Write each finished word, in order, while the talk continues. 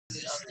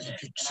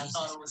Thank you, Jesus.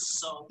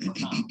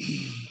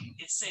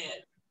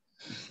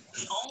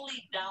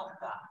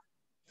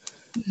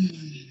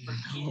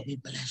 Oh, we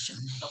bless your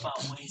name.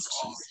 Thank you,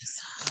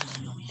 Jesus.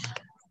 Hallelujah.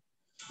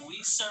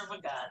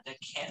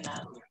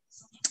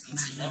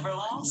 My Lord, my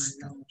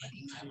Lord,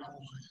 my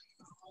Lord.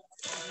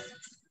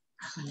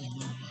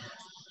 Hallelujah.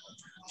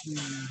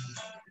 Mm.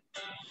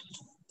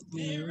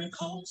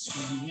 Miracles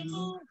when you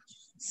move.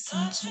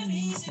 Such an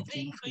easy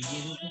thing for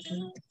you to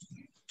do.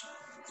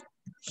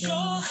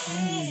 Your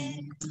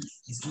hand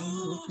is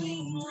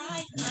moving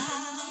right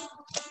now.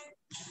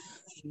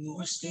 You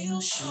are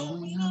still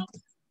showing up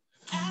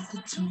at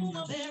the tomb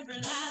of every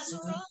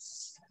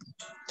Lazarus.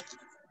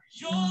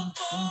 Your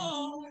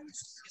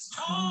voice is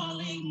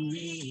calling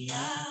me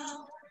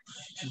out.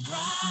 And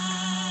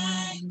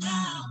right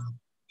now,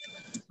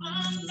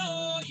 I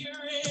know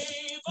you're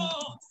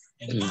able.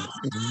 And my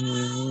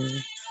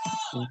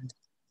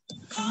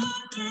come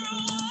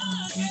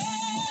through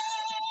again.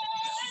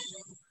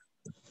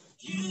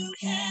 You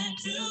can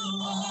do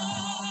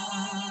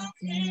all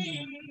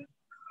things.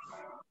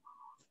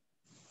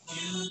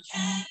 You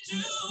can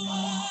do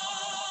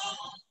all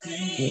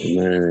things.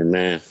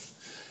 Amen,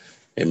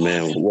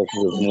 amen.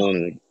 Welcome this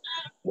morning.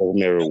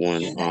 Welcome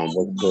everyone.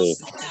 Welcome to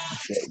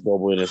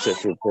Global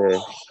Intercession Prayer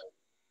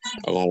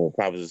along with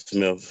Prophet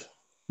Smith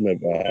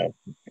and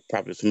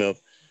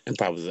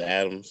Prophet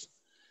Adams.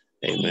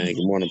 Amen.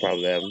 Good morning,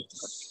 Prophet Adams.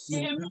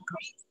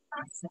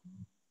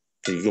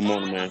 Good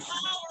morning, man.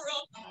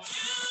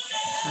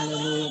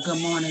 Hallelujah.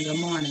 Good morning. Good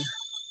morning.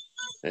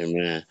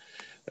 Amen.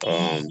 We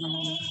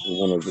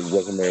want to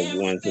welcome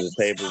everyone to the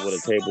table where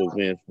the table is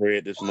being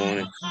spread this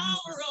morning.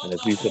 And the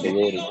peace of the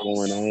Lord is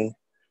going on.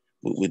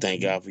 We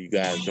thank God for you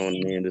guys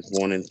joining in this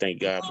morning. Thank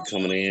God for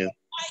coming in,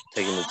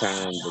 taking the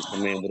time to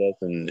come in with us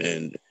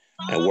and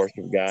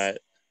worship God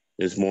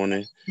this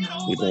morning.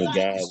 We thank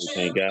God. We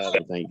thank God.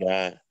 We thank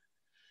God.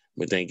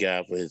 We thank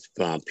God for His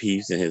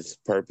peace and His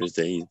purpose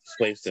that He's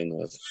placed in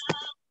us.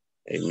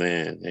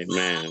 Amen.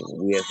 Amen.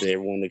 We ask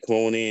everyone to come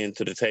on in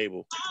to the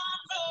table.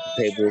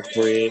 The table is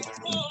spread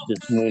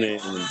this morning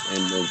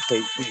and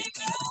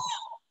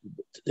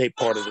take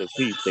part of the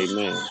feast.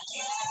 Amen.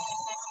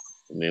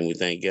 Amen. We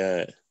thank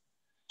God.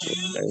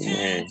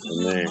 Amen.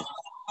 Amen.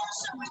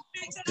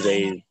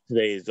 Today's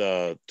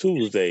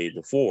Tuesday,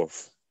 the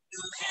 4th.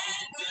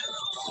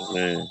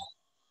 Amen. Amen.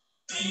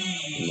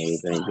 We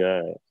thank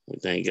God. We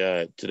thank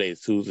God.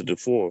 Today's Tuesday, the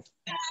 4th.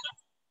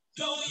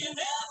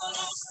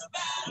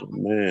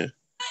 Amen.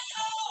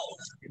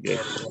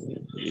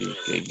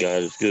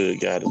 God is good.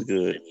 God is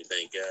good. We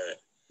thank God.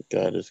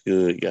 God is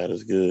good. God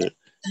is good.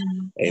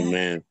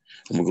 Amen.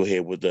 I'm gonna go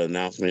ahead with the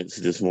announcements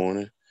this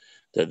morning.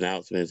 The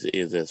announcements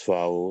is as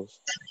follows.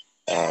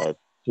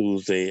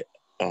 Tuesday,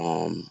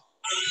 May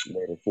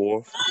the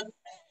 4th.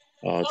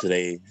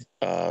 Today,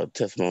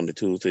 Testimony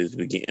Tuesdays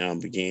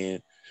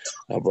began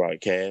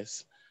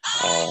broadcast.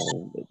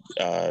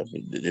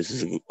 This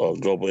is a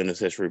global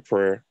intercessory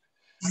prayer.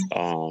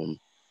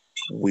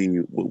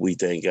 We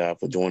thank God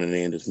for joining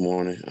in this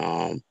morning.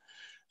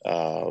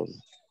 The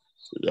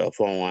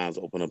phone lines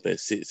open up at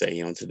 6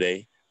 a.m.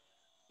 today.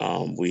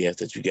 We ask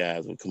that you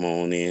guys would come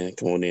on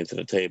into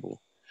the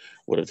table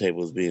where the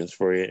table is being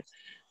spread.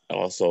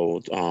 Also,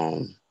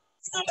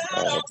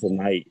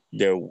 tonight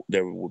there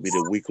will be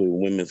the weekly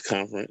women's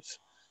conference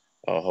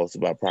hosted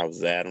by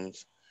Prophetess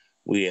Adams.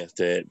 We ask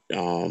that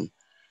and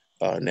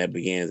that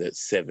begins at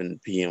 7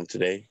 p.m.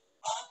 today.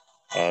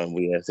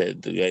 We ask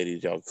that the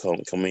ladies y'all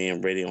come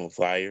in ready on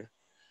fire,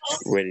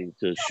 ready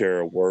to share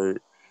a word,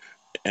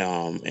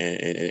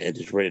 and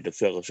just ready to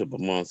fellowship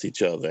amongst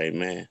each other.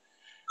 Amen.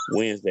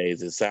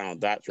 Wednesdays is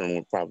Sound Doctrine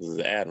with Prophetess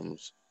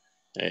Adams.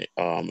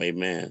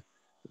 Amen.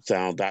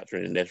 Sound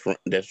Doctrine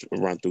that's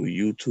run through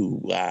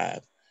YouTube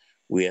Live.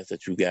 We ask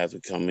that you guys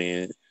would come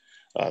in.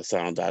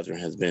 Sound Doctrine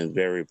has been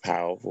very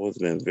powerful. It's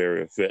been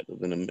very effective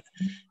in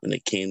the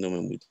kingdom,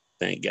 and we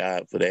thank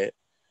God for that.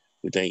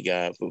 We thank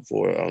God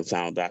for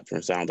Sound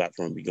Doctrine. Sound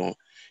Doctrine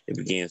it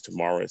begins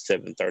tomorrow at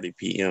 7:30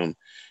 p.m.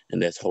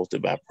 and that's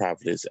hosted by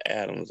Prophetess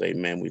Adams.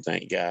 Amen. We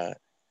thank God.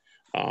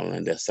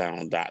 And that's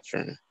Sound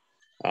Doctrine.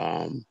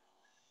 And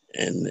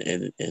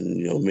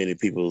many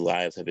people's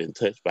lives have been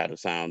touched by the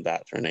Sound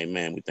Doctrine.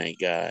 Amen. We thank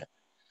God.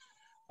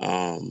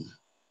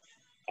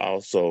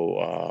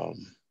 Also,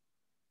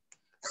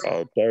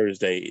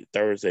 Thursday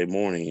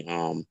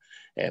morning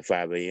at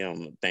 5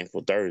 a.m.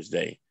 Thankful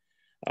Thursday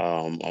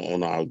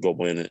on our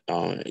global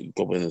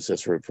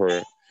intercessory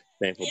prayer.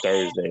 Thankful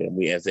Thursday, and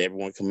we ask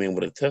everyone come in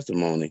with a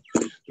testimony,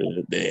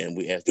 and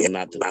we ask them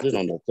not to sit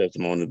on their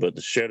testimony, but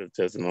to share the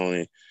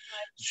testimony,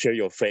 share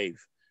your faith,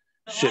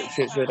 share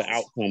the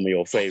outcome of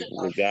your faith,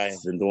 what God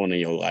has been doing in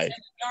your life.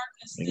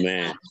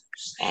 Amen.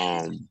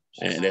 And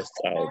that's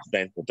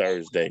Thankful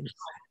Thursday.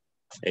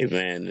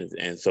 Amen.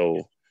 And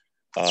so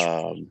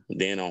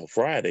then on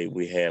Friday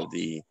we have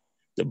the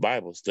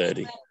Bible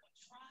study.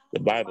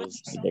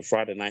 The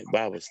Friday night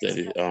Bible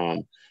study,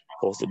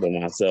 hosted by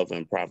myself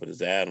and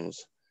Prophetess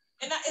Adams.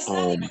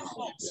 We'll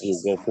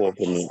go forth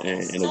in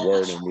the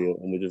word, and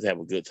we just have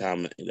a good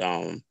time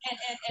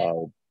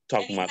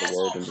talking about the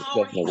word and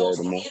discussing the word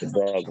amongst the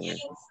brethren.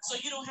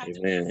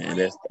 Amen. And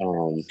that's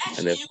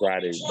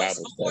Friday's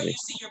Bible study.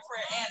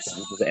 So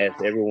we just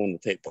ask everyone to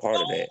take part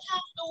of that.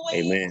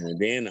 Amen. And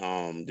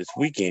then this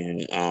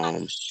weekend,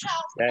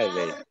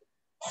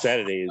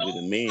 Saturday will be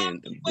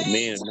the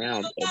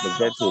the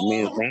virtual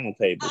men's round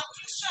table.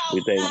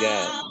 We thank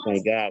God.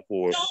 Thank God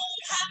for it.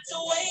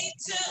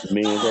 The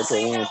men's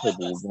virtual round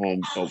table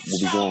will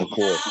be going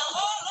forth.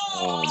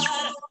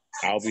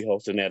 I'll be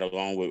hosting that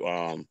along with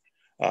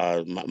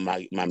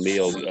my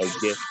male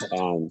guest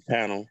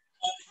panel.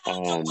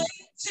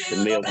 The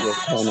male guest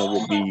panel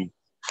will be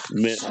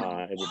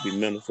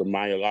Minister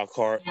Maya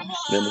Lockhart,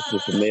 Minister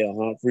Samaya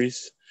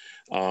Humphreys,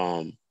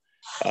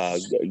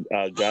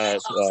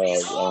 God's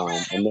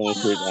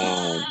anointed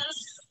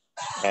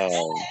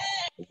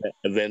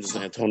Evangelist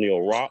Antonio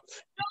Rock,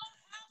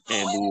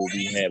 and we will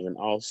be having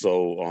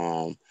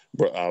also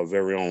our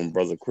very own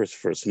brother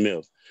Christopher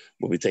Smith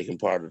will be taking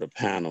part of the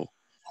panel.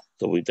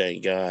 So we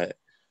thank God.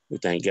 We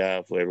thank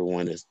God for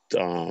everyone that's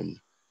going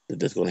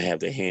to have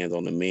their hands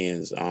on the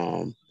men's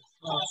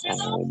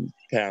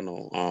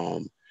panel.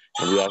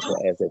 And we also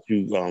ask that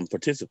you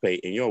participate.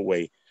 In your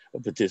way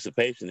of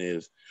participation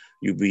is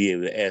you be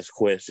able to ask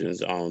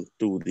questions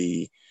through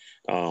the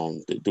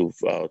through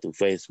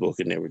Facebook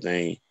and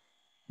everything.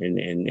 And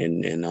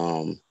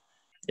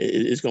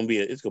it's gonna be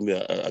a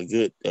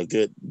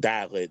good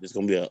dialect. It's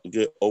gonna be a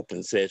good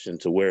open session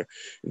to where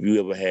if you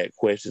ever had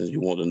questions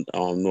you want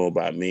to know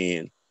about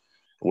men,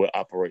 what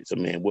operates a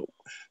man,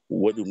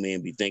 what do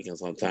men be thinking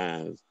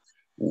sometimes,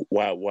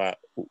 why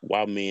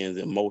men's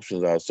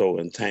emotions are so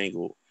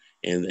entangled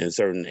in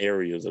certain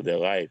areas of their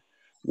life,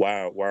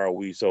 why are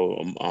we so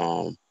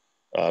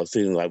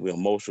seeming like we're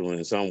emotional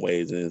in some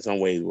ways and in some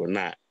ways we're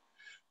not.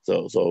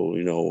 So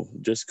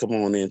just come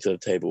on into the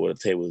table where the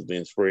table is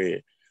being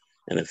spread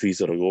and the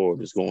feast of the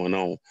Lord is going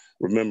on.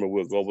 Remember,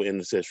 we're global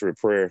intercessory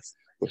prayer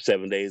for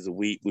 7 days a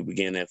week. We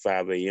begin at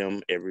 5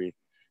 a.m. every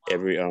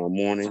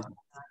morning.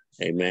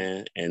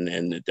 Amen.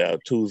 And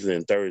Tuesdays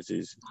and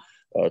Thursdays.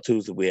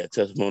 Tuesday we have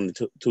testimony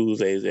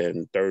Tuesdays,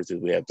 and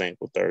Thursdays we have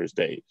thankful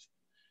Thursdays.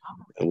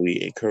 And we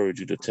encourage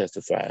you to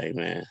testify.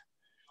 Amen.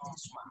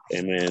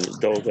 Amen.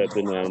 Those have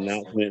been the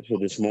announcements for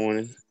this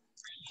morning.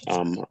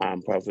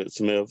 I'm Prophet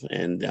Smith,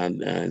 and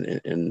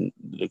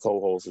the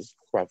co-host is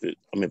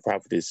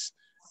Prophetess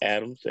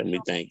Adams, and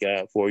we thank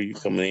God for you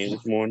coming in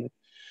this morning.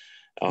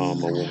 I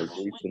want to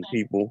greet some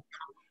people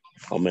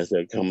as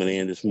they're coming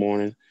in this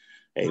morning.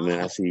 Amen.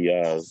 I see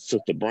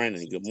Sister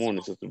Brandon. Good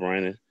morning, Sister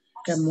Brandon.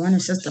 Good morning,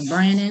 Sister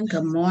Brandon.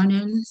 Good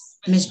morning,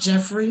 Miss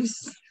Jeffries.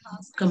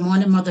 Good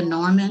morning, Mother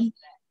Norman.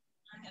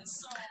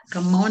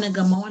 Good morning,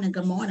 good morning,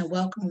 good morning.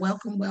 Welcome,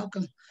 welcome,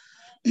 welcome.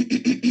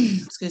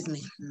 Excuse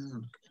me.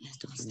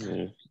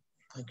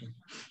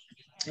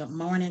 Good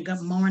morning,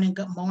 good morning,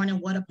 good morning.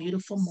 What a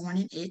beautiful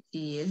morning it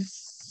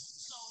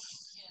is.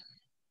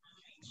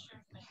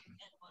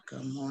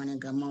 Good morning,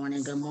 good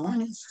morning, good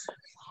morning.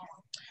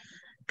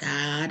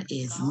 God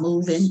is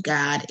moving,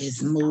 God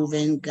is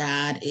moving,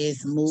 God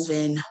is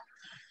moving.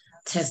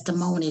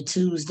 Testimony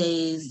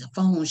Tuesdays, the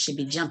phone should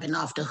be jumping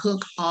off the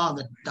hook. All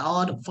the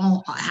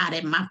phone,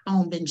 my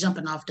phone been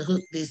jumping off the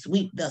hook this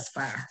week thus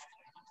far.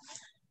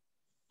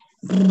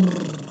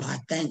 I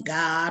thank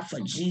God for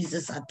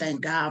Jesus. I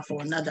thank God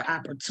for another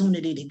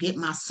opportunity to get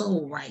my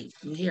soul right.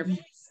 You hear me?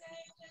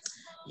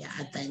 Yeah,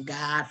 I thank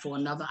God for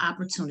another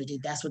opportunity.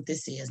 That's what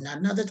this is. Not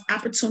another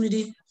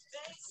opportunity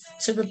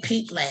to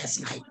repeat last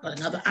night, but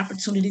another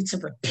opportunity to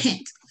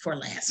repent for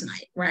last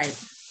night, right?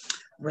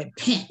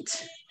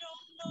 Repent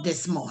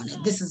this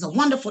morning. This is a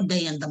wonderful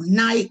day in the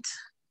night.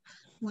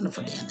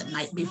 Wonderful day in the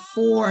night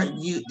before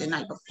the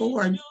night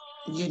before,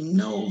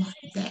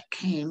 that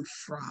came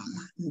from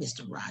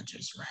Mr.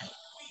 Rogers, right?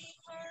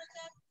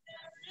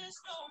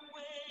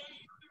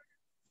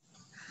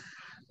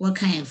 What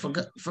came from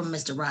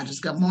Mr. Rogers?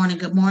 Good morning,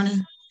 good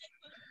morning.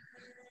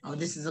 Oh,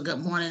 this is a good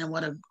morning, and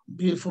what a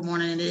beautiful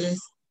morning it is.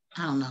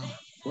 I don't know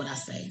what I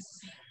say.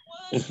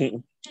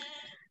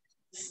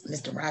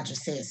 Mr.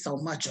 Rogers said so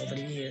much over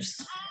the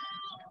years.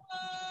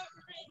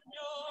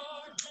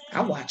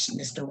 I watched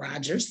Mr.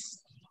 Rogers.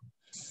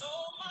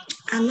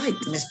 I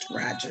liked Mr.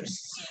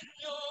 Rogers.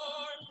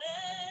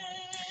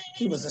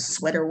 He was a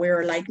sweater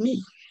wearer like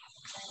me.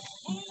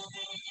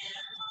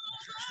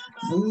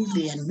 Move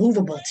the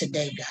immovable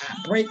today,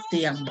 God. Break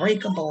the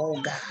unbreakable,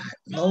 oh God.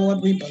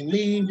 Lord, we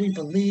believe, we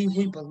believe,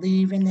 we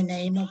believe in the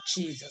name of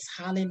Jesus.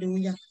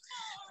 Hallelujah.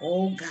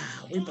 Oh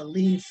God, I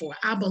believe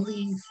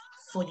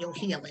for your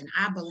healing.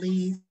 I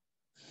believe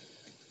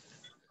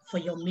for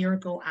your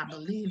miracle. I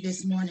believe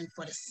this morning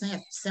for the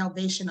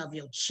salvation of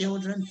your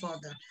children, for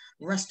the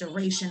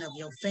restoration of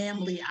your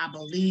family. I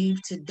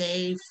believe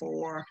today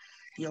for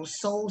your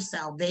soul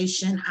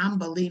salvation. I'm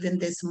believing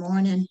this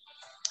morning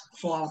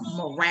for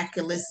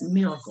miraculous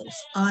miracles,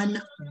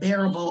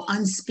 unbearable,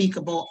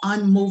 unspeakable,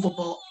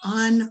 unmovable,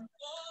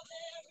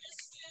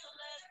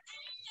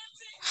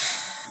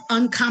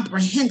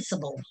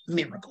 uncomprehensible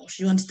miracles.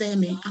 You understand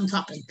me? I'm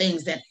talking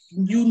things that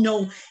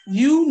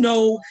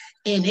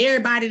and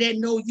everybody that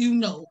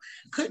know,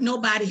 could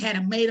nobody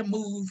had made a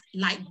move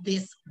like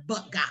this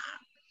but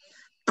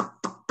God.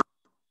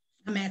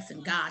 I'm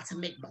asking God to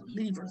make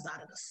believers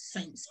out of the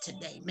saints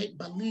today. Make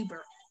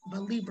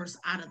believers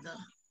out of the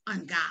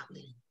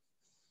ungodly.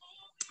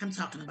 I'm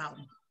talking about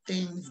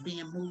things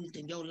being moved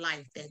in your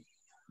life that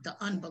the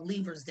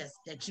unbelievers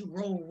that you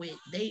roll with,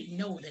 they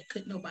know that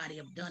could nobody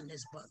have done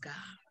this but God.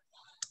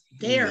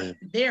 They're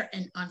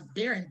in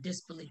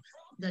disbelief.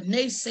 The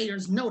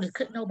naysayers know that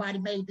could nobody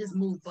made this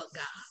move but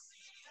God.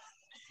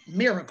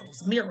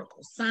 Miracles,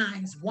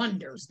 signs,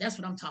 wonders. That's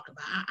what I'm talking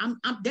about.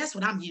 That's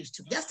what I'm used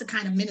to. That's the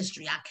kind of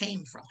ministry I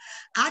came from.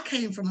 I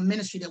came from a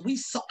ministry that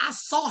I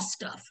saw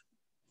stuff.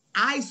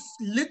 I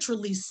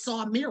literally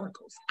saw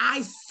miracles.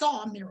 I've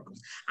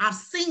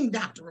seen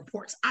doctor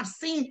reports. I've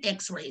seen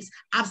x-rays.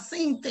 I've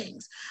seen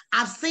things.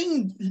 I've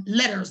seen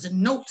letters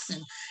and notes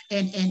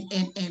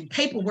and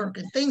paperwork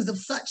and things of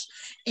such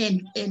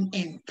and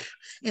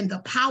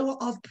the power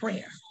of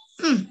prayer.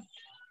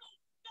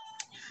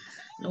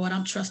 Lord,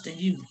 I'm trusting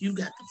you. You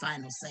got the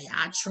final say.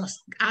 I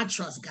trust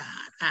God.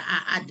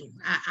 I do.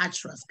 I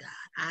trust God.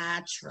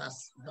 I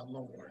trust the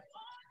Lord.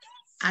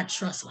 I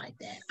trust like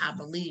that. I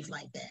believe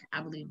like that.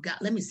 I believe God.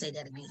 Let me say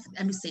that again.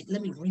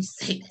 Let me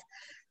re-say that.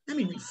 Let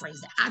me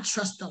rephrase that. I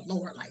trust the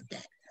Lord like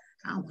that.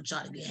 I don't want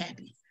y'all to get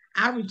happy.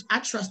 I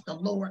trust the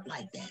Lord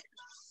like that.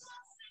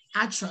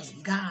 I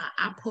trust God.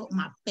 I put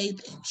my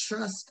faith and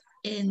trust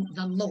in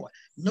the Lord.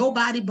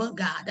 Nobody but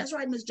God. That's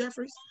right, Miss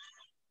Jeffries.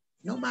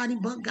 Nobody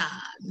but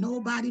God.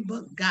 Nobody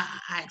but God.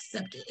 I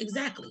accept it.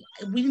 Exactly.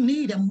 We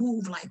need a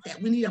move like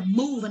that. We need a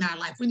move in our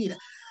life.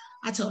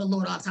 I told the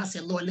Lord all the time, I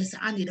said, Lord, listen,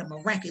 I need a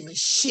miraculous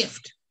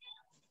shift.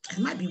 It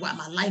might be why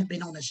my life been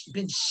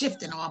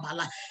shifting all my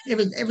life.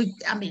 That's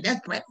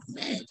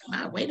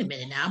man, wait a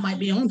minute now. I might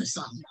be on to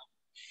something.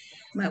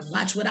 I might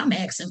watch what I'm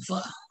asking for.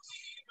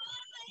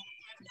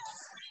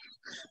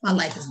 My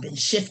life has been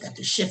shift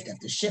after shift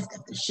after shift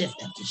after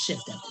shift after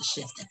shift after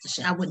shift after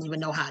shift. I wouldn't even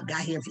know how I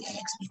got here if you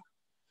asked me.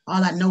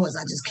 All I know is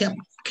I just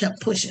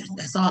kept pushing.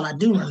 That's all I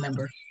do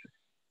remember.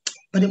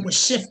 But it was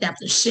shift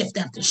after shift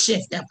after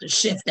shift after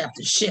shift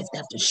after shift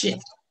after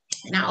shift.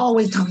 And I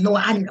always tell them,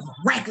 Lord, I need a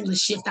miraculous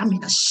shift. I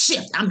mean a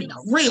shift. I mean a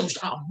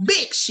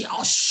big shift.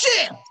 A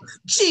shift.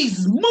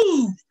 Jesus,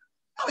 move.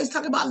 I always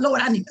talk about, Lord,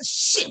 I need a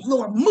shift.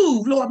 Lord,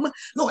 move. Lord,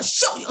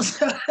 show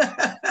yourself.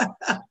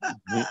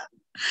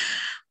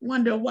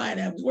 Wonder why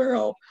that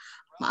world,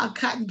 my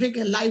cotton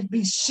picking life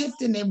be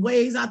shifting in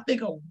ways I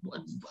think of.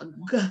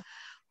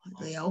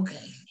 Okay.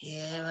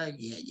 Yeah.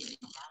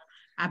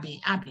 I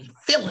be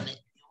feeling it.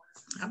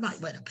 I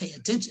might better pay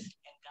attention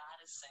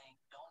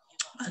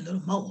a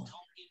little more.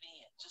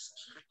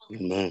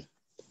 Amen.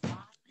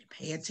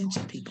 Pay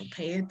attention, people.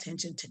 Pay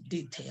attention to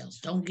details.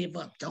 Don't give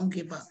up. Don't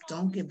give up.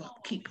 Don't give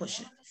up. Keep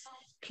pushing.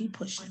 Keep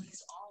pushing.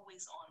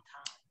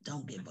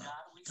 Don't give up.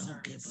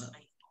 Don't give up.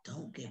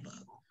 Don't give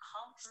up.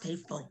 Stay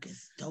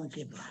focused. Don't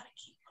give up.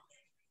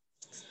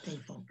 Stay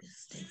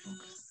focused. Stay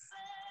focused.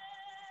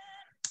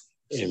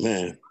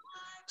 Amen.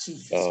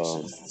 Jesus.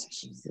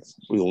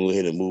 We're going to go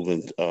ahead and move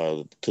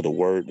into to the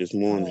word this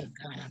morning.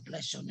 Oh, God, I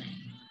bless your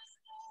name.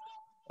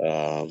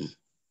 Let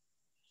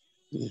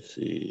me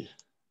see.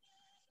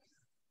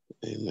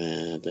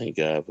 Amen. Thank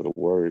God for the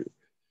word.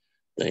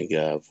 Thank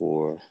God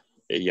for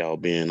y'all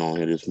being on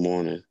here this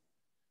morning.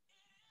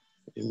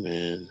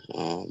 Amen.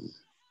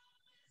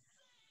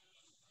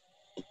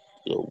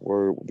 The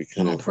word will be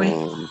coming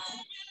from.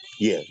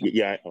 Yeah.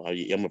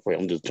 I'm gonna pray.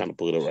 I'm just trying to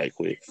pull it up right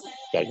quick.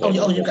 You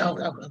go.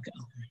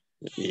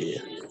 Yeah.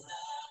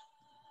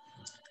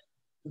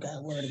 You got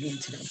a word again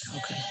today.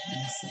 Okay. Let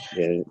me see.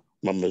 Yeah.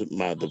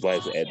 My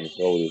device is acting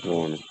slow this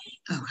morning.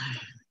 Okay.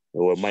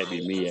 Or it might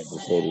be me acting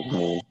slow this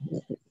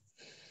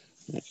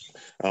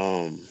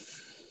morning.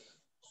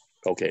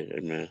 Okay.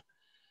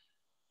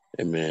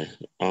 Amen.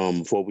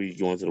 Before we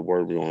go into the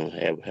word, we're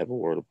gonna have a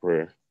word of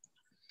prayer.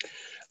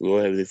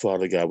 Lord Heavenly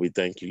Father, God, we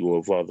thank you,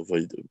 Lord Father, for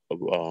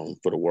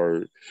the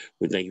word.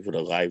 We thank you for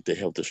the life, the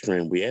health, the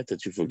strength. We ask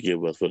that you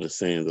forgive us for the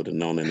sins of the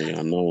known and the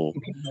unknown.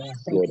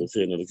 Lord, the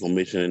sin of the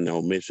commission and the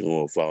omission,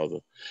 Lord Father.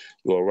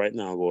 Lord, right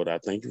now, Lord, I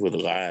thank you for the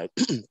lives.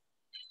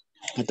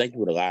 I thank you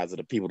for the lives of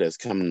the people that's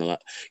coming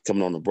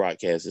on the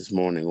broadcast this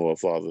morning, Lord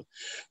Father.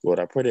 Lord,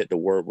 I pray that the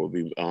word will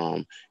be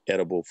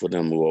edible for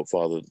them, Lord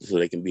Father, so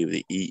they can be able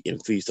to eat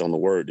and feast on the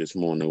word this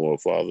morning, Lord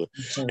Father.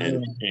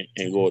 And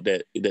Lord,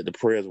 that the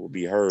prayers will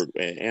be heard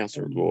and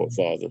answered, Lord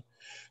Father.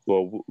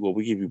 Lord,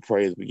 we give you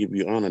praise, we give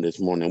you honor this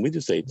morning. We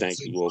just say thank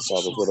you, Lord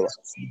Father,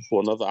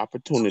 for another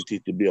opportunity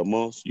to be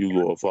amongst you,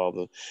 Lord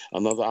Father.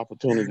 Another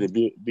opportunity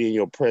to be in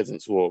your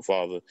presence, Lord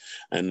Father.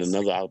 And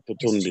another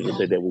opportunity to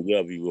say that we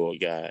love you, Lord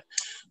God.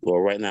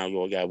 Lord, right now,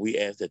 Lord God, we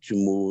ask that you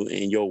move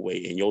in your way,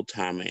 in your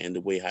time, and the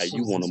way how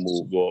you want to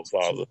move, Lord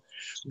Father.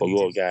 But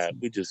Lord God,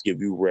 we just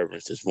give you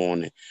reverence this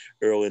morning.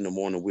 Early in the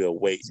morning, we'll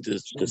wait to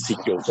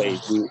seek your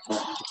face.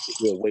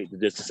 We'll wait to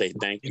just to say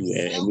thank you,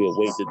 and we'll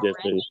wait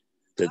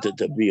to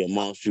to be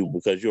amongst you,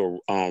 because you're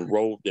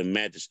robed in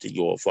majesty,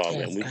 Lord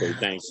Father. And Yes, we say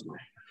God. thank you.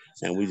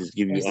 And we just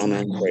give you Yes, honor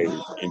my and Lord.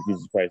 praise. In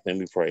Jesus Christ's name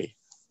we pray.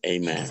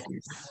 Amen.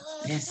 Yes,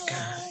 yes,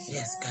 God.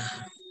 Yes,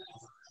 God.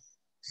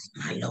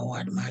 My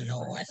Lord, my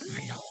Lord, my Lord,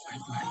 my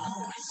Lord, my Lord,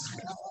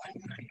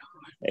 my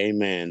Lord.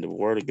 Amen. The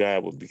word of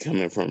God will be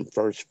coming from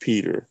First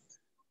Peter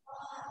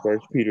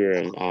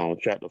and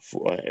chapter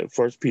 4,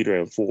 First Peter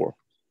and 4.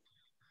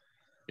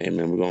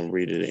 Amen. We're gonna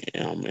read it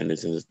in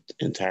its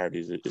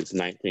entirety. It's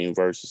 19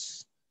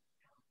 verses.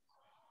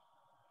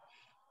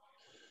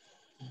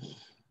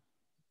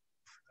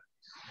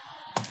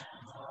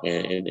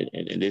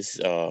 And this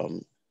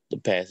the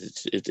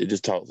passage, it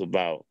just talks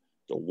about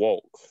the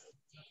walk,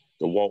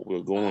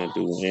 we're going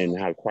through, and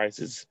how Christ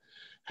is,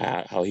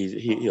 how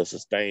he'll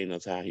sustain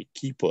us, how he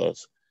keep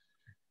us.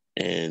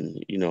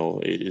 And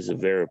it is a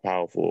very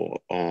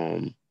powerful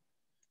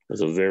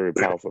it's a very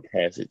powerful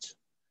passage.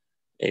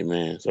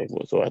 Amen.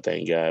 So I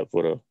thank God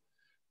for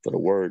the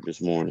word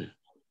this morning.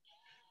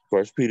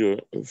 First Peter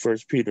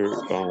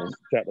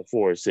chapter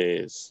 4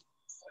 says,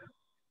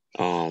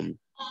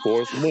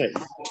 for as much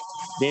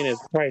then as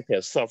Christ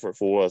has suffered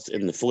for us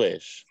in the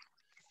flesh,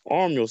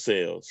 arm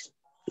yourselves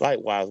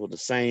likewise with the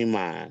same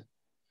mind.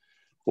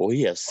 For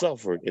he has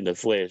suffered in the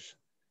flesh,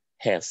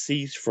 has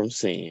ceased from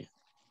sin.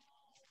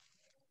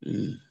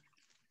 Mm,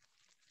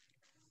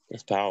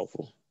 that's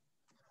powerful.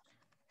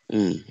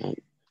 Mm,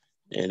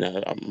 and I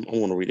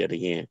want to read that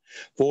again.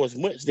 For as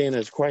much then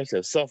as Christ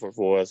has suffered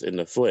for us in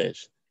the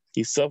flesh,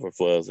 he suffered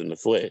for us in the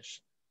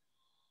flesh.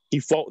 He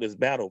fought this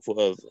battle for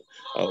us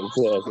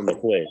in the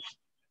flesh.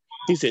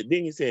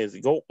 Then he says,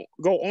 go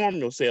arm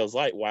yourselves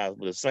likewise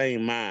with the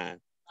same mind.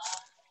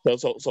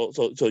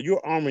 So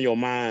you're arming your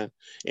mind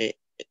in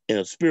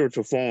a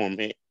spiritual form,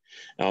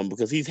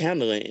 because he's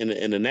handling it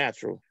in the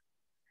natural.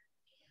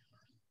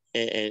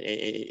 And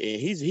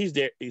he's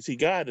there. You see,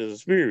 God is a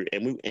spirit,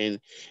 and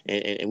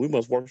we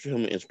must worship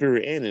him in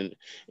spirit and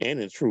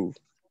in truth.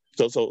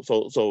 So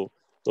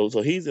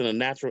he's in the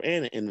natural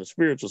and in the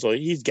spiritual. So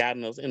he's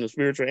guiding us in the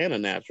spiritual and the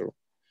natural.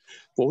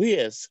 For he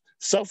has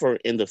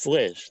suffered in the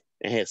flesh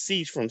and has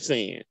ceased from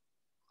sin.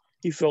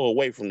 He fell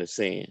away from the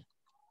sin.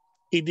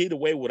 He did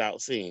away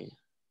without sin.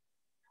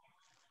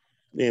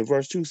 Then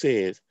verse 2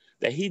 says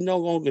that he no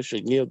longer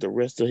should give the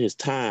rest of his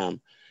time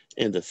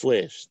in the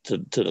flesh to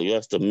the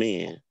lust of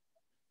men,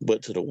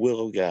 but to the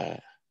will of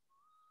God.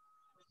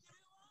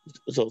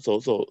 So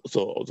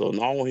in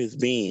all his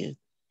being,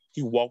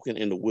 he walking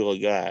in the will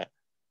of God.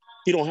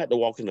 He don't have to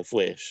walk in the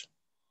flesh.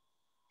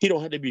 He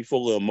don't have to be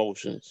full of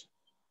emotions.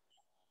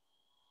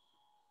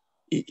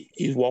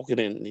 He's walking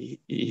in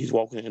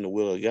the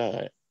will of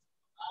God.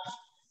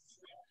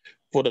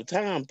 For the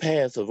time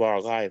past of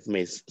our life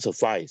may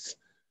suffice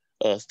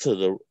us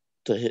to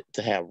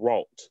have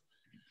wrought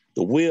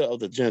the will of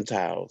the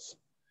Gentiles.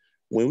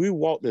 When we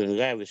walked in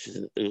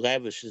lavishness,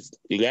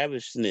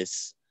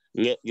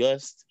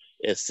 lust,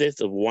 excess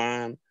of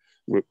wine,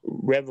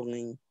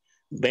 reveling,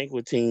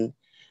 banqueting,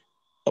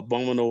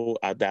 abominable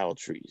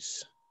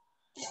idolatries,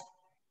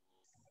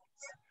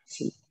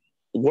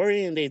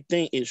 wherein they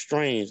think it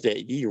strange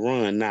that ye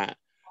run not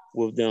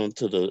with them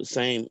to the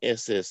same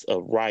excess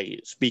of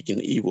riot, speaking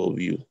evil of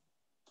you.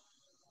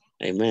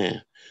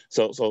 Amen.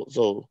 So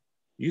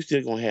you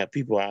still gonna have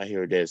people out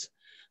here that's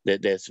going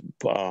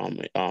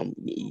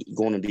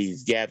to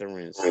these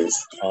gatherings,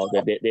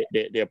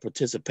 they're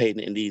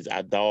participating in these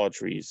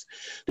idolatries,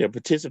 they're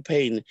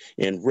participating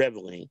in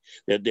reveling,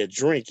 they're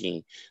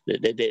drinking, they're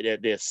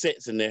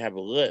sexing, they have a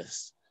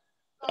lust.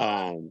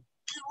 Um,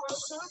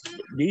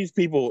 these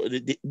people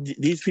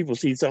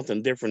see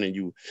something different in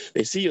you.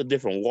 They see a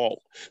different walk.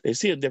 They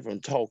see a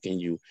different talk in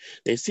you.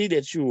 They see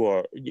that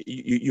you're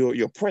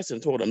pressing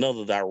toward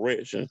another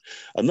direction.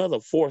 Another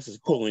force is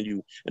pulling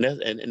you, and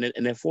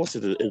that force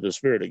is the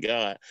Spirit of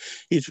God.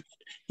 He's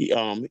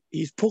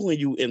he's pulling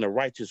you in the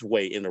righteous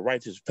way, in the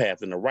righteous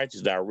path, in the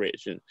righteous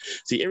direction.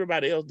 See,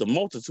 everybody else, the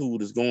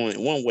multitude is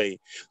going one way,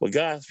 but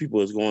God's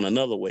people is going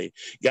another way.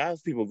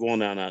 God's people going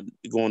down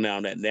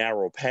that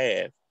narrow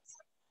path,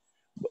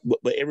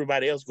 but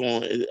everybody else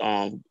going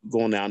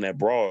down that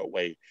broad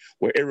way,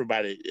 where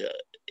everybody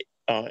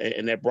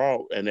and that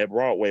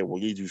broad way will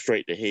lead you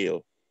straight to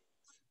hell.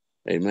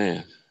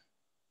 Amen.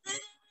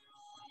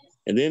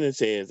 And then it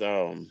says,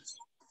 verse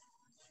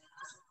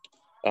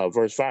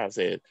 5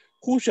 says,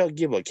 who shall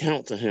give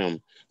account to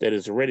him that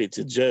is ready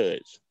to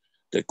judge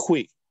the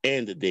quick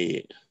and the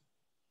dead?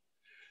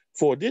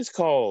 For this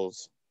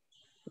cause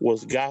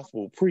was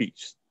gospel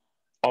preached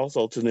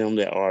also to them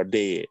that are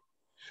dead,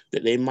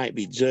 that they might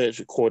be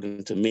judged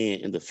according to men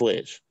in the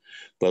flesh,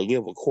 but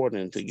live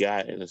according to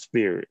God in the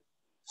spirit.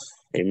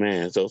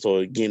 Amen. So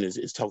again,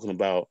 it's talking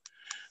about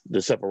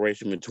the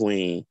separation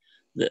between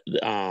the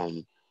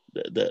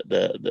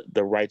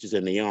righteous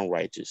and the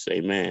unrighteous.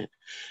 Amen.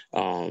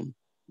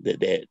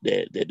 That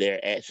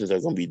their actions are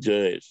going to be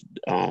judged.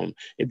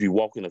 If you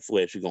walk in the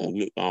flesh, you're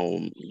going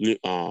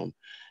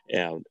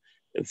to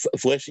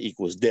flesh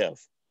equals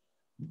death,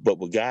 but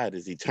with God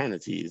is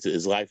eternity.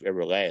 Is life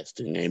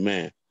everlasting.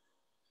 Amen.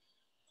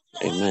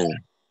 Amen.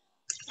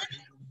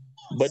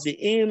 But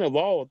the end of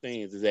all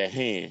things is at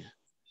hand.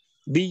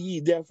 Be ye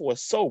therefore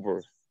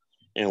sober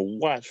and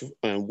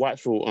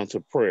watchful unto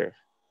prayer.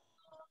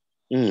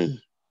 Mm.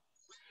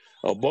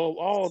 Above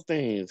all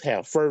things,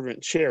 have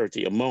fervent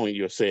charity among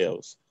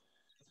yourselves,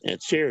 and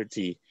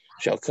charity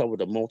shall cover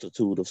the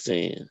multitude of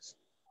sins.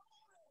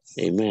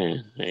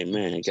 Amen.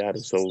 Amen. God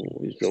is so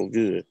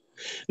good.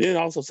 Then it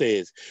also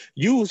says,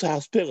 use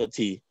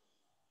hospitality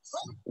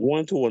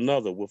one to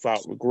another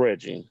without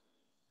begrudging.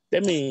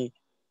 That means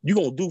you're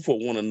gonna do for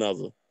one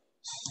another.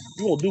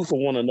 You're gonna do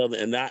for one another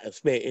and not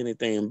expect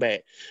anything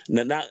back.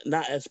 Not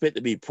expect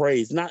to be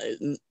praised. Not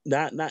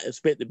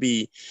expect to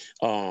be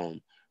um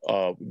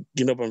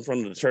get up in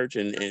front of the church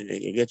and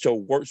get your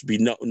works be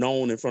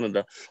known in front of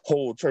the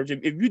whole church.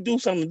 If you do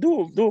something,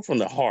 do it from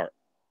the heart.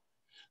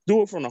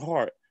 Do it from the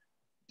heart.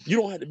 You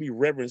don't have to be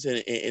reverenced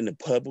in the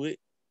public.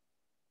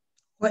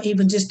 Or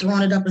even just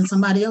throwing it up in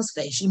somebody else's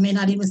face. You may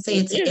not even say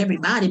it to Yeah,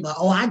 everybody, but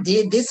oh, I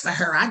did this for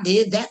her. I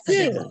did that for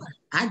him. yeah,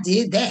 I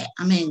did that.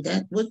 I mean,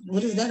 that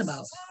what is that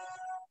about?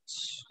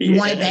 You yeah.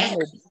 want it back?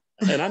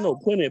 And I know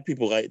plenty of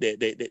people like that.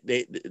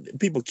 They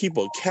people keep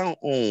a count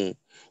on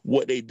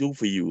what they do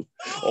for you.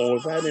 Or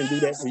if I didn't do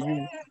that for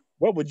you,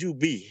 where would you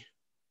be?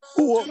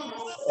 Who?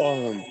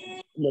 Man.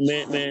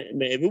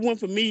 If it weren't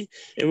for me,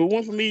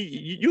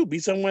 you'd be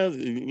somewhere,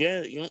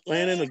 yeah,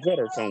 laying in the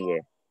gutter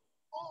somewhere.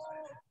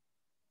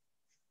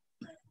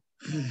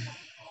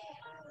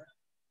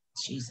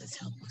 Jesus,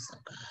 help us, oh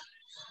God.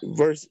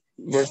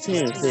 Verse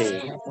 10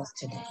 says, Help us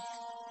today.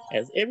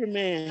 "As every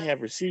man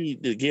have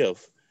received the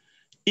gift,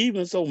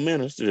 even so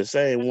minister the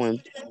same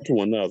one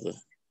to another,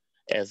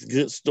 as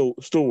good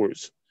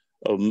stewards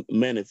of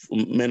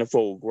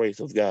manifold grace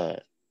of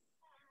God.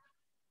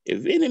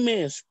 If any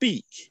man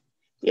speak,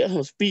 let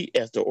him speak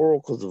as the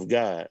oracles of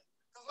God.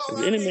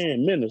 If any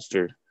man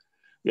minister,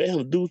 let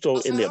him do so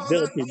in the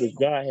ability which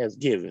God has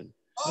given,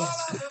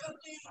 Yes.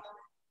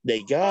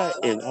 that God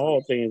in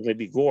all things may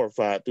be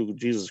glorified through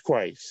Jesus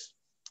Christ."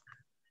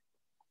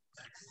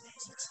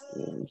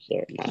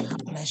 Sorry, I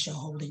bless your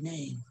holy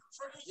name.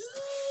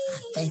 I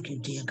thank you,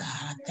 dear God.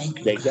 I thank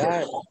you, that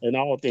God. God in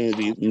all things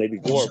may be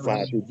Bless your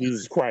glorified through name.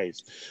 Jesus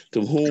Christ,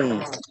 to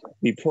whom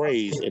be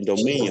praise and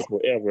dominion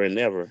forever and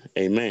ever.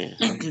 Amen.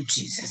 Thank you,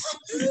 Jesus.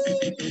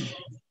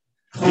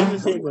 Then it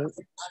says,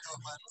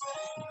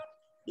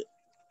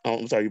 oh,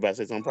 I'm sorry, you about to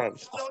say something,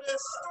 Prophet?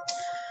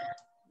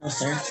 No,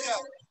 sir.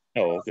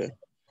 Oh, okay.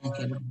 Thank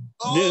you.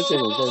 Then it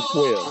says in verse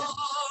 12,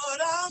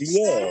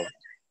 beloved,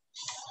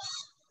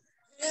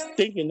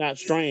 thinking not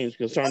strange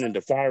concerning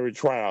the fiery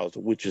trials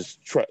which is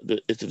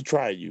to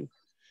try you,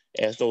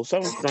 as though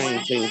some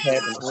strange things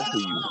happen unto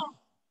you.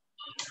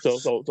 So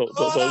it's about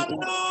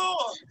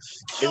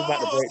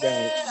to break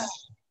down.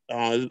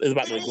 It's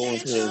about to go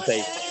into it and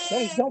say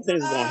some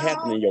things are going to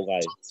happen in your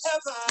life.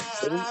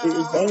 But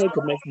it's only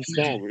to make you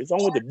stronger. It's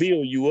only to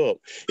build you up.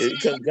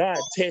 Because God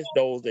tests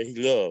those that He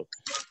loves.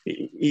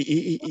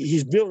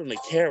 He's building a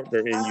character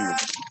in you.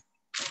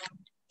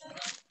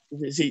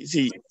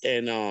 See,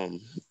 and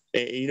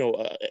you know,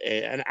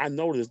 and I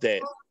noticed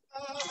that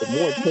the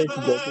more tests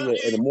you go through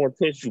and the more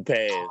tests you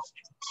pass,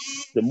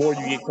 the more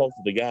you get closer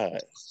to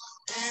God.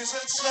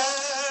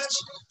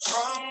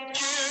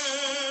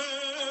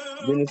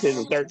 Then it says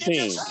in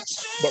 13,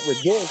 but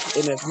rejoice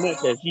in as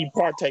much as ye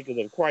partakers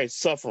of Christ's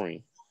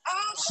suffering,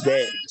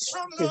 that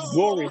His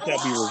glory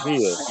shall be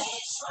revealed.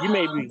 You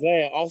may be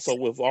glad also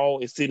with all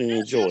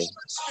exceeding joy.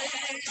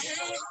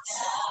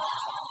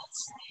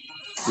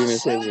 Then it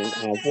says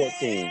in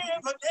 14,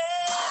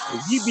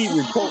 if ye be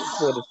reproached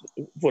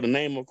for the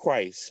name of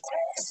Christ,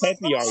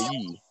 happy are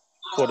ye,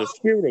 for the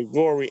spirit of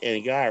glory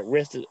and God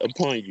rested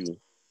upon you.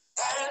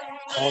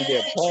 On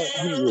their part,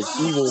 He is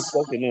evil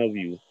spoken of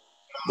you,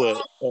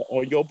 but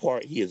on your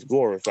part, He is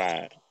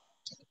glorified.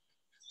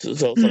 So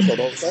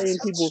those same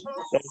people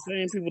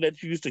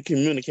that you used to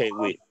communicate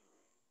with,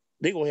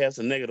 they're gonna have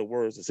some negative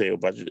words to say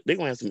about you. They're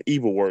gonna have some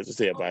evil words to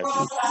say about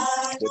you.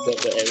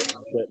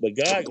 But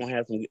God gonna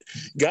have some.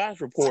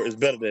 God's report is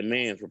better than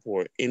man's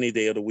report. Any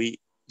day of the week,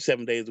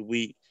 7 days a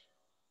week,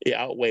 it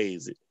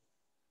outweighs it.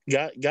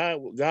 God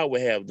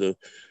would have the.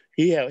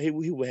 He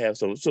would have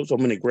so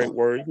many great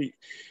words,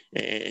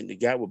 and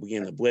God will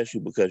begin to bless you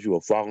because you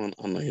are following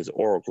under His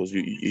oracles.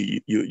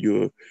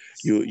 You're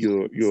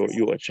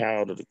a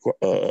child of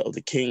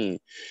the King,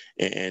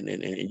 and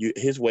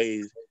His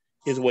ways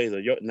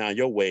are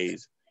your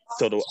ways.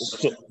 So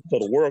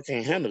the world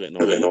can't handle it no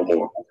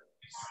more.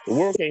 The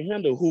world can't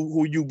handle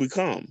who you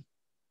become.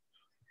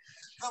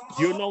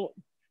 You're no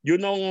you're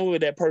no longer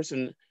that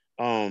person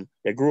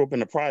that grew up in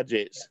the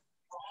projects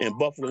in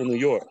Buffalo, New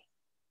York.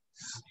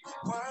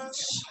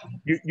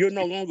 You're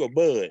no longer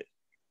Bud,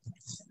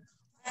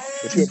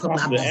 but you're Put my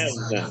Prophet business Adams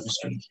out on now. the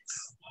street.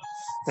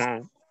 Huh?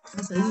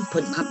 I said, you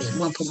put my business,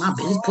 want to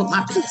put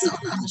my business out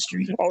on the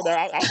street. Oh,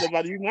 I was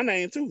about to use my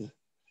name too.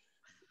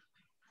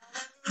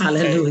 Hey,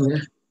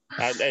 Hallelujah.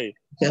 hey,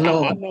 Thank you,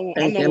 Lord.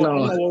 Thank you,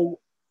 Lord.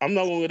 I'm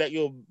no longer that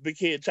little big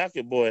head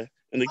chocolate boy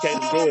in Decatur,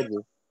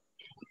 Georgia.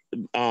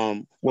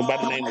 Went by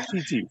the name of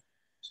TT.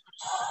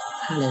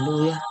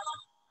 Hallelujah.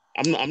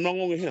 I'm no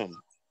longer him.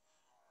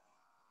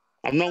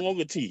 I'm no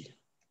longer T.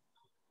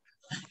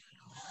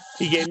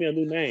 He gave me a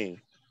new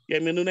name. He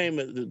gave me a new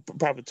name,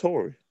 Prophet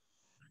Tory,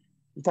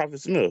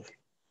 Prophet Smith.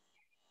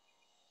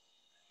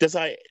 Just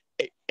like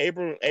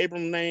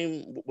Abram's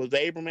name was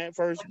Abram at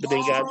first, but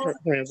then God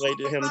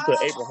translated him to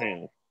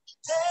Abraham.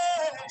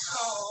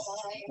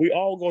 We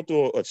all go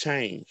through a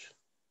change.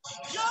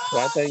 So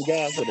I thank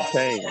God for the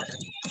change.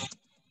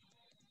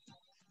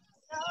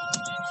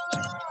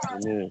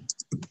 Amen.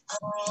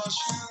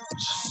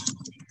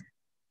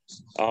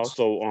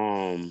 Also,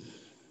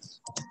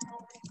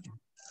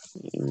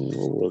 what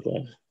was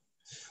that?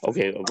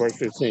 Okay, verse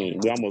 15.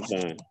 We're almost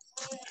done.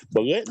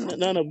 But let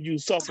none of you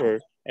suffer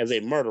as a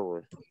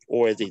murderer,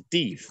 or as a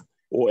thief,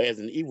 or as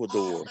an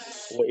evildoer,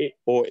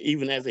 or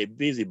even as a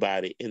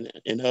busybody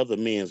in other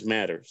men's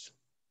matters.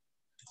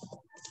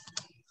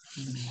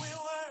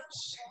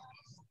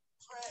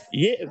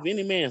 Yet if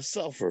any man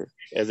suffer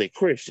as a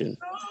Christian,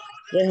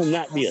 let him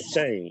not be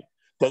ashamed,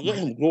 but let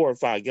him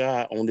glorify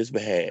God on this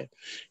behalf.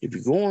 If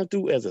you're going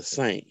through as a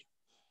saint,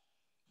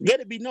 let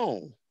it be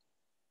known.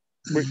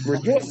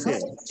 Rejoice in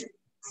it.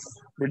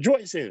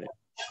 Rejoice in it.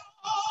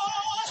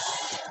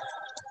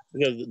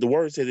 Because the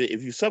word says that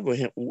if you suffer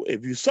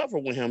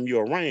with him,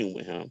 you'll reign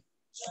with him.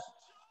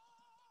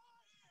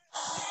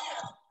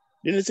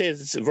 Then it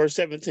says in verse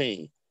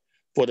 17,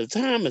 for the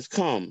time has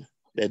come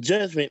that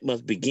judgment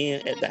must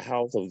begin at the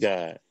house of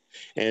God.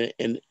 And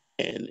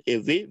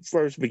if it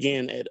first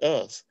began at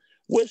us,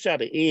 what shall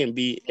the end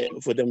be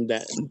for them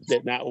that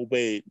not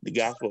obey the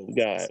gospel of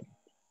God?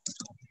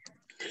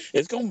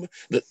 It's going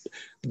the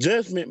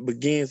judgment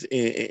begins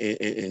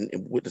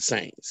with the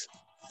saints.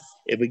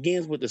 It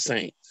begins with the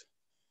saints.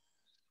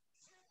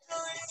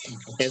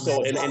 And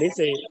so and they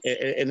say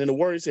and then the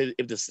word says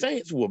if the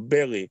saints will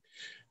barely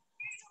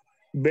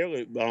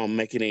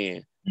make it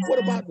in, what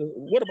about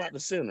the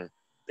sinner?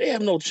 They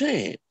have no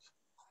chance.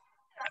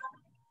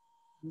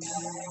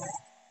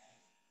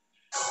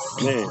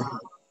 Man.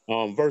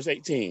 Verse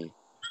 18.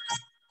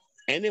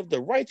 And if the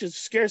righteous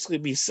scarcely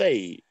be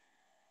saved,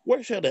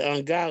 where shall the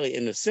ungodly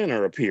and the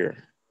sinner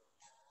appear?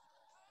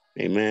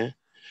 Amen.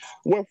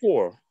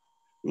 Wherefore,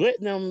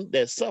 let them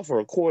that suffer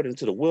according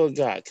to the will of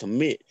God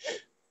commit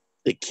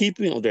the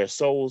keeping of their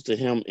souls to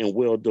him in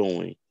well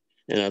doing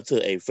and unto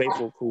a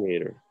faithful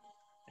creator.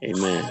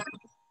 Amen.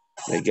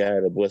 May God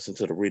add a blessing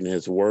to the reading of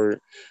his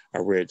word. I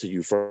read to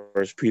you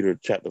 1 Peter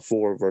chapter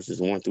 4, verses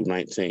 1 through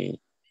 19.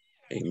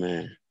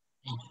 Amen.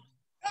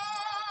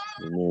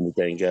 Amen. We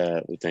thank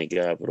God. We thank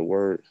God for the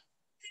word.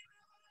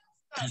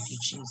 Thank you,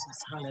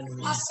 Jesus.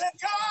 Hallelujah.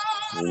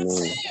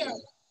 Amen.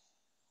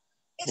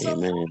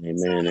 Amen.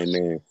 Amen.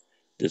 Amen.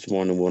 This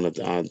morning, we want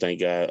to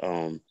thank God.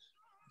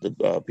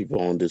 The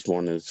people on this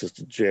morning,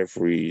 Sister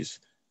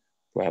Jeffries,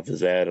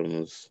 Prophetess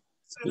Adams.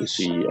 We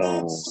see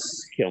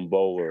Kim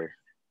Bowler,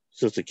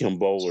 Sister Kim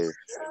Bowler.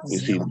 We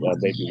see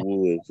Baby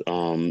Woods.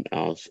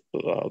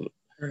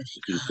 We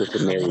see Sister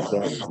Mary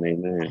Johnson.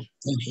 Amen.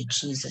 Thank you,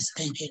 Jesus.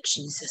 Thank you,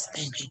 Jesus.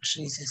 Thank you,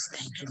 Jesus.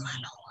 Thank you, my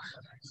Lord.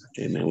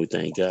 Amen. We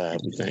thank God.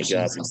 We thank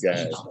God for you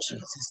guys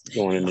Jesus.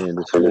 joining in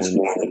this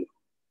morning.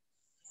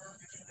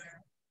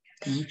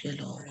 Thank you,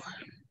 Lord.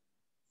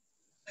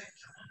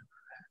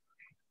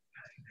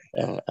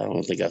 I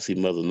don't think I see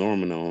Mother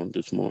Norman on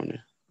this morning.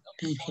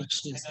 Thank you,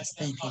 Jesus.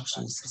 Thank you,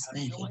 Jesus.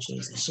 Thank you,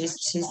 Jesus.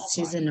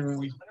 She's in the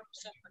room.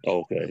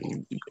 Okay.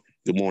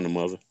 Good morning,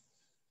 Mother.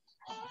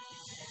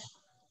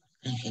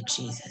 Thank you,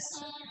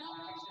 Jesus.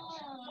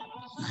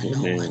 My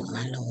Amen. Lord,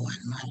 my Lord,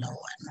 my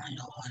Lord, my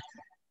Lord.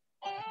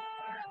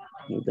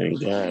 We thank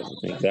God.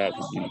 We thank God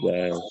for you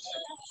guys.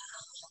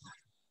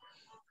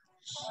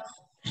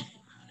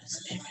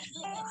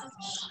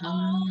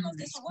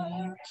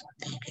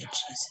 Thank you,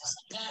 Jesus.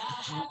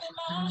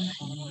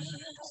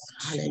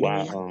 Hallelujah.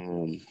 Wow.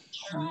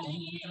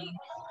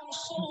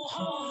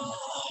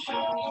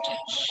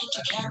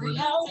 To carry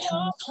out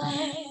your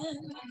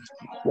plan.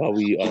 While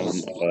we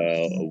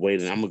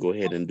waiting, I'm gonna go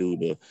ahead and do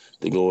the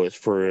Lord's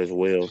Prayer as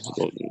well.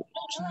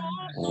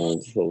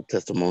 So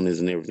testimonies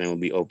and everything will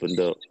be opened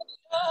up.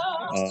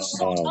 If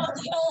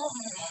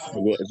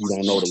you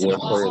don't know, the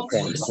Lord's Prayer is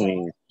found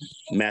between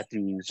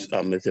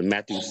it's in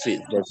Matthew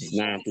 6 verses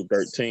 9 through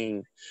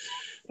 13.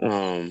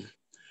 The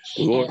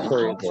Lord's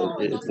Prayer is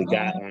the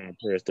guideline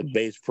prayer. It's the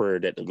base prayer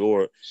that the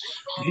Lord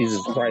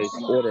Jesus Christ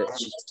ordered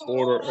us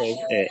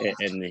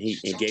and he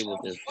gave us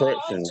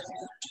instructions.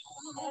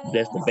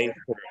 That's the base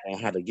prayer on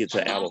how to get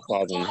to our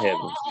Father in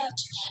heaven.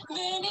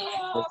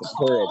 That's the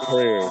prayer of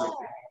prayers.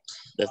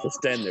 That's the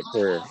standard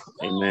prayer.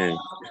 Amen.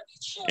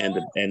 And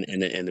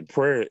the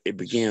prayer, it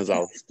begins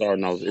off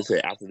starting off. It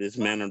said, after this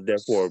manner,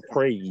 therefore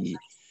pray ye.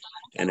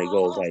 And it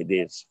goes like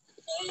this: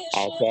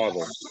 Our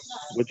Father,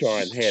 which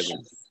art in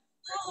heaven,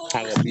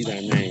 hallowed be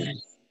thy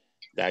name.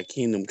 Thy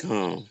kingdom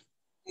come,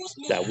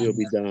 thy will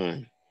be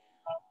done,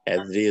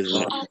 as it is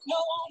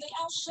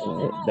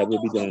that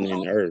will be done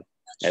in earth,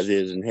 as it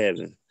is in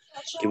heaven.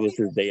 Give us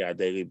this day our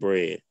daily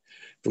bread.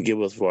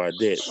 Forgive us for our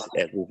debts,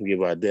 as we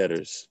forgive our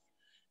debtors.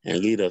 And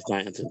lead us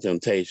not into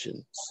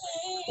temptation,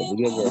 but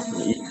deliver us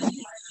from evil.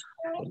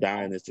 For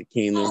thine is the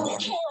kingdom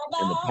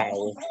and the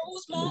power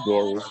and the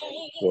glory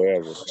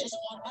forever.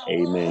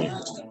 Amen.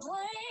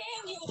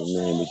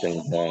 Amen. We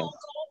thank God.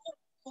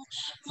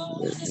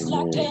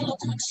 Amen.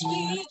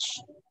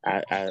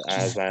 I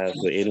advise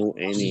for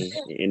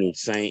any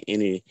saint,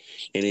 any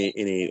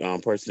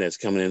person that's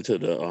coming into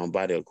the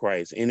body of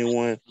Christ,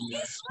 anyone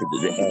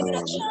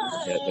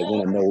that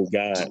want to know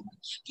God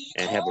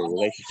and have a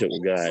relationship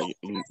with God,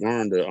 you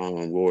learn the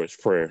Lord's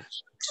Prayer.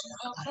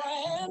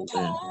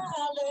 Amen.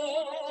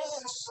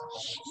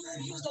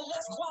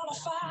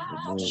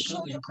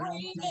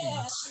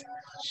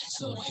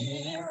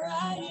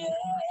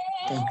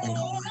 Thank you,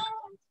 Lord.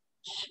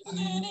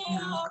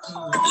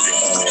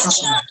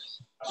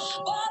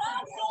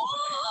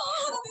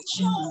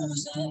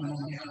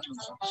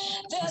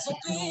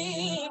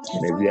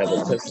 And if you have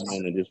a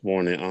testimony this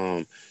morning,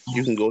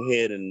 you can go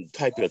ahead and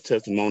type your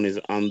testimonies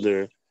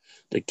under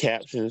the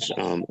captions,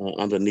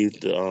 underneath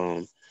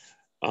the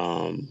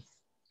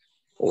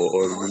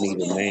or if you need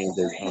a name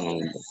that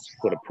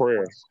for the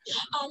prayer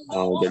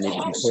that need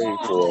to be prayed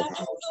for,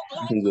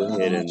 you can go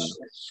ahead and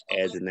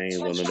add your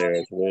names under there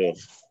as well.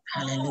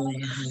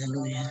 Hallelujah,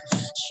 hallelujah.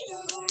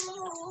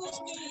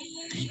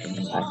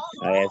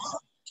 I ask,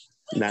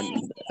 not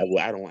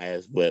well, I don't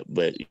ask, but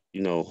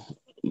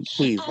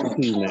please,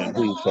 man,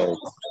 please, sir,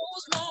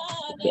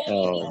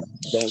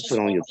 don't sit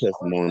on your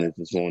testimonies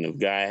this morning. If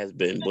God has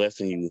been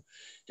blessing you,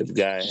 if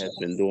God has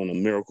been doing a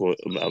miracle,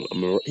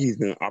 He's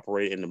been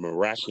operating the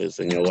miraculous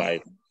in your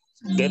life,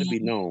 let it be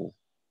known.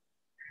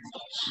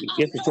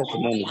 Get the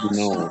testimony to be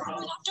known.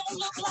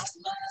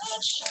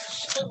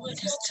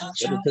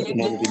 Let the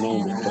testimony be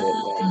known before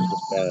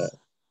God.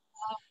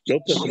 Your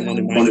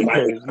testimony might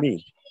encourage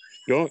me.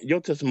 Your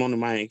testimony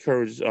might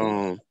encourage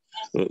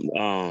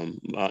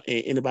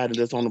anybody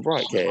that's on the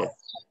broadcast.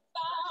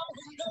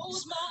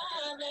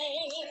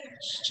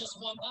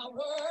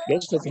 Your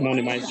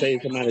testimony might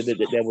save somebody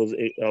that was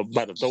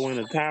about to throw in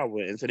the towel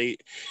and so they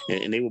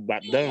were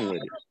about done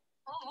with it.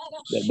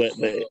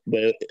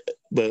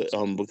 But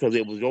because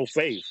it was your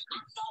faith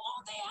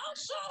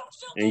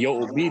and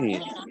your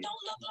obedience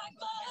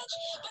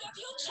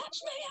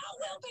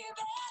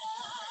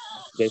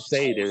that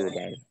saved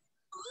everybody.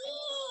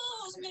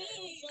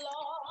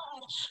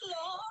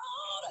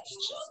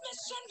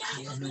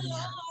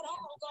 Hallelujah.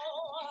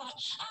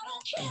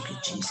 Thank you,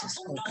 Jesus.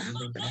 Oh God,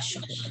 we bless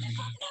your holy name.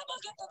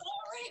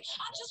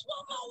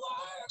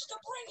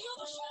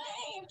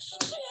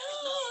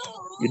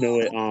 You know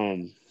what?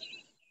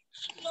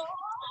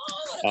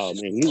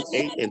 In Luke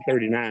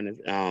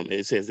 8:39,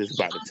 it says this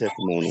about the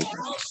testimony.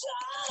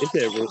 It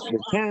said,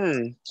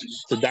 "Return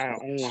to thy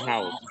own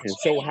house and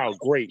show how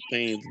great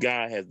things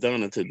God has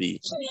done unto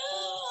thee."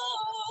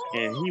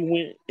 And he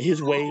went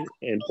his way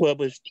and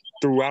published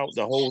throughout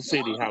the whole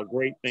city how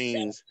great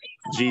things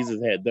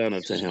Jesus had done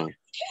unto him.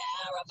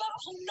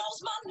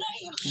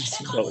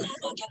 So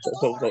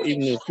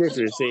even in the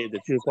scripture it said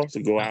that you're supposed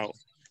to go out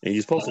and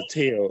you're supposed to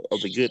tell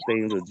of the good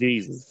things of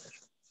Jesus.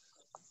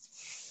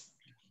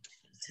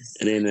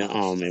 And then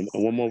and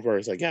one more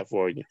verse I got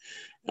for you.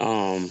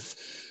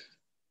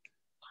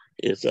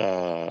 It's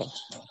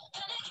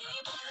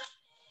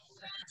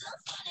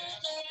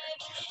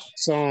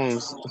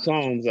Psalms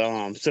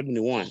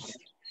 71.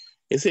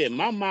 It said,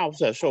 "My mouth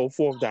shall show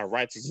forth thy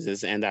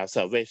righteousness and thy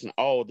salvation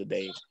all the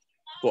day,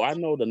 for I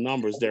know the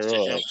numbers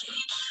thereof.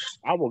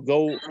 I will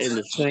go in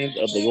the strength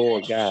of the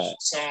Lord God,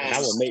 and I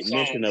will make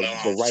mention of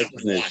the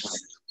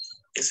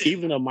righteousness,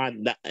 even of my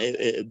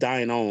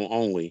thine own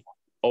only.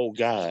 O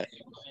God,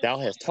 thou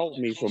hast taught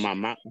me from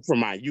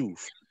my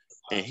youth,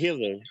 and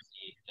hither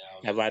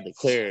have I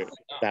declared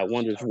thy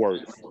wondrous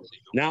works.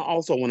 Now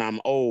also when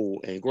I'm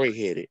old and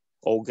gray-headed,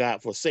 O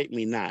God, forsake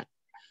me not,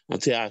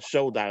 until I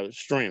show thy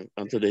strength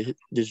unto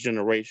this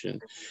generation,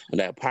 and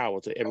thy power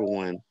to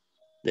everyone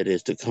that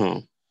is to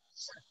come."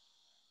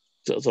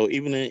 So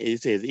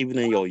it says even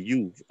in your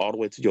youth, all the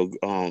way to your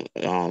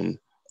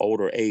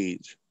older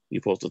age,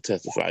 you're supposed to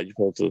testify. You're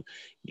supposed to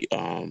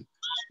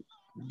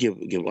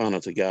give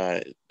honor to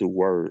God through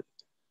word.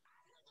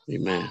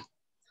 Amen.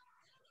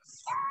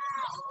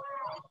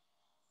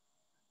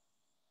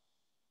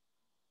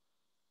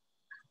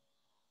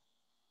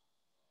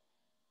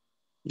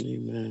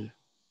 Amen.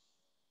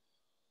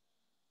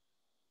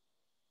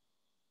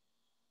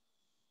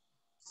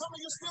 Some of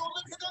you still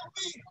looking at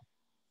me.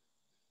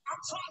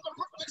 I'm trying to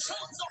break the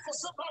chains off of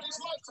somebody's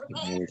life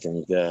tonight. We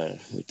thank God.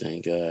 We thank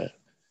God.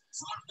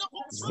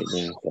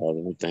 Amen,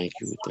 Father. We thank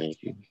you. We thank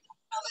you.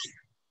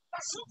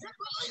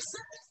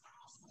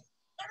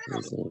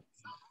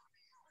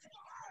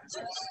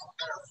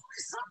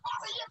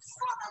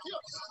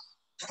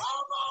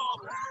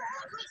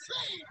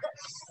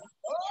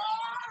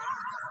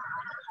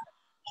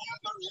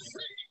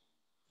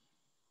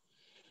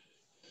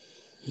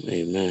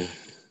 Amen.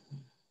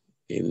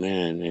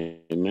 Amen.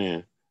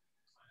 Amen.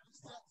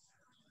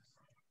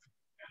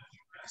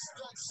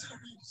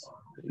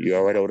 You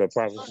all right over there,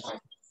 Prophetess?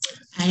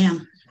 I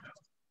am.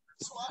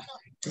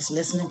 Just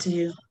listening to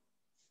you.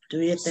 Do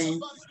your thing.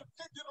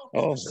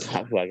 Oh, I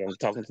feel like I'm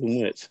talking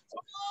too much.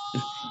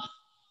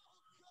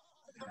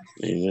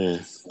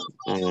 Amen.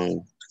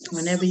 Um,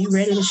 Whenever you're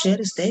ready to share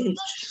the stage.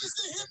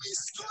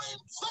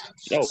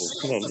 oh,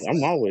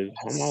 I'm always,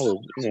 I'm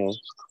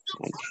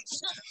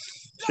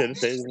share the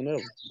stage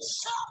whenever.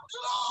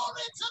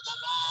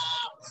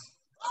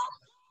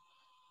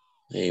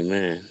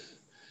 Amen.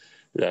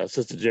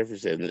 Sister Jeffrey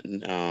said,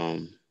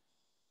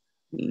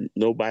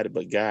 nobody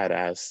but God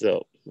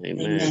ourselves.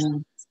 Amen.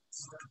 Amen.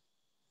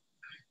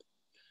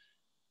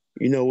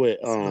 You know what?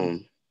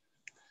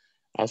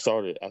 I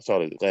started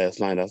last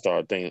night. I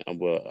started thinking.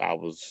 Well, I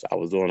was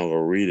doing a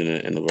little reading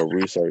and a little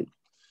research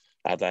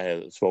after I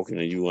had spoken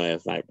to you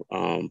last night,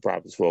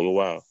 Prophetess, for a little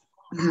while.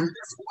 Mm-hmm.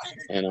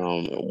 And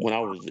when I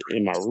was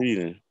in my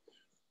reading,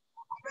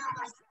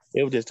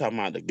 it was just talking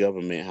about the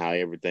government, how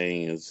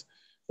everything is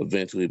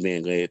eventually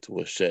being led to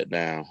a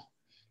shutdown.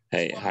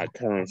 Hey, how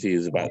currency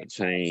is about to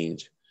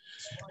change,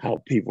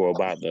 how people are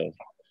about to,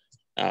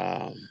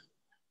 um,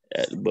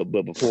 but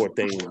before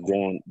things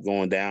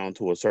going down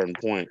to a certain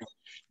point,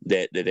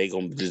 that they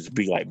gonna just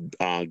be like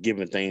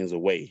giving things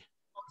away.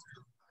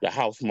 The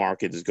house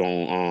market is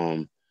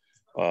going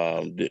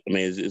I mean,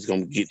 it's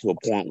going to get to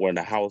a point where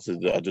the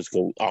houses are just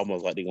go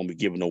almost like they're going to be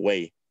given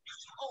away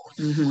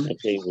Mm-hmm. and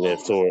things of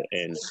that sort,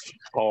 and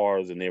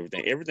cars and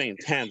everything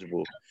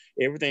tangible,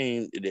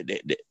 everything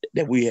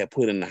that we have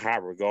put in the high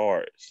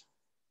regards.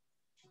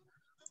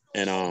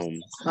 And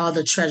All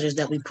the treasures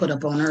that we put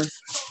up on earth.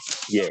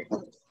 yeah,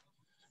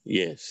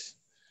 yes,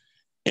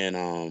 and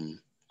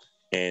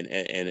and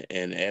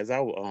as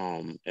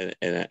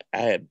and I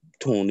had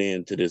tuned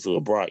in to this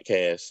little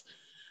broadcast.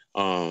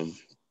 Um,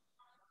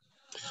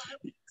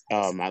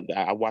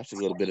 I watched a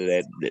little bit of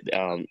that.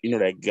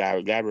 That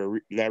guy,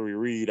 Gary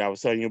Reed, I was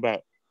telling you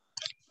about.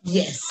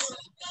 Yes.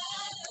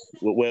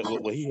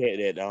 Well, he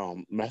had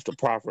that Master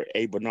Prophet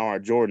A.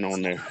 Bernard Jordan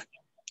on there,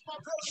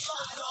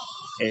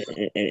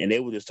 and they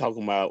were just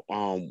talking about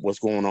what's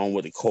going on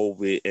with the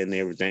COVID and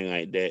everything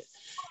like that.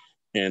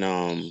 And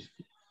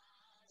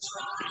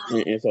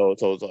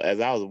so as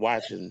I was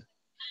watching,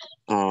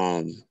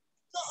 um,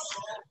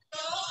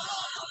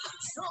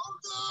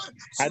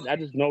 I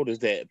just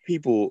noticed that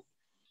people,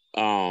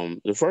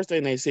 the first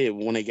thing they said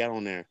when they got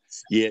on there,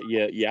 yeah,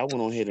 I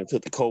went on ahead and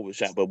took the COVID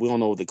shot, but we don't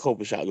know if the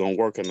COVID shot gonna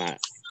work or not.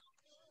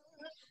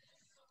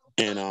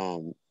 And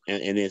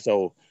then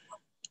so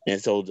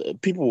the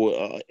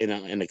people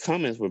in the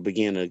comments were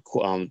beginning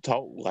to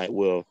talk like,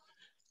 well,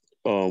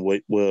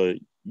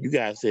 you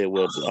guys said,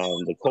 well,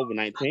 the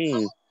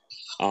COVID-19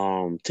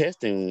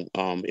 testing,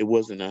 it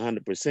wasn't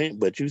 100%,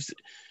 but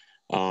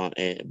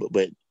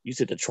but you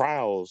said the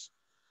trials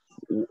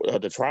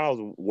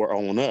were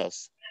on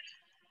us,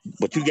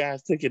 but you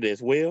guys took it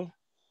as well.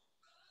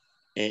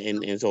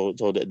 And so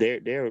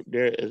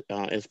their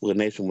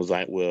explanation was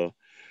like, well,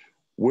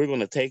 we're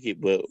gonna take it,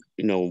 but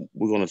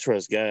we're gonna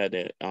trust God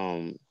that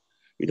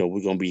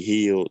we're gonna be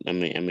healed.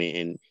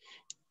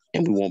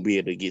 And we won't be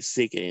able to get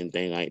sick or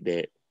anything like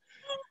that.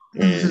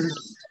 And Mm-hmm.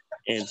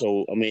 and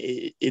so I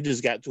mean, it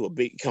just got to a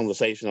big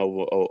conversation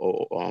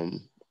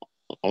on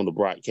the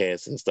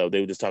broadcast and stuff.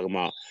 They were just talking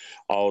about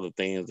all the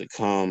things that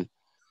come,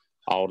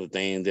 all the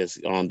things that's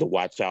to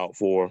watch out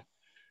for.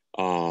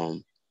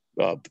 Um,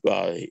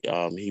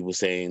 he was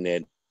saying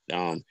that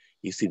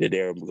you see that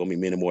there are going to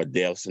be many more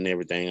deaths and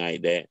everything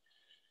like that,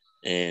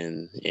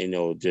 and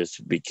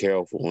just be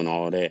careful and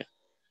all that.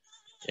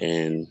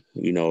 And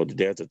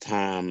there's a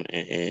time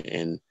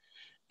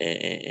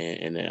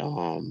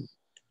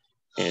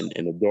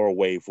and the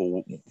doorway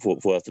for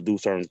us to do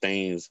certain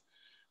things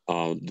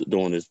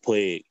during this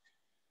plague.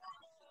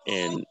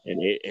 And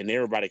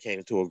everybody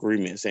came to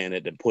agreement saying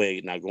that the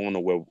plague not going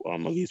nowhere, at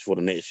least for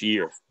the next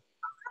year.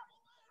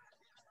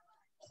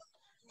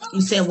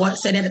 You said what?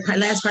 Say that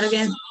last part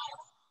again.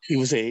 He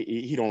would say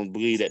he don't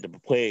believe that the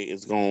plague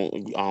is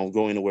going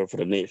go anywhere for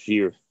the next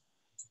year,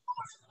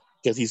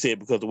 because he said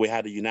because the way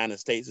how the United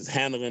States is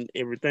handling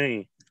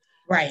everything,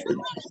 Right.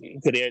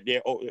 because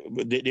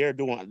they're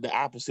doing the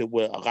opposite.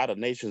 Where a lot of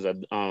nations are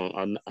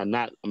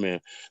not. I mean,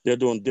 they're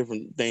doing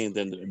different things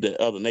than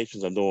the other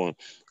nations are doing.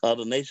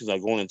 Other nations are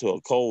going into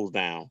a close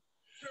down.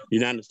 The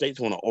United States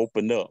want to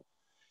open up,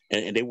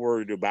 and they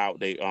worried about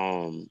the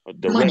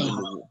Money.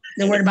 revenue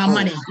They're and the worried about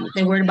money. currency.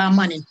 They're worried about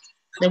money.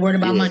 They're worried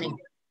about Yeah, money.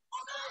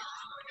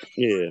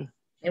 yeah.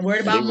 They're worried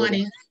They about worried.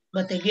 money,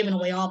 but they're giving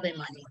away all their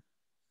money.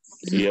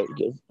 Mm-hmm. Yeah.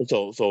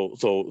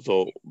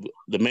 So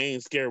the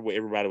main scare what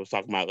everybody was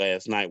talking about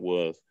last night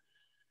was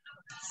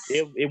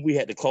if we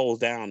had to close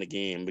down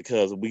again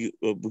because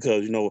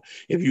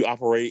if you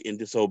operate in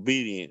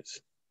disobedience,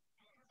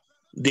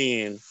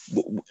 then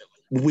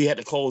we had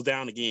to close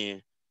down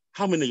again.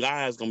 How many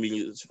lives gonna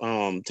be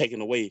taken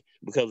away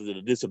because of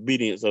the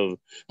disobedience of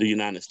the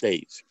United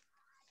States?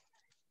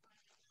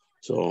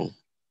 So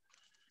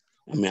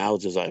I mean, I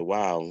was just like,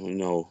 wow,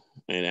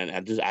 and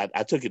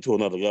I took it to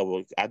another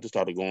level. I just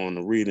started going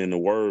and reading the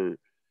word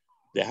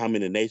that how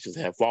many nations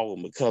have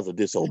fallen because of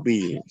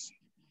disobedience.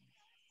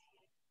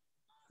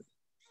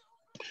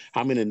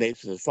 How many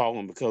nations have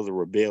fallen because of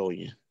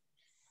rebellion?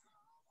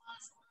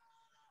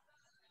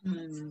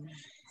 Mm.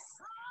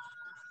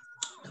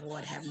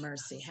 Lord, have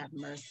mercy, have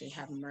mercy,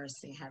 have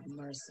mercy, have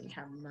mercy,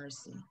 have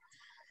mercy.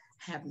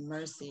 Have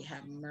mercy,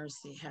 have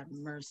mercy, have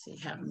mercy,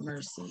 have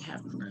mercy,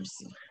 have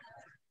mercy.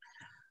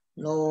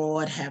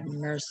 Lord, have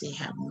mercy,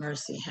 have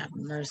mercy, have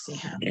mercy,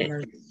 have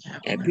mercy,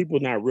 have And mercy. people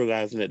not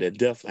realizing that the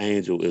death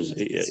angel is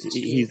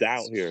he's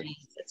out here.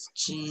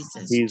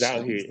 He's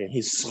out here and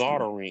he's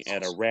slaughtering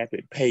at a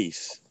rapid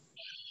pace.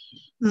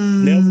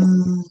 Never,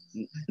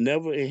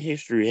 never in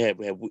history have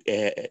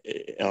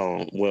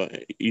well,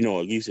 you know,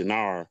 at least in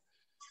our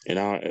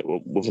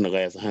within the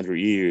last 100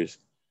 years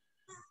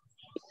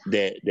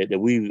that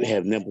we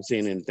have never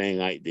seen anything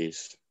like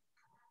this.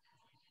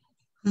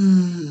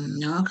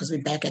 No, because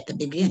we're back at the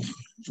beginning.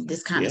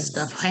 This kind of Yeah.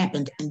 stuff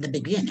happened in the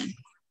beginning.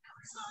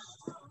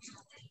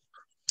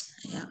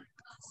 Yeah,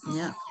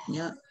 yeah,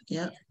 yeah,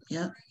 yeah,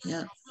 yeah,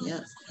 yeah,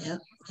 yeah, yeah,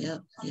 yeah,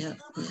 yeah,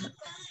 yeah.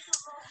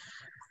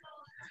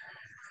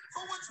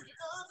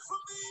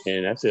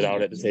 And I said Thank all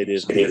you, that to say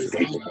this, man.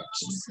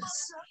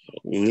 Jesus.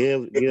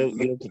 Live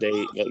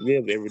today,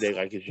 live every day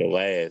like it's your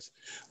last.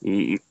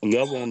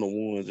 Love on the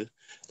ones,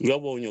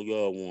 love on your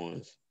loved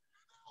ones.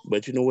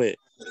 But you know what?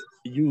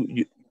 You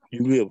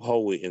you live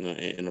holy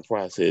in the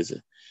process,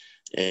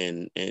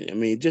 and I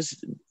mean,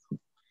 just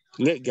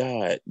let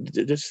God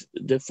just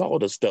follow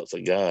the steps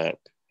of God.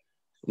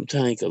 I'm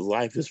telling you, because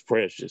life is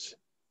precious.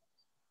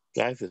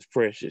 Life is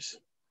precious.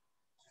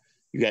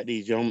 You got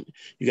these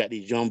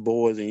young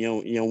boys and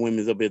young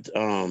women up at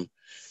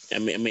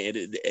and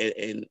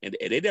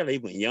they're not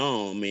even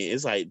young. I mean,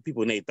 it's like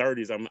people in their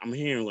 30s. I'm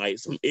hearing like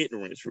some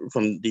ignorance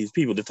from these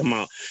people that talking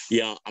about,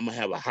 yeah, I'm gonna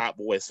have a hot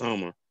boy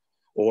summer,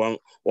 or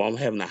I'm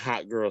having a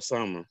hot girl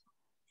summer.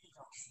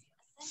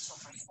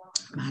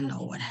 My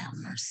Lord, have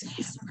mercy,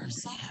 have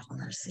mercy, have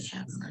mercy,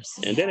 have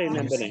mercy, And have that ain't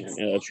nothing but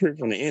mercy, a trick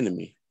from the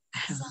enemy.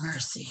 have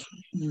mercy.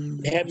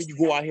 Having you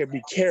go out here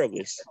be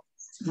careless,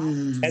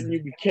 Mm, having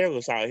you be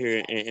careless out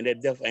here, and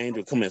that death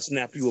angel come and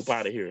snap you up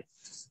out of here,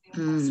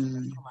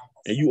 mm.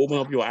 and you open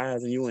up your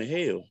eyes and you in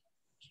hell.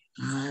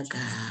 My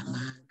God,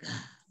 my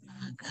God,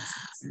 my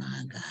God,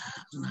 my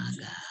God, my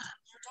God.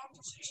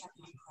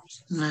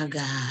 My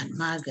God,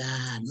 my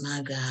God,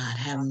 my God,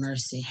 have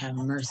mercy, have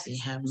mercy,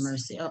 have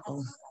mercy.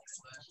 Uh-oh.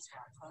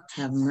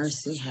 Have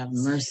mercy, have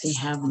mercy,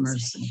 have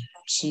mercy.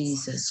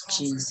 Jesus,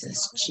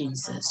 Jesus,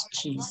 Jesus,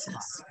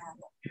 Jesus.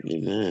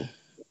 Amen.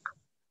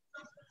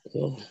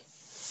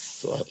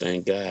 So I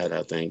thank God.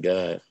 I thank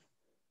God.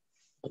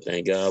 I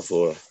thank God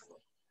for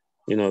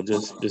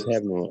just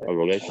having a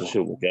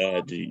relationship with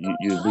God.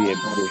 You'll be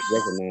able to just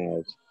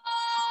recognize,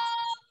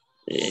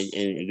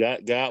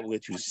 and God will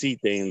let you see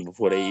things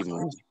before they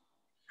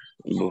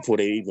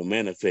even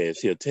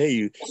manifest. He'll tell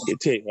you. He'll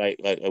tell you,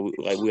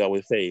 like we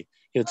always say.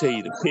 He'll tell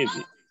you to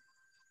pivot.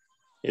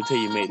 He'll tell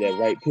you make that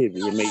right pivot.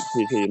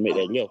 He'll tell you make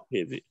that left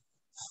pivot.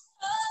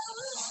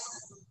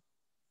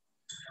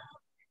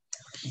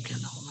 Thank you,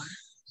 Lord.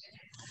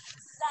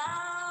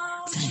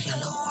 Thank you,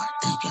 Lord.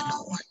 Thank you,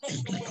 Lord.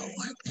 Thank you,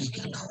 Lord. Thank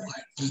you,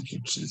 Lord. Thank you,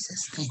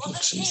 Jesus. Thank you,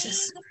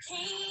 Jesus.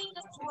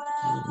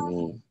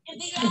 Mm-hmm.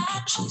 Thank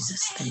you,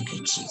 Jesus. Thank you,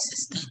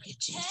 Jesus. Thank you,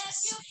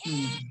 Jesus.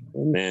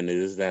 Man, it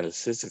is that a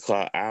 6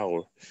 o'clock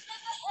hour.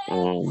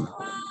 Um,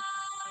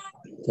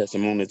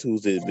 Testimony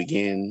Tuesday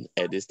begin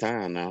at this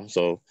time now.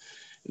 So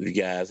if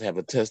you guys have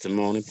a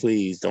testimony,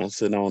 please don't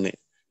sit on it,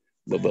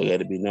 but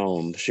let it be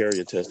known. Share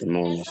your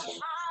testimonies.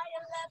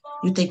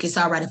 You think it's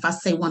all right if I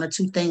say one or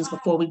two things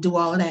before we do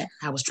all of that?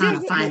 I was trying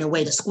to find a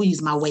way to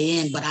squeeze my way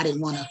in, but I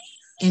didn't want to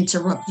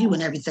interrupt you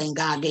and everything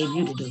God gave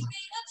you to do.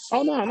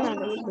 Oh no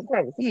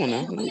problem. Come on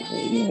now,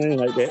 ain't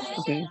like that.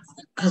 Okay.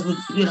 Because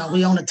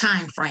we on a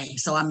time frame.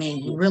 So I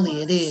mean,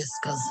 really, it is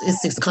because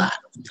it's 6 o'clock.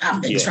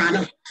 I've been Yeah, trying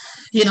to,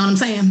 you know what I'm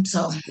saying.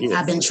 So yeah.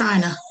 I've been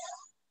trying to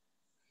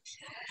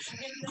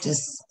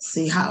just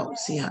see how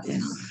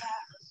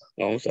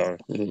Oh, I'm sorry.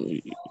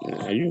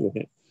 Are you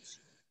okay?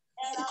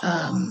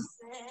 Um,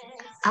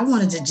 I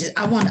wanted to just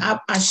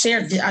I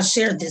shared I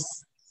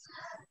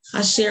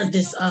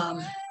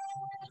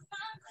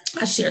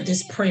shared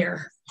this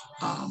prayer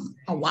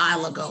a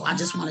while ago. I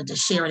just wanted to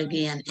share it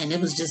again, and it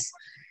was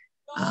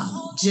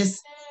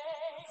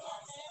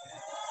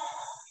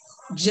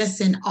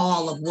just in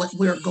all of what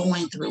we're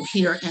going through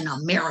here in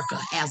America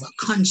as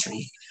a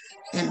country,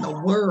 in the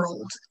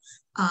world,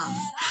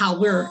 how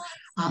we're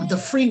the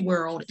free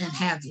world and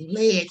have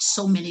led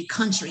so many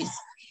countries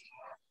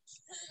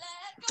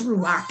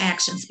through our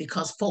actions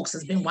because folks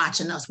has been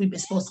watching us. We've been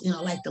supposed to,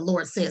 like the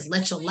Lord says,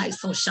 let your light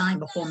so shine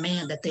before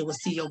man that they will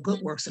see your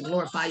good works and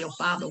glorify your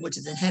Father which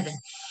is in heaven.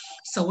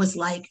 So it's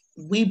like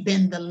we've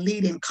been the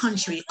leading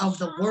country of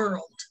the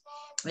world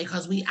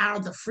because we are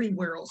the free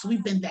world. So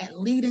we've been that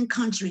leading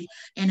country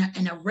and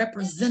a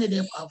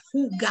representative of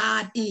who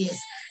God is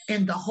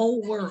in the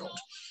whole world.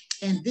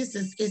 And it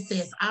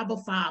says, Abba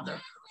Father,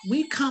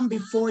 we come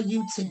before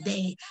you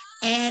today,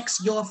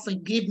 ask your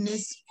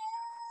forgiveness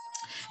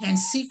and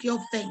seek your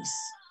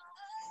face,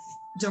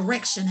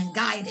 direction and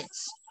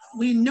guidance.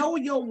 We know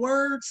your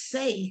words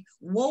say,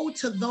 woe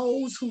to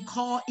those who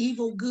call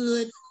evil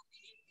good,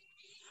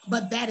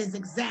 but that is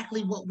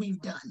exactly what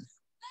we've done.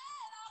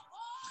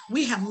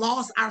 We have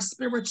lost our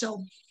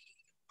spiritual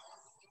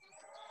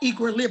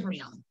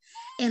equilibrium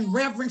and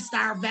reverenced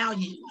our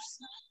values.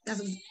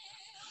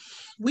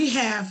 We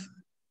have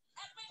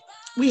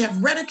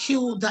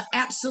ridiculed the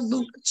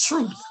absolute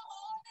truth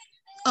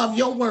of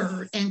your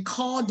word and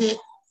called it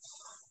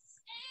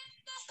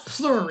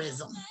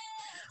pluralism.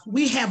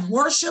 We have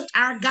worshiped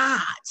our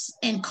gods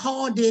and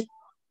called it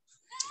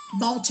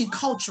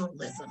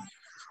multiculturalism.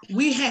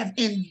 We have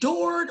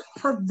endured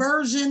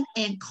perversion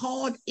and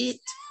called it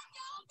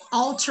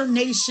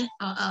alternative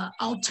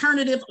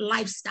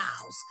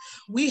lifestyles.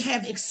 We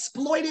have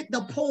exploited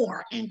the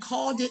poor and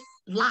called it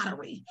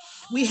lottery.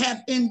 We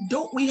have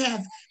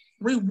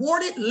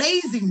rewarded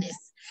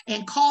laziness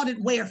and called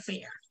it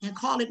welfare.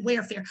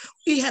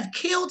 We have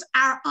killed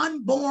our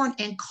unborn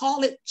and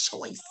call it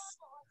choice.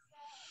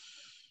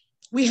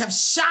 We have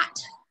shot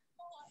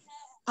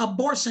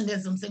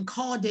abortionisms and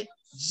called it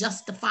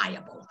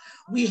justifiable.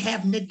 We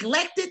have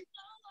neglected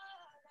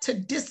to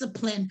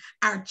discipline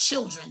our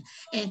children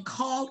and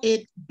call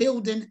it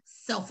building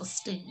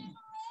self-esteem.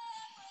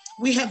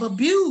 We have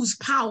abused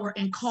power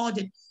and called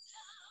it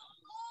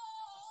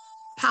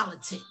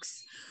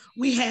politics.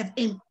 We have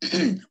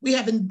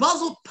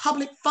embezzled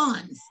public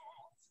funds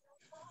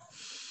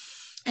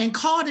and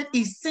called it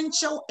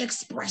essential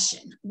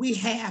expression. We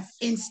have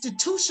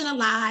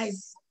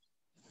institutionalized.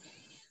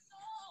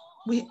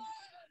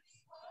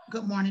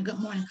 Good morning.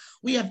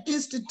 We have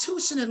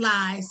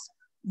institutionalized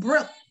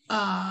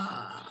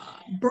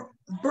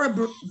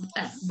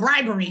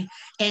bribery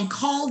and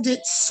called it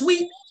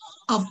suites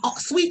of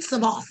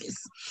office.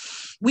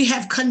 We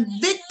have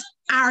coveted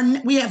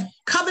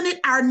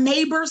our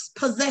neighbors'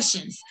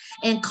 possessions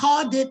and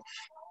called it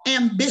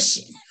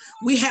ambition.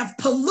 We have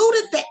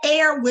polluted the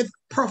air with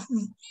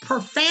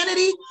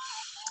profanity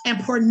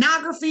and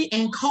pornography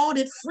and called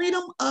it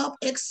freedom of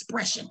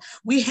expression.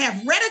 We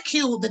have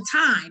ridiculed the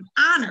time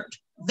honored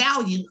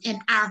value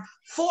in our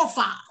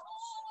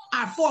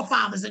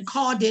forefathers and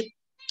called it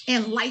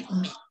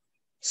enlightenment.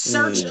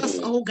 Search us,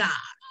 oh God,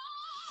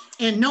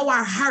 and know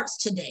our hearts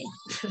today.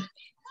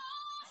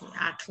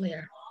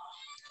 Clear.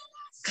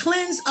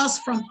 Cleanse us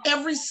from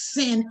every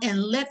sin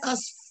and let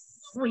us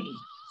free.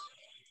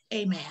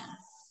 Amen.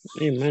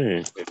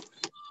 Amen.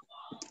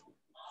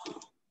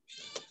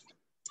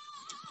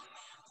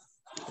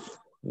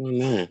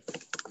 Amen.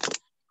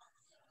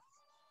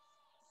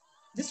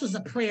 This was a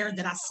prayer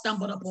that I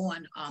stumbled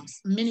upon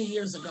many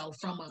years ago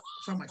from a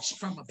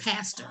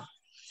pastor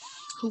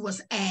who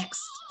was asked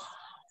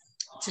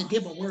to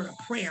give a word of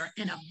prayer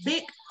in a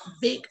big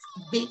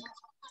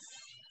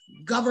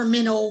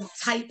governmental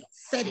type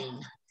setting.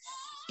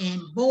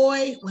 And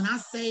boy, when I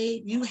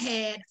say you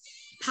had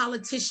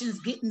politicians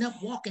getting up,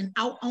 walking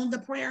out on the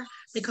prayer,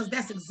 because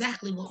that's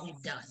exactly what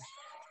we've done.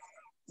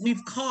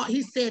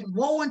 He said,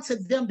 woe unto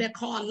them that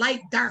call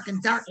light dark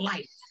and dark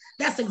light.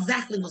 That's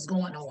exactly what's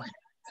going on.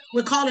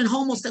 We're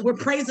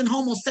praising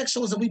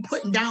homosexuals and we're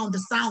putting down the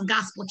sound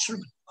gospel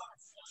truth.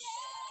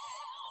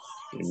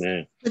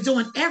 Amen. We're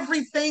doing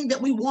everything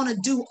that we want to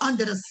do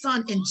under the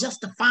sun and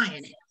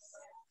justifying it.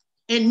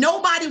 And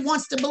nobody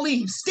wants to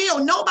believe,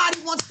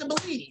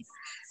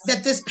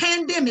 that this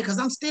pandemic, because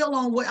I'm still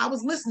on what I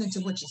was listening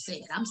to what you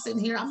said. I'm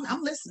sitting here,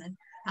 I'm listening.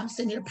 I'm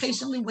sitting here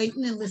patiently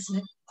waiting and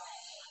listening.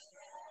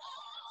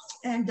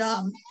 And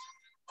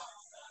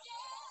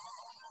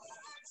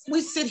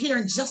we sit here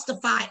and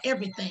justify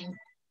everything,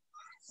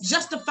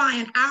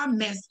 justifying our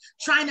mess,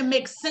 trying to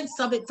make sense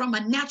of it from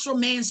a natural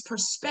man's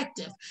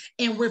perspective,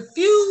 and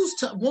refuse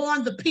to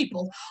warn the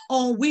people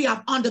on we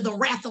are under the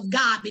wrath of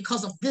God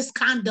because of this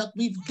conduct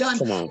we've done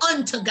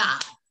unto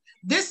God.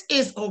 This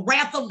is a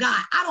wrath of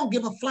God. I don't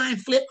give a flying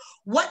flip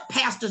what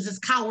pastors is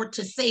coward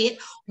to say it,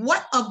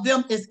 what of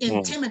them is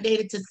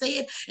intimidated to say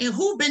it, and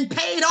who been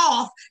paid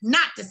off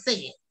not to say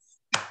it.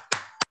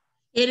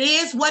 It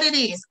is what it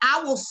is.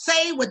 I will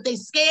say what they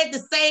scared to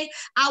say.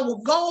 I will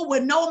go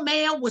where no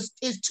man where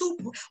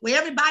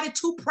everybody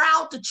too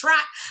proud to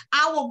trot.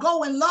 I will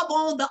go and love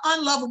on the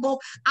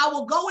unlovable. I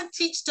will go and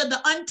teach to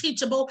the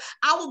unteachable.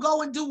 I will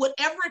go and do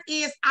whatever it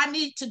is I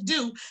need to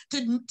do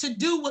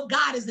what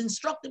God has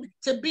instructed me,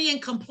 to be in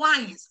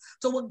compliance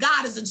to what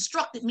God has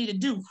instructed me to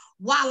do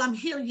while I'm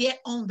here yet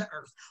on the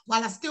earth,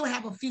 while I still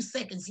have a few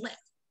seconds left.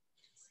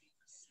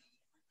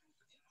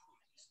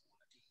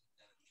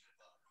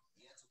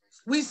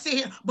 We see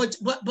here, but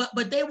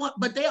they'll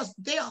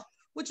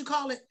what you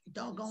call it?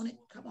 Doggone it!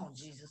 Come on,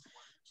 Jesus.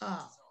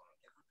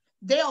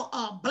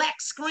 They'll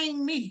black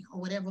screen me or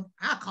whatever.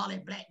 I call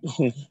it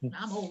blackball.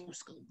 I'm old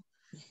school.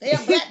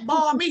 They'll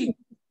blackball me.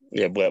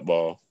 Yeah,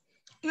 blackball.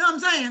 You know what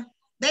I'm saying?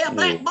 They'll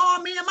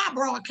blackball me in my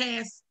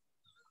broadcast.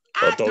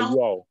 I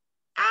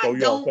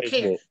don't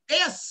care.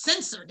 They'll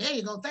censor. There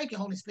you go. Thank you,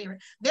 Holy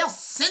Spirit. They'll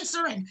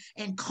censor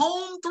and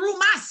comb through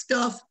my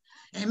stuff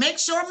and make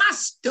sure my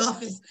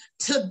stuff is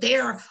to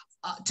their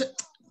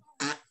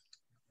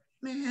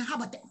man, how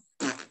about that?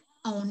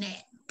 On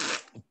that.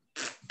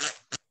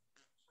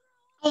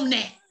 How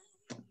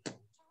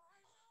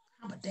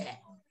about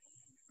that?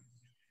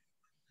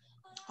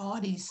 all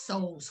these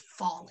souls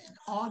falling,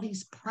 all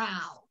these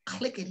proud,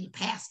 clickety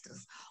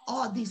pastors,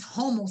 all these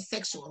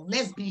homosexual,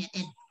 lesbian,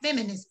 and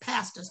feminist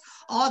pastors,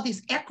 all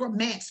these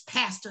necromancy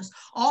pastors,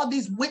 all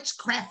these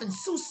witchcraft and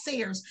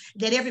soothsayers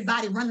that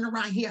everybody running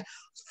around here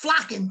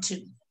flocking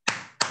to.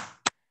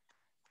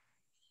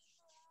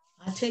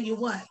 I tell you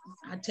what,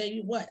 I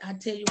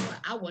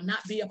will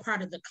not be a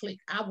part of the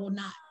clique. I will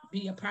not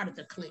be a part of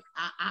the clique.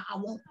 I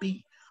won't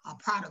be a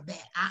part of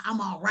that.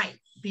 I'm all right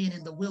being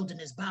in the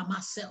wilderness by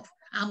myself.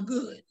 I'm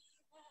good.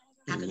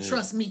 I can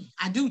trust me.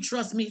 I do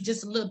trust me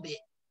just a little bit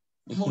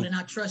more than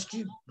I trust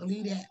you.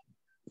 Believe that.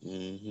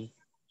 Mm-hmm.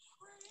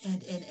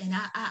 And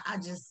I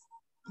just,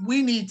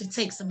 we need to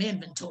take some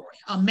inventory.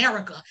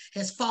 America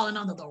has fallen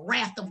under the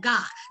wrath of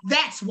God.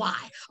 That's why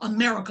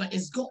America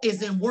is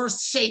in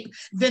worse shape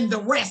than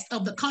the rest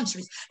of the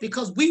countries,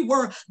 because we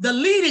were the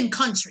leading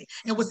country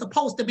and we're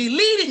supposed to be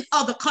leading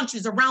other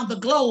countries around the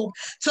globe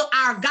to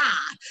our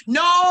God.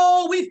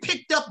 No, we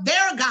picked up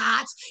their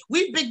gods.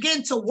 We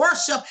begin to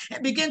worship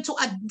and begin to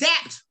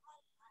adapt.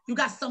 You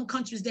got some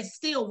countries that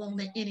still won't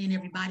let any and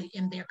everybody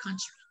in their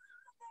country.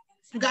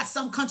 You got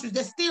some countries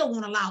that still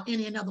won't allow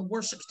any and other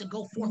worships to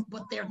go forth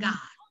but their God.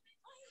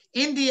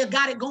 India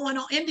got it going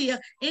on. India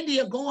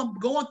going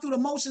through the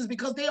motions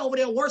because they over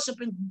there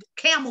worshiping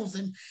camels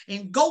and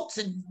goats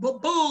and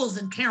bulls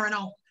and carrying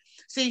on.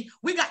 See,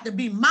 we got to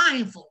be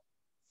mindful.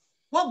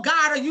 What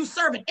God are you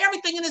serving?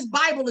 Everything in this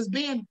Bible is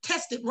being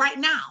tested right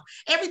now.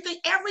 Everything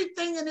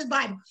in this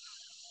Bible.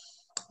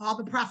 All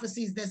the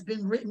prophecies that's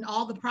been written,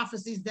 all the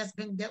prophecies that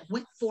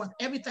went forth,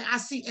 everything. I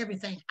see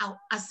everything out.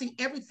 I see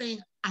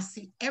everything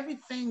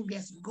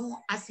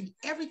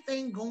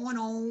going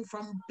on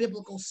from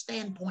biblical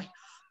standpoint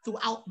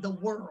throughout the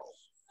world.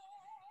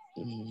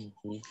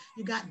 Mm-hmm.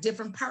 You got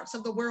different parts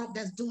of the world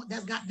that's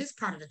got this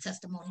part of the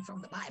testimony from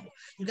the Bible.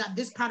 You got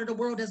this part of the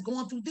world that's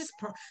going through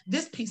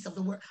this piece of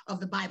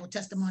the Bible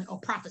testimony or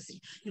prophecy.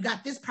 You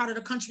got this part of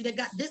the country that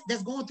got this,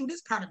 that's going through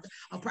this part of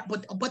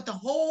but the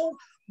whole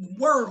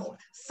world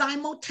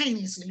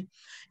simultaneously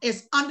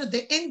is under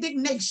the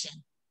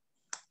indignation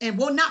and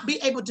will not be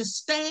able to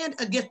stand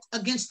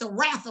against the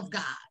wrath of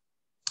God,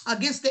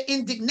 against the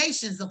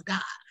indignations of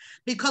God,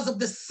 because of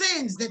the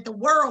sins that the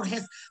world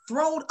has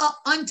thrown up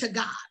unto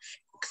God.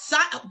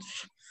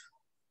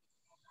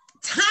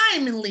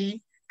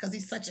 Timely, because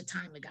he's such a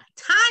timely God,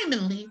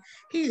 timely,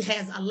 he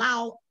has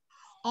allowed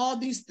all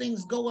these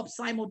things go up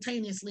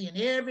simultaneously, and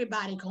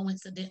everybody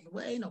coincidentally,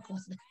 well, ain't no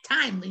coincidence,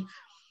 timely,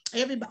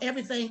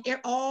 everything,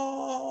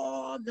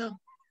 all the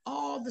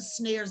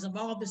snares of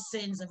all the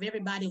sins of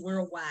everybody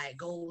worldwide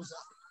goes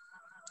up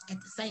at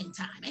the same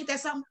time. Ain't that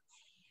something?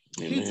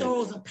 Amen. He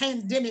throws a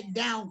pandemic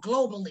down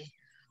globally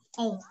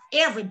on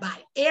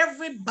everybody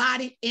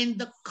in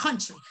the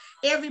country,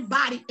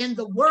 everybody in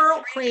the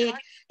world, Craig,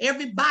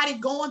 everybody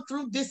going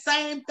through this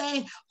same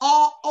thing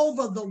all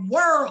over the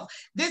world.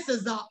 This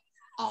is a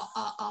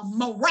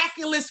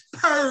miraculous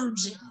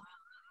purging.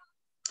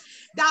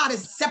 God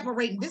is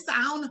separating this.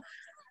 I don't know.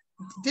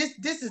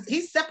 This is,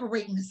 he's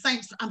separating the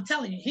saints. I'm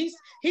telling you,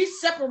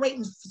 he's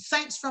separating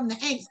saints from the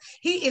ain'ts.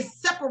 He is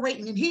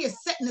separating and he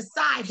is setting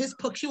aside his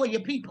peculiar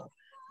people.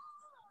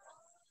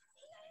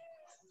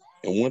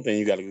 And one thing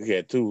you got to look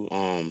at too,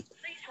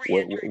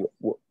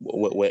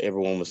 what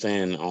everyone was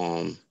saying,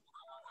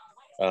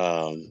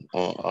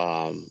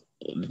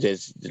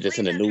 just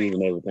in the news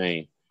and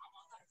everything,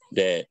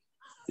 that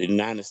the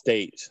United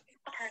States,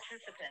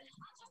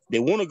 they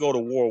want to go to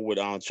war with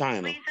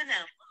China,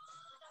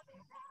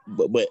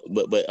 but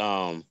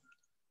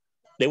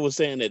they were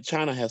saying that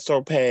China has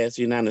surpassed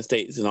the United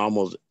States in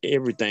almost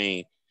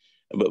everything,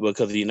 but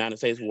because the United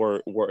States were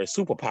a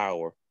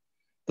superpower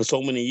for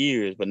so many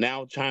years, but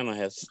now China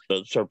has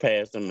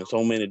surpassed them in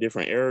so many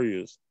different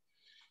areas.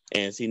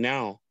 And see,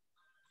 now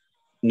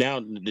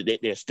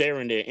they're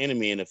staring their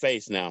enemy in the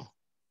face now.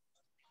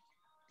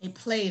 They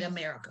played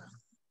America.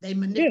 They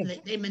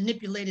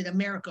manipulated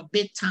America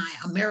big time.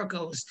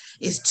 America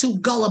is too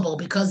gullible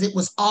because it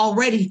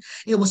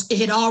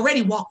had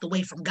already walked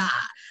away from God.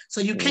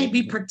 So you can't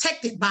be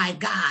protected by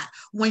God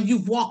when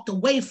you've walked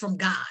away from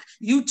God.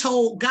 You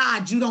told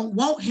God you don't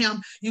want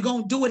him, you're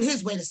gonna do it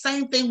his way. The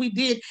same thing we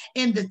did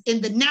in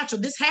the natural.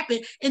 This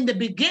happened in the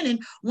beginning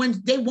when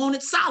they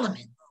wanted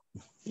Solomon.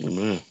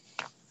 Amen.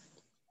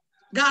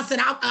 God said,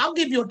 I'll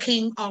give you a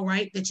king, all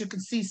right, that you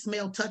can see,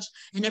 smell, touch,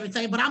 and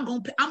everything, but I'm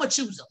gonna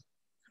choose him.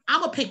 I'm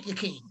going to pick your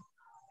king.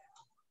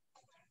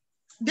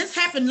 This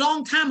happened a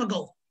long time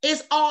ago.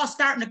 It's all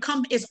starting to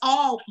come. It's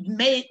all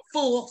made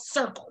full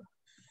circle.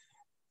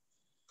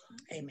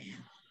 Amen.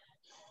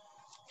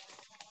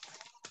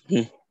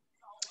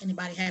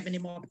 Anybody have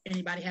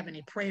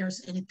any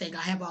prayers? Anything?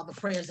 I have all the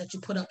prayers that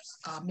you put up,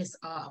 Miss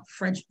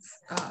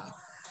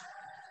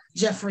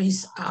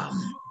Jeffries,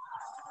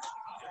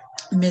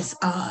 Miss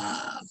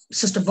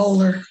Sister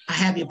Bowler. I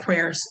have your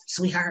prayers,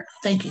 sweetheart.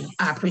 Thank you.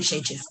 I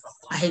appreciate you.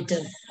 I hate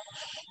to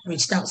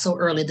reached out so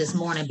early this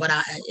morning, but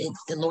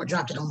the Lord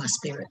dropped it on my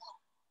spirit.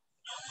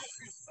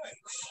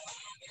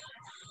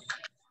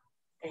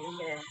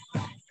 Amen.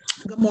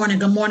 Good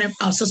morning,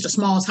 Sister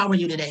Smalls. How are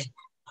you today?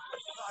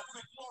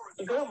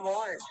 Good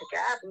morning. To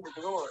God be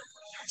the glory.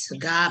 To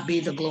God be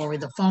the glory.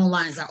 The phone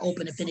lines are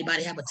open if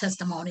anybody have a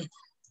testimony.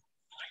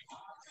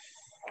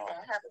 Oh, I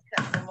have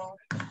a testimony.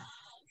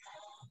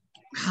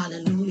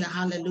 Hallelujah,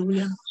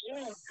 hallelujah.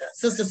 Jesus.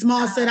 Sister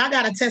Small said, I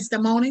got a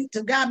testimony.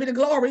 To God be the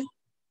glory.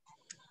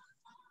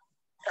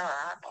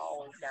 I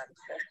always got a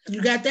testimony.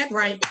 You got that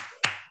right.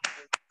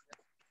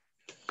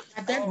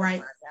 Got that right.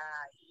 Oh, my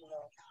God. You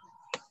know,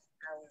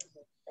 I was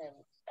just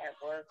at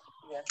work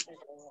yesterday,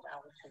 and I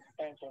was just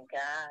thanking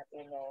God,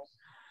 you know,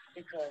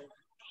 because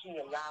He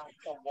allowed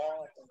some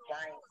walls and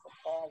giants to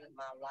fall in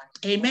my life.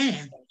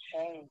 Amen. Some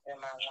chains in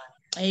my life.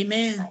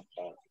 Amen. I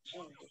thank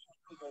Jesus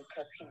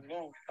because He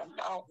moved some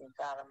mountains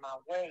out of my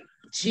way.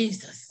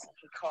 Jesus.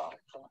 He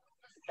caused some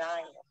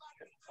giants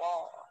to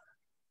fall,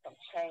 some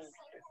chains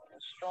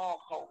and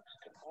strongholds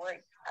to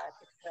break. I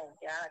just thank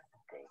God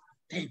today.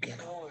 Thank you,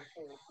 Lord. Lord.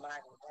 To His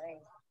mighty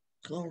name.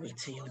 Glory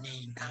to your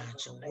name, God.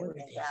 You're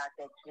worthy. God,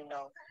 that, you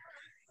know,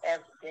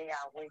 every day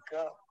I wake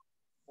up,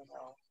 you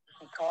know,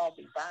 He called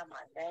me by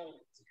my name.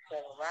 He said,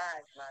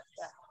 arise, my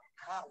child.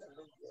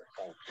 Hallelujah.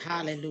 Thank you.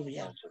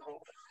 Hallelujah. Thank you,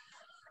 Lord.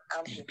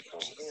 I'm just so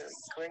very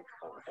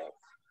grateful that,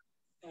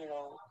 you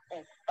know,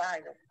 in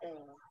spite of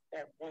things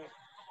that went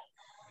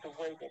the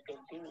way that they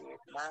did,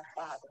 my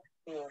Father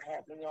still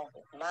had me on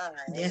His mind.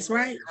 That's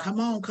right. Come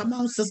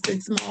on, Sister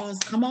Smalls.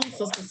 Come on,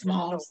 Sister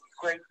Smalls. I'm so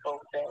grateful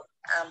that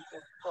I'm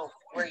just so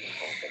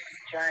grateful that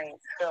the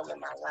giants fell in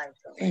my life.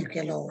 Thank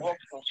you, Lord. Broke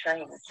some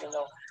chains, you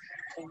know.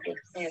 And just,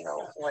 you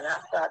know, when I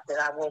thought that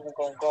I wasn't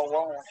going to go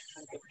on,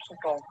 you just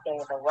keep on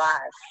saying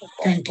arise.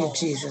 Thank you,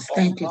 Jesus.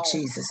 Thank you,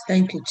 Jesus.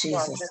 Thank you,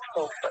 Jesus. So I'm just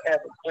so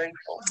forever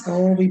grateful.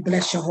 Oh, we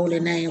bless your holy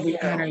name. We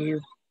honor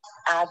you.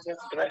 I just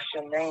bless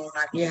your name.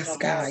 I yes,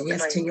 God.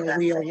 Yes to your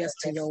will. Yes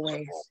to your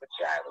way.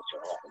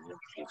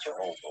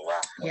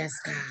 Yes,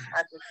 God.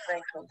 I just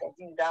thank Him that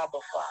He's our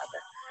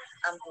Father.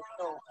 I'm just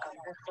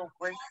so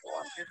grateful.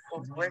 I'm just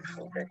so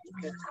grateful that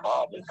He just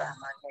called me by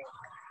my name,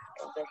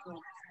 and that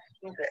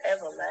He's an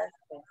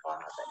everlasting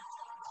Father.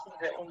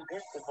 He's an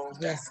invisible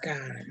God. Yes,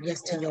 God.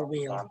 Yes to your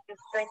will. So I'm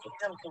just thanking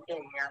Him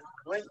today. I'm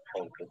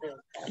grateful today.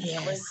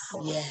 Yes,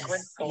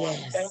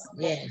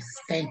 yes.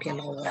 Thank you,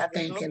 Lord.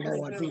 Thank you,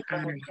 Lord. We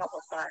honor you.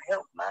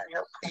 My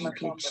help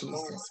thank you,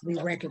 Jesus. We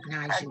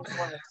recognize you,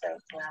 God.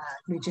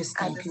 We just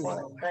thank you,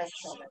 Lord.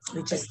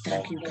 We just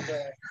thank you,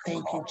 God.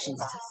 Thank you,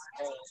 Jesus.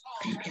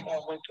 Thank you,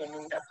 Lord.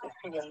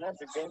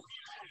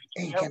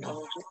 Thank you,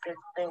 Lord.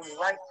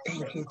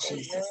 Thank you,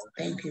 Jesus.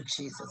 Thank you,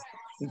 Jesus.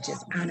 We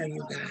just honor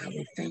you, God.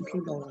 We thank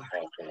you, Lord.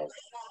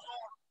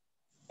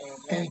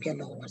 Thank you,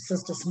 Lord.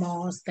 Sister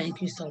Smalls,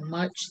 thank you so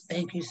much.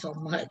 Thank you so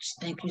much.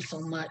 Thank you so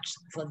much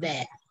for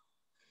that.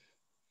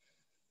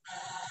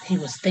 He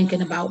was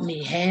thinking about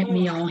me, had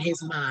me on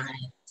his mind.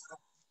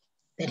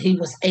 That he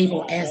was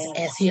able,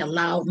 as he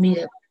allowed me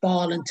to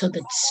fall into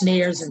the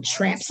snares and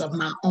traps of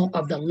my own,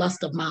 of the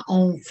lust of my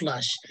own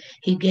flesh.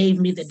 He gave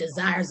me the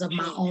desires of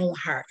my own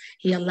heart.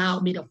 He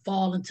allowed me to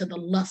fall into the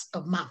lust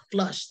of my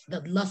flesh,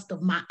 the lust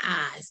of my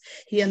eyes.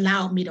 He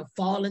allowed me to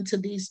fall into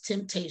these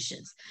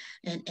temptations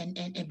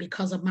and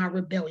because of my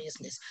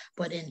rebelliousness.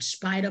 But in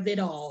spite of it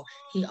all,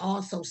 he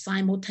also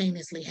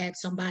simultaneously had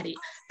somebody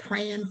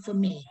praying for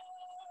me.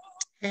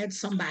 Had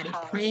somebody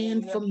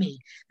praying for me.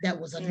 That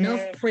was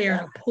enough prayer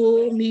to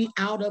pull me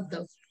out of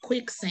the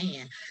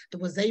quicksand,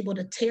 that was able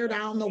to tear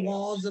down the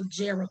walls of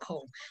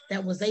Jericho,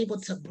 that was able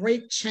to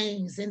break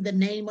chains in the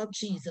name of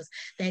Jesus,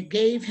 that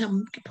gave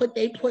him,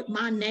 they put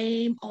my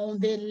name on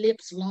their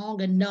lips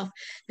long enough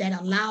that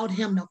allowed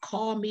him to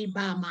call me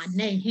by my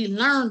name. He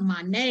learned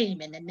my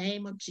name in the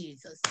name of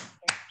Jesus.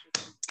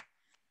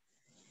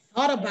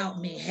 Thought about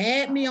me,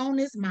 had me on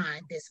his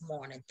mind this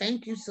morning.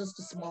 Thank you,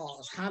 Sister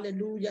Smalls.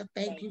 Hallelujah.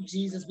 Thank you,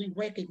 Jesus. We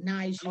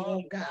recognize you,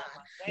 oh God.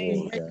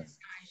 We recognize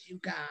you,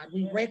 God.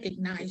 We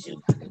recognize you,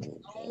 God.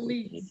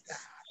 Only you, God.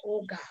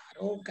 Oh God,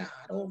 oh God,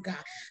 oh God.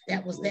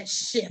 That was that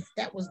shift.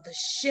 That was the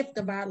shift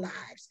of our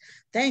lives.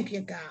 Thank you,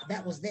 God.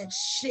 That was that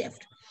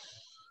shift.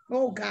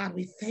 Oh God,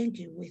 we thank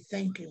you. We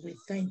thank you. We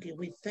thank you.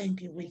 We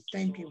thank you. We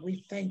thank you.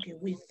 We thank you.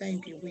 We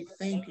thank you. We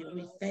thank you.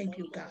 We thank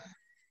you, God.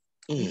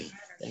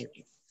 Thank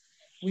you.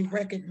 We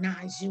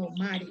recognize your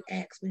mighty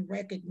acts. We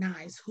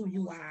recognize who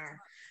you are.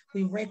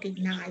 We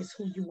recognize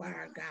who you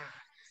are, God.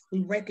 We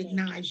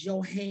recognize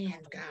your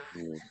hand,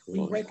 God.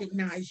 We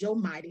recognize your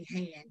mighty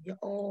hand.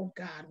 Oh,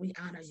 God, we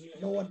honor you.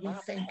 Lord, we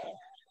thank you.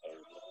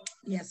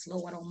 Yes,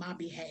 Lord, on my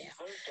behalf.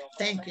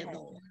 Thank you,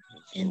 Lord.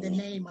 In the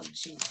name of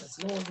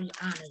Jesus, Lord, we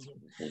honor you.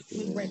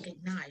 We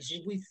recognize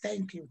you. We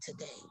thank you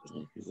today.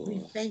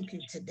 We thank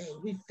you today.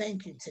 We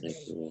thank you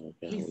today.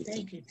 We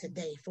thank you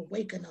today for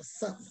waking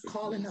us up,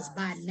 calling us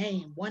by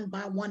name, one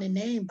by one and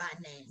name by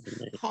name,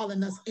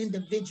 calling us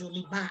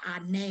individually by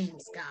our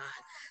names, God.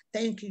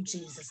 Thank you,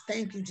 Jesus.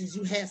 Thank you, Jesus.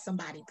 You had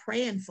somebody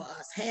praying for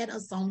us, had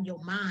us on your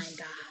mind,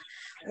 God.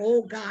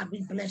 Oh, God,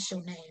 we bless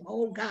your name.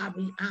 Oh, God,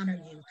 we honor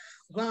you.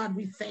 God,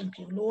 we thank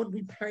you. Lord,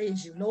 we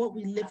praise you. Lord,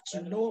 we lift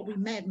you. Lord, we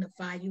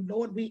magnify you.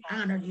 Lord, we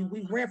honor you.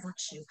 We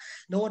reverence you.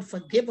 Lord,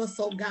 forgive us,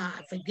 oh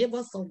God. Forgive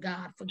us, oh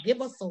God.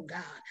 Forgive us, oh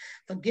God.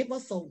 Forgive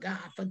us, oh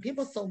God. Forgive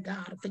us, oh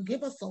God.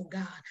 Forgive us, oh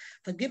God.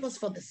 Forgive us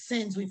for the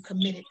sins we've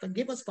committed.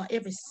 Forgive us for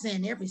every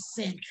sin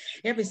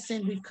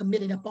we've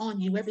committed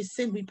upon you, every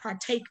sin we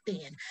partaked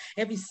in,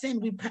 every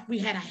sin we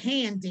had a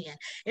hand in,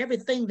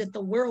 everything that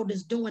the world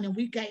is doing, and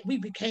we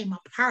became a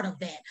part of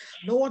that.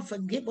 Lord,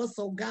 forgive us,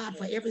 oh God,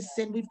 for every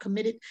sin we've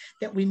committed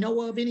that we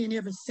know of, any and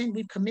every sin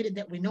we've committed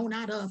that we know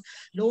not of.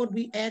 Lord,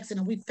 we asking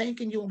and we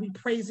thanking you and we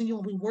praising you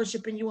and we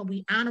worshiping you and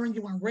we honoring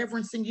you and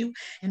reverencing you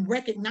and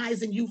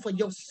recognizing you for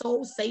your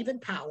soul saving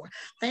power.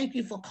 Thank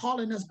you for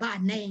calling us by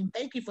name.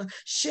 Thank you for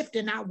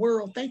shifting our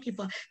world. Thank you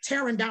for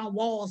tearing down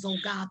walls, oh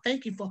God.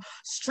 Thank you for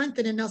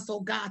strengthening us,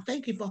 oh God.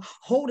 Thank you for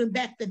holding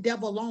back the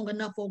devil long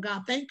enough, oh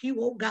God. Thank you,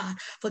 oh God,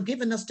 for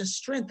giving us the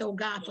strength, oh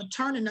God, for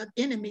turning the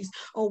enemies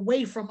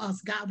away from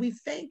us, God. We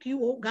thank you,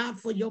 oh God,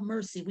 for your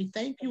mercy. We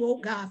thank you, oh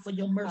God, for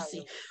your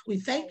mercy. We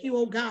thank you,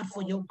 oh God,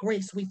 for your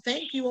grace. We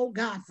thank you, oh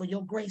God, for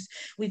your grace.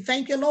 We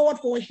thank you, Lord,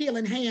 for a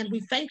healing hand. We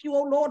thank you,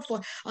 oh Lord,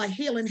 for a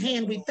healing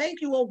hand. We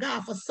thank you, oh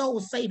God, for soul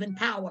saving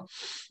power.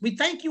 We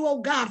thank you,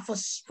 oh God,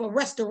 for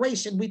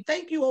restoration. We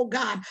thank you, oh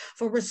God,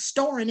 for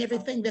restoring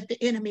everything that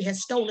the enemy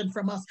has stolen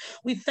from us.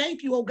 We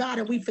thank you, oh God,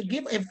 and we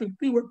forgive if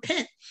we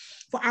repent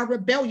for our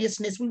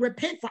rebelliousness. We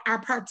repent for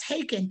our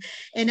partaking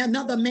in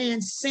another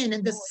man's sin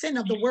and the sin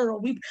of the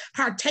world. We've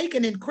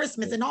partaken in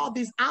Christmas and all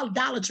these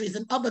idolatries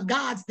and other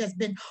gods that's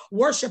been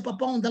worshiped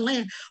upon the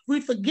land. We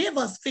forgive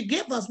us.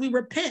 We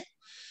repent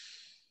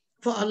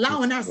for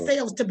allowing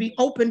ourselves to be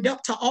opened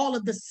up to all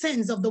of the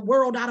sins of the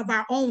world out of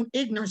our own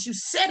ignorance. You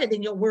said it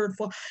in your word,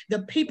 for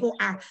the people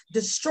are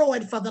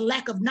destroyed for the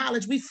lack of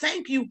knowledge. We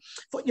thank you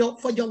for your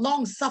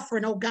long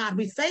suffering, oh God.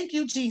 We thank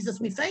you, Jesus.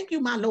 We thank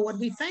you, my Lord.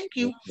 We thank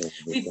you.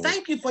 We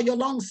thank you for your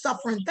long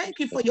suffering. Thank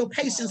you for your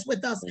patience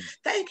with us.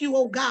 Thank you,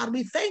 oh God.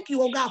 We thank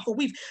you, oh God, for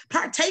we've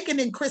partaken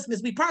in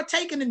Christmas. We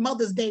partaken in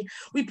Mother's Day.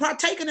 We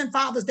partaken in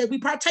Father's Day. We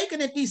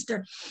partaken in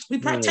Easter. We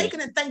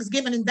partaken in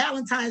Thanksgiving and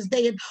Valentine's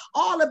Day and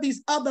all of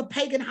these other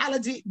pagan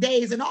holiday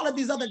days and all of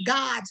these other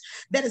gods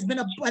that has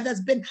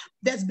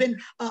been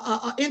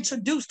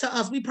introduced to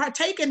us. We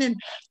partaken in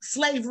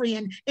slavery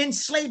and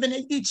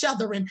enslaving each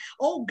other, and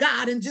oh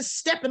God, and just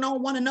stepping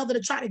on one another to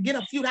try to get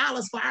a few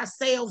dollars for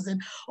ourselves.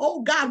 And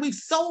oh God, we've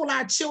sold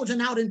our children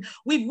out, and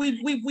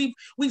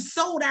we've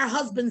sold our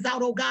husbands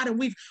out, oh God, and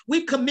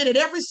we've committed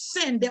every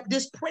sin that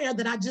this prayer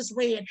that I just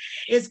read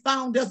is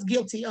found us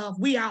guilty of.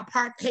 We are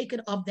partaking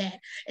of that,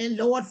 and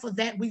Lord, for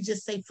that we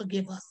just say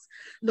forgive us.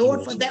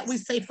 Lord, for that we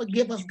say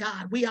forgive us,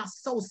 God. We are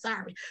so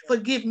sorry.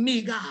 Forgive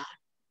me, God.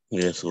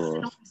 Yes,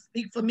 Lord.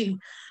 Speak for me.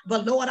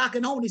 But Lord, I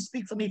can only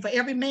speak for me. For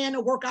every man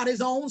to work out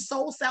his own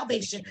soul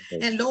salvation.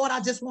 And Lord, I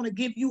just want to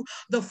give you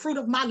the fruit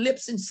of my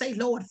lips and say,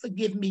 Lord,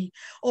 forgive me.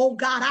 Oh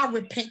God, I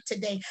repent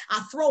today.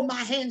 I throw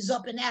my hands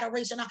up in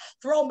adoration. I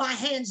throw my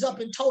hands up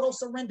in total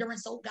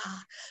surrenderance, oh God.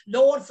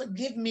 Lord,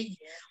 forgive me.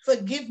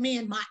 Forgive me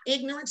in my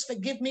ignorance.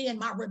 Forgive me in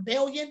my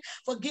rebellion.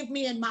 Forgive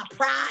me in my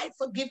pride.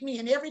 Forgive me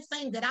in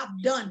everything that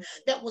I've done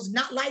that was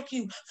not like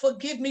you.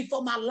 Forgive me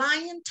for my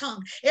lying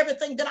tongue.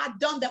 Everything that I've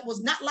done that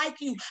was not like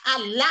you. I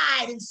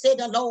lied and said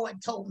the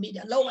Lord told me.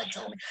 The Lord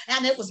told me.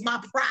 And it was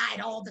my pride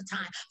all the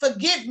time.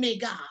 Forgive me,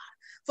 God.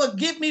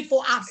 Forgive me,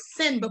 for I've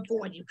sinned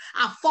before you.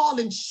 I've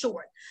fallen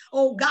short.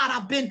 Oh God,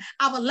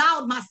 I've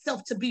allowed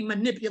myself to be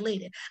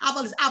manipulated.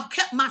 I've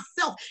kept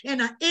myself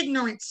in an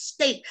ignorant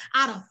state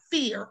out of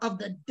fear of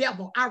the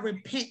devil. I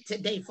repent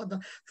today for the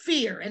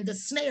fear and the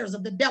snares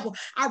of the devil.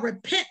 I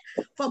repent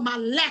for my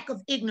lack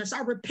of ignorance.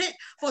 I repent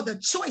for the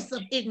choice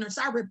of ignorance.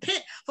 I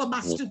repent for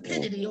my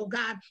stupidity, oh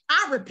God.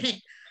 I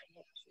repent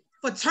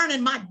for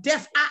turning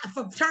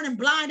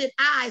blinded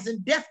eyes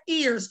and deaf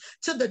ears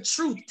to the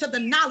truth, to the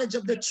knowledge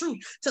of the truth,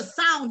 to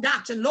sound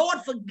doctrine. Lord,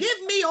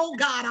 forgive me, oh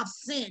God, I've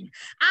sinned.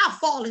 I've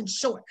fallen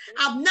short.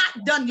 I've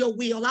not done your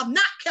will. I've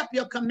not kept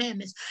your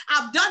commandments.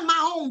 I've done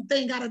my own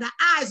thing out of the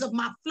eyes of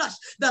my flesh,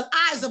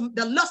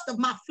 the lust of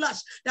my flesh,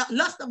 the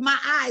lust of my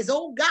eyes.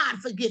 Oh God,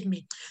 forgive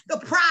me. The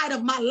pride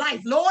of my life.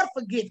 Lord,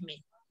 forgive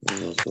me.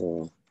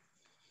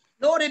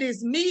 Lord, it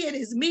is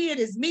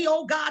me,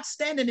 oh God,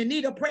 standing in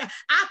need of prayer.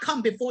 I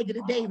come before you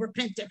today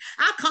repentant.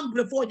 I come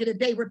before you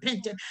today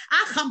repentant.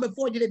 I come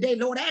before you today,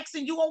 Lord,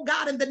 asking you, oh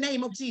God, in the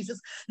name of Jesus,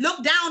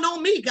 look down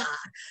on me, God.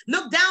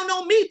 Look down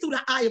on me through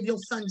the eye of your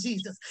son,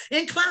 Jesus.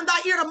 Incline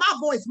thy ear to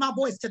my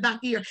voice to thine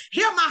ear.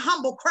 Hear my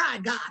humble cry,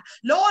 God.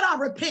 Lord, I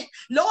repent.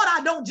 Lord, I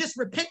don't just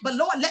repent, but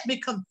Lord, let me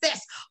confess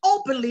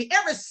openly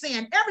every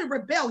sin, every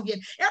rebellion,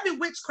 every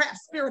witchcraft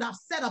spirit I've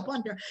set up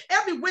under,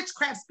 every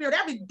witchcraft spirit,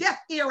 every deaf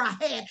ear I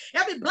had,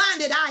 every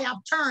blinded eye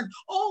I've turned.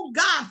 Oh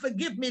God,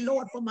 forgive me,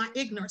 Lord, for my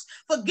ignorance.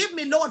 Forgive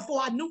me, Lord,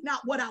 for I knew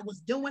not what I was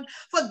doing.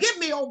 Forgive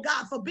me, oh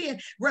God, for being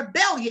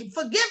rebellion.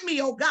 Forgive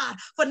me, oh God,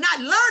 for not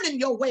learning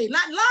your way,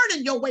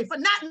 for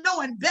not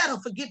knowing better.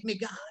 Forgive me,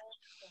 God.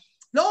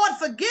 Lord,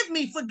 forgive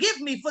me,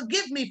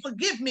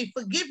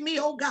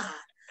 oh God.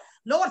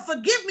 Lord,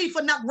 forgive me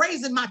for not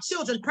raising my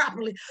children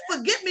properly.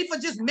 Forgive me for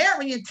just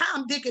marrying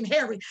Tom, Dick, and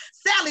Harry,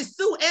 Sally,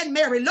 Sue, and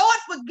Mary. Lord,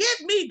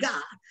 forgive me,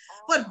 God,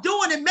 for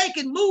doing and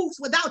making moves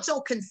without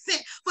your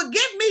consent.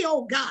 Forgive me,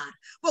 oh God,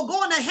 for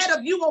going ahead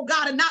of you, oh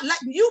God, and not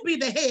letting you be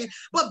the head,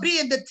 but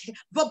being the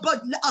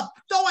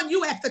throwing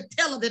you at the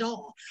tail of it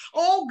all.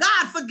 Oh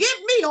God, forgive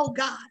me, oh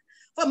God,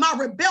 for my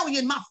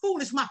rebellion, my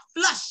foolish, my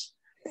flesh,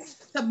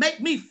 to make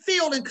me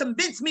feel and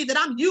convince me that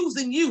I'm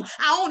using you.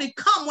 I only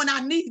come when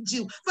I need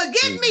you.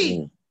 Forgive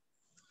me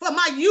for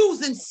my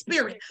using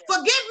spirit.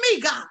 Forgive me,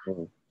 God.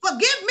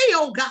 Forgive me,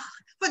 oh God.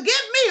 Forgive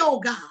me, oh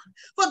God.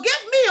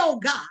 Forgive me, oh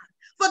God.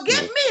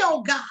 Forgive me,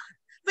 oh God.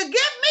 Forgive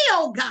me,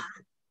 oh God.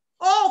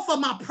 Oh, for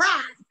my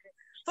pride.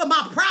 For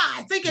my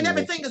pride, thinking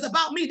everything is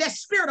about me, that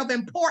spirit of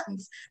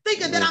importance,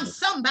 thinking that I'm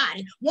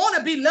somebody, want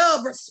to be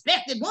loved,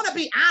 respected, want to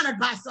be honored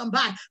by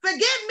somebody.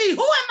 Forgive me.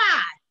 Who am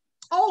I?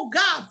 Oh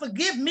God,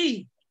 forgive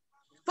me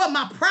for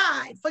my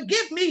pride.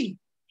 Forgive me.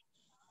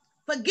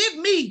 Forgive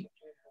me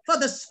for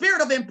the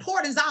spirit of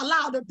importance I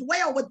allow to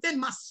dwell within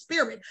my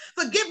spirit.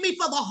 Forgive me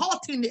for the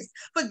haughtiness.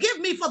 Forgive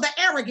me for the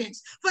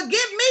arrogance. Forgive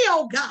me,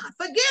 oh God.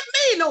 Forgive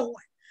me,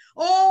 Lord.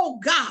 Oh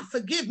God,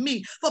 forgive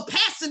me for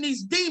passing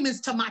these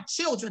demons to my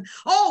children.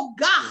 Oh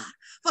God,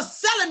 for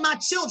selling my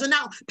children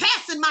out,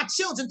 passing my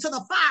children to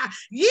the fire,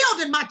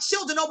 yielding my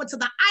children over to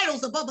the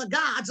idols of other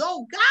gods.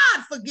 Oh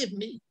God, forgive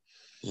me.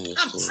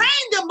 I've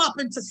trained them up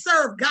and to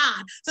serve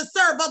God, to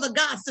serve other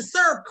gods, to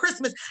serve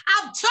Christmas.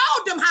 I've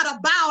told them how to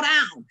bow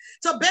down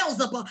to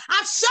Beelzebub.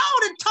 I've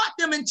showed and taught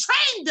them and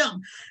trained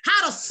them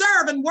how to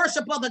serve and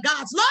worship other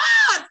gods.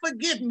 Lord,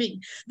 forgive me.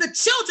 The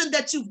children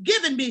that you've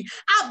given me,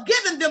 I've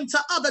given them to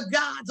other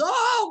gods.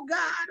 Oh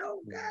God,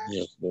 oh God.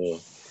 Yes,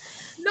 Lord.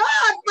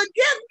 Lord,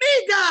 forgive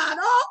me, God.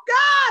 Oh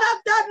God,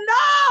 I've done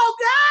no,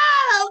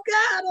 God, oh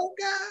God, oh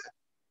God.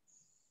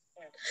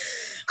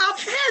 I've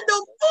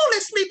handled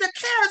foolishly the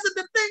cares and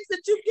the things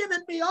that you've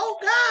given me. Oh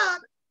God.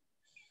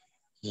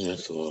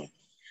 Yes, Lord.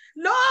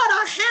 Lord,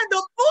 I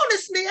handled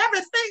foolishly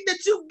everything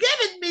that you've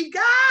given me.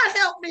 God,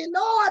 help me,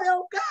 Lord.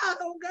 Oh God,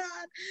 oh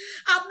God.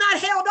 I've not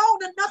held on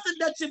to nothing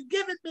that you've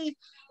given me.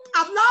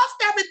 I've lost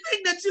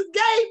everything that you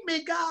gave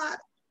me, God.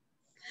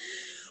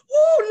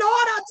 Oh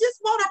Lord, I just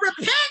want to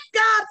repent,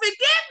 God.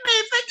 Forgive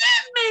me,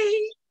 forgive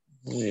me.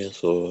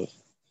 Yes, Lord.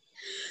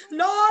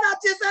 Lord, I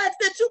just ask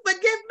that you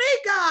forgive me,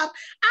 God.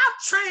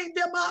 I've trained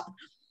them up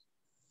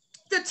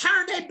to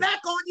turn their back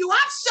on you.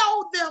 I've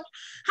showed them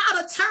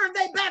how to turn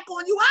their back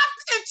on you.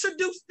 I've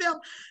introduced them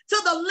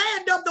to the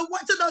land of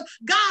to the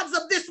gods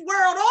of this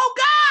world. Oh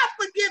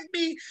God, forgive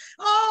me.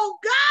 Oh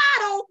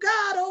God, oh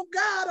God, oh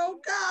God, oh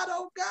God,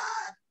 oh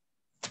God.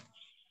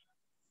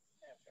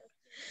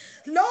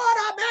 Lord,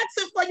 I'm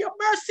asking for your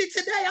mercy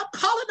today. I'm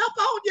calling up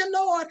on you,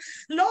 Lord.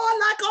 Lord,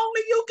 like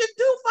only you can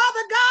do,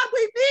 Father God,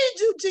 we need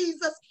you,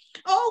 Jesus.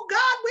 Oh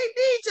God, we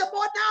need you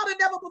more now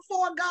than ever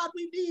before. God,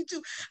 we need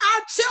you.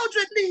 Our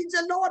children need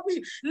you, Lord.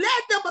 We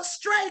led them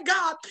astray,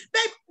 God.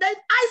 They've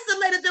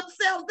isolated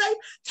themselves.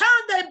 They've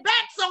turned their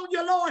backs on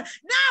you, Lord.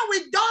 Now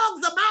we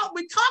dogs them out.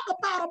 We talk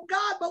about them,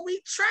 God, but we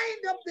train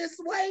them this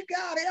way.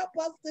 God, help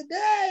us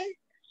today.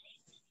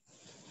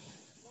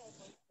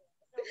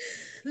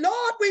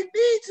 Lord, we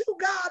need you,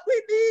 God.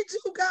 We need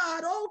you,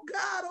 God. Oh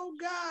God, oh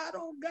God,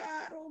 oh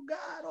God, oh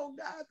God, oh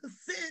God. The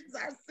sins,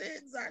 our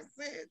sins, our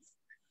sins.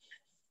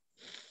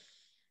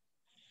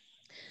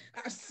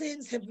 Our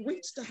sins have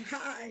reached a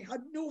high, a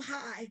new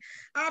high.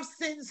 Our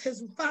sins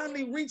has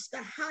finally reached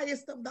the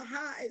highest of the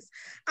highs.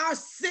 Our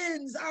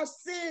sins, our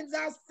sins,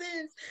 our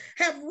sins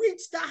have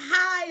reached the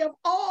high of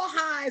all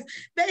highs.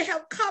 They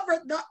have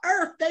covered the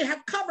earth. They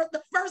have covered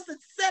the first and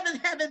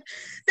seventh heaven.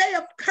 They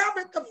have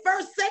covered the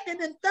first, second,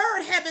 and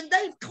third heaven.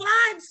 They've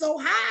climbed so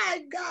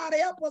high. God,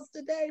 help us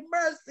today.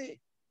 Mercy.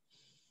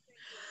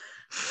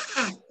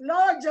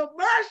 Lord, your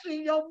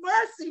mercy, your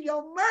mercy,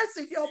 your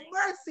mercy, your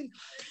mercy.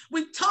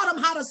 We taught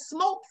them how to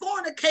smoke,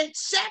 fornicate,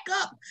 shack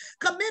up,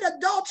 commit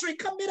adultery.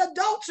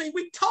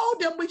 We told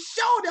them, we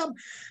showed them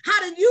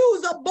how to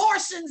use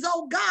abortions,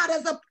 oh God,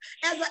 as a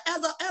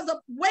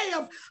way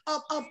of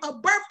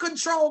birth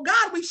control.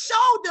 God, we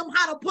showed them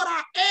how to put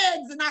our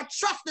eggs and our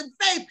trust and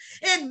faith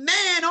in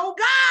man.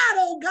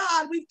 Oh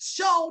God, we've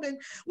showed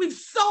and we've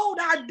sold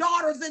our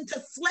daughters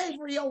into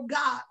slavery, oh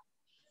God.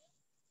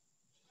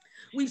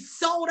 We've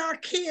sold our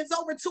kids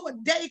over to a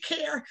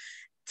daycare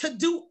to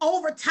do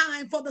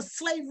overtime for the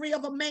slavery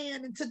of a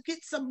man and to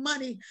get some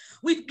money.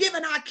 We've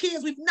given our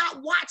kids, we've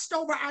not watched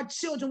over our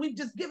children. We've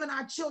just given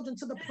our children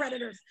to the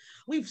predators.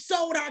 We've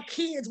sold our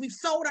kids, we've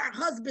sold our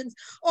husbands.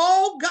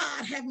 Oh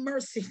God, have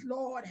mercy.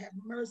 Lord, have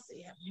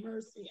mercy, have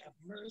mercy, have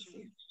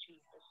mercy.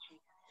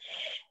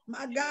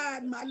 My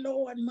God, my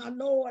Lord, my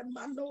Lord,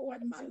 my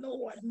Lord, my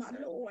Lord, my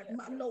Lord,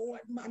 my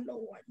Lord, my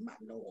Lord, my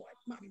Lord,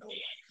 my Lord.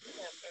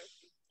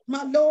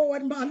 My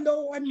Lord, my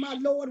Lord, my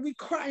Lord, we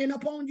crying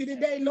up on you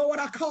today, Lord.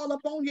 I call up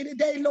on you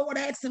today, Lord,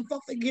 asking for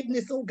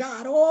forgiveness, oh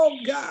God. Oh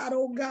God,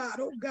 oh God,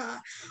 oh God.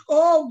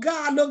 Oh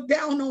God, look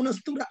down on us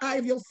through the eye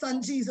of your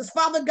son, Jesus.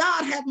 Father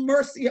God, have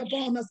mercy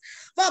upon us.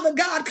 Father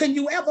God, can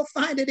you ever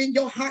find it in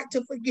your heart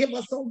to forgive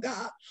us, oh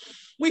God?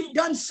 We've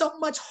done so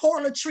much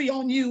harlotry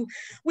on you.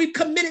 We've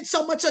committed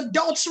so much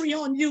adultery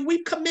on you.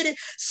 We've committed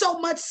so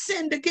much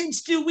sin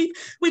against you.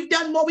 We've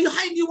done more. We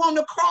hang you on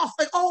the cross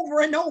like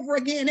over and over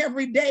again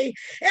every day.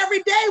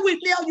 Every day we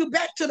nail you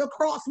back to the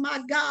cross.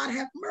 My God,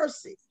 have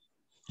mercy.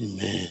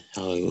 Amen.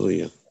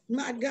 Hallelujah.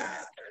 My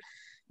God,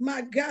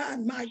 my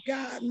God, my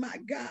God, my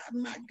God,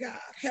 my God,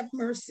 have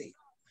mercy.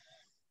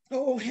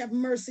 Oh, have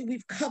mercy.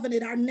 We've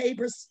coveted our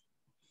neighbors'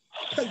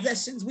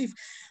 possessions.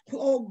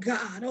 Oh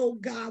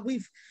God,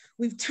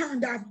 we've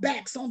turned our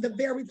backs on the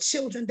very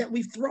children that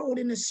we've thrown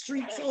in the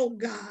streets. Oh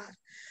God,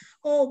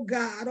 oh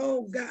God,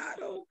 oh God,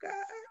 oh God.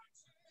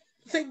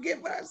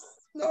 Forgive us,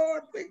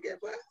 Lord,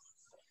 forgive us.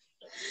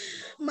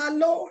 My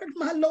Lord,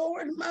 my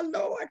Lord, my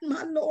Lord,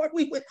 my Lord.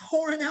 We went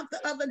whoring after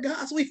other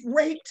gods. We've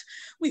raped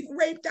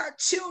our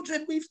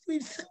children. We've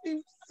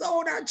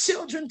sold our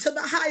children to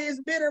the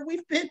highest bidder.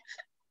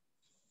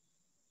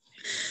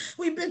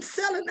 We've been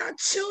selling our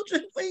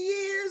children for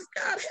years.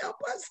 God, help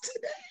us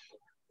today.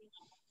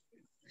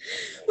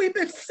 We've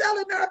been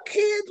selling our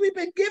kids. We've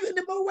been giving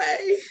them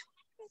away.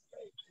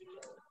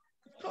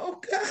 Oh,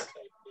 God.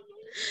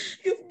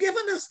 You've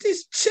given us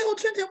these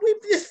children and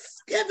we've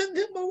just given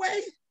them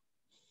away.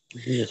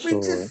 Yes, we've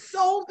Lord. just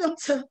sold them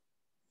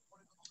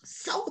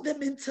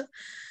into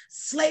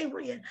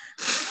slavery and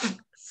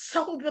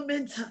sold them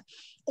into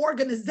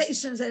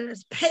organizations that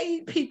has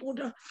paid people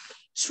to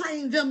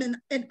train them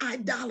in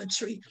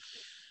idolatry.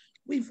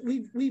 We've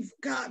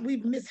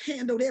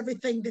mishandled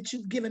everything that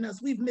you've given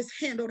us. We've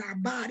mishandled our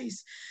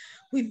bodies.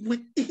 We've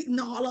been eating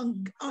all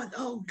on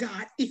oh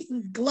God,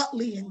 eating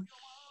gluttony and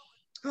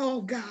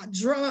oh God,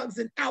 drugs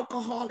and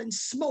alcohol and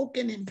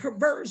smoking and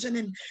perversion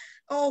and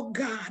oh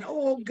God,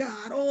 oh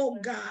God, oh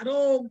God,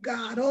 oh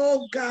God,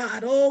 oh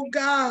God, oh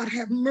God,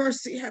 have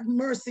mercy,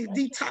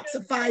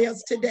 detoxify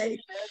us today.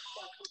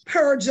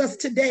 Purge us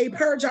today,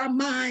 purge our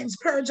minds,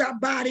 purge our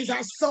bodies,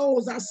 our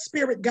souls, our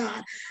spirit,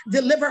 God.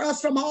 Deliver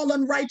us from all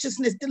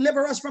unrighteousness,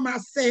 deliver us from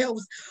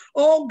ourselves.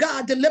 Oh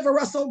God, deliver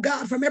us, oh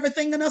God, from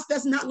everything in us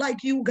that's not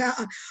like you,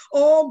 God.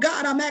 Oh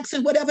God, I'm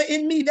asking whatever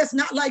in me that's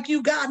not like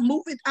you, God,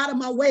 move it out of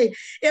my way.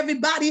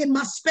 Everybody in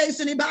my space,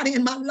 anybody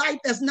in my life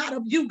that's not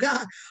of you,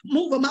 God,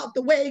 move them out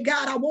the way,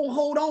 God. I won't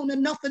hold on to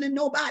nothing and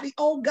nobody.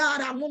 Oh God,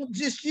 I want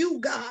just you,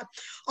 God.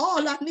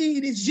 All I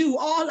need is you.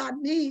 All I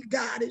need,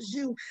 God, is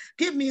you.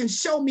 Give me and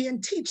show me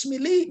and teach me,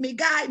 lead me,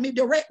 guide me,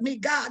 direct me,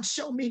 God.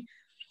 Show me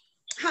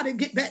how to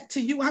get back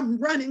to you. I'm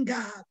running,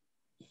 God.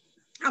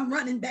 I'm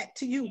running back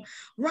to you,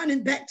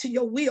 running back to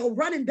your will,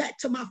 running back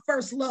to my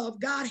first love.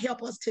 God,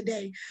 help us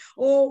today.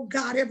 Oh,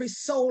 God, every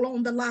soul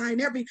on the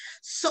line, every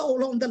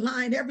soul on the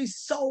line, every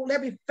soul,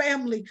 every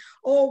family.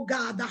 Oh,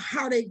 God, the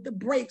heartache, the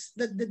breaks,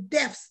 the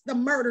deaths, the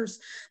murders,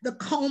 the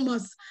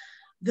comas,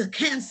 the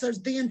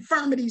cancers, the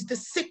infirmities, the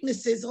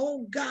sicknesses.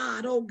 Oh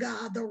God,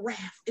 the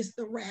wrath. It's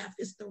the wrath.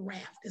 It's the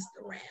wrath. It's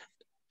the wrath.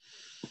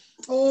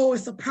 Oh,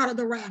 it's a part of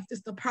the raft.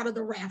 It's the part of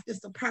the raft.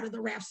 It's the part of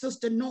the raft.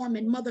 Sister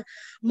Norman,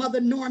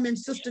 Mother Norman,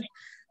 Sister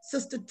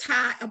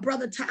Ty,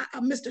 Brother Ty,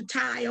 Mr.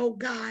 Ty, oh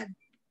God,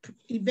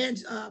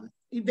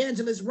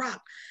 Evangelist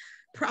Rock,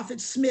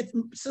 Prophet Smith,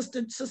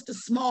 Sister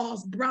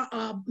Smalls,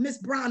 Miss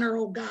Bronner,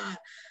 oh God.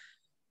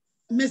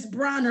 Miss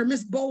Bronner,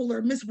 Miss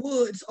Bowler, Miss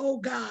Woods, oh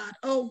God,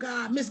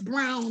 Miss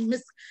Brown,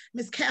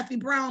 Miss Kathy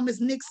Brown,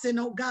 Miss Nixon,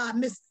 oh God,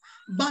 Miss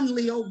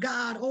Bunley, oh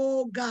God,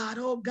 oh God,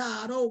 oh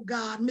God, oh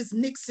God, Miss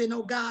Nixon,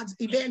 oh God,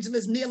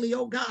 Evangelist Neely,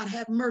 oh God,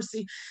 have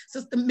mercy.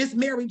 Sister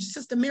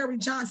Mary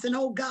Johnson,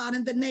 oh God,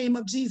 in the name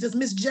of Jesus,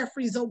 Miss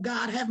Jeffries, oh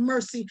God, have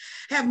mercy,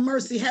 have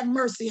mercy, have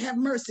mercy, have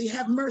mercy,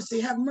 have mercy,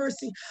 have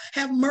mercy,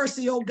 have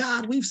mercy, oh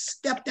God. We've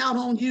stepped out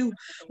on you.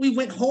 We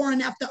went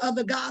whoring after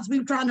other gods.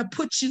 We're trying to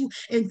put you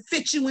and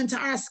fit you into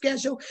our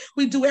schedule.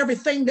 We do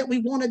everything that we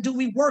want to do.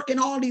 We work in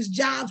all these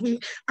jobs. We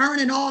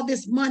earning all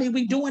this money.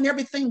 We doing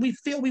everything we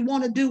feel we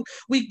want to do.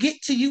 We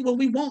get to you when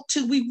we want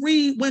to. We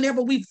read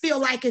whenever we feel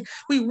like it.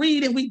 We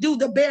read and we do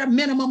the bare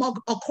minimum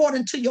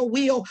according to your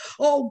will.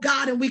 Oh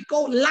God, and we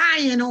go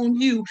lying on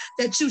you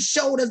that you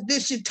showed us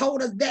this, you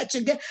told us that.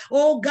 You get,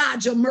 oh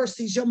God, your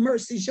mercies, your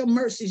mercies, your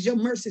mercies, your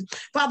mercies.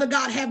 Father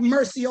God, have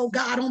mercy, oh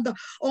God, on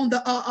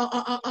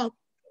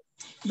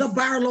the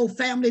Barlow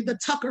family, the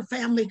Tucker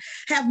family,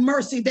 have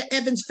mercy, the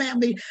Evans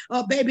family,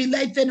 baby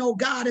Lathan, oh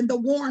God, and the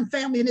Warren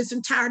family in its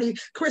entirety,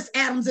 Chris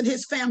Adams and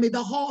his family,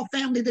 the Hall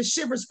family, the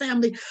Shivers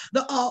family,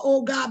 the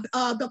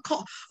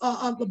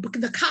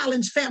the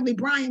Collins family,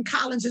 Brian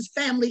Collins'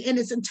 family in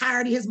its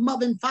entirety, his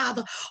mother and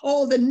father,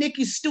 oh, the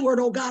Nikki Stewart,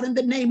 oh God, in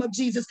the name of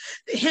Jesus,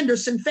 the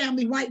Henderson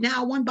family right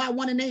now, one by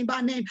one and name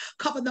by name,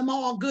 cover them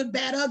all, good,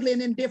 bad, ugly,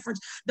 and indifference,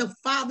 the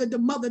father, the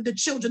mother, the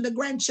children, the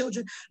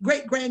grandchildren,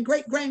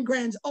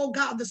 great-grands, oh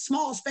God, the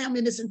Smalls family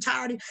in its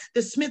entirety,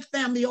 the Smith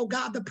family, oh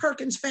God, the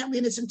Perkins family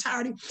in its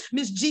entirety,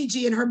 Miss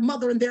Gigi and her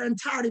mother and their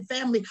entirety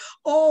family,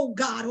 oh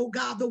God,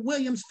 the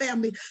Williams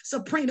family,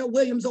 Sabrina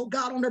Williams, oh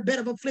God, on her bed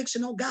of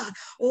affliction, oh God,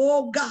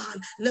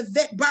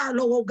 Levette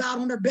Barlow, oh God,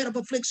 on her bed of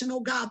affliction, oh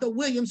God, the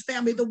Williams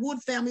family, the Wood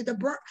family,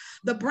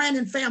 the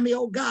Brandon family,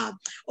 oh God,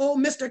 oh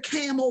Mr.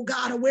 Cam, oh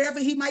God, or wherever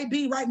he might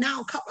be right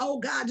now, oh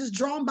God, just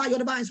drawn by your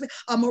divine spirit,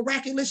 a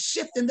miraculous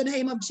shift in the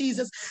name of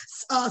Jesus,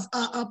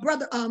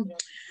 brother,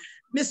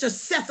 Mr.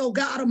 Seth, oh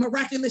God, a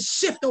miraculous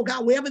shift, oh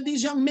God, wherever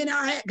these young men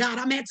are at, God,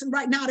 I'm asking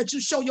right now that you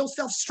show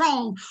yourself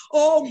strong,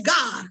 oh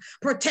God,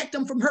 protect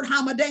them from hurt,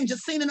 harm, or danger,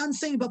 seen and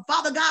unseen. But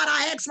Father God,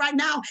 I ask right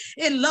now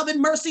in love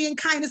and mercy and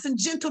kindness and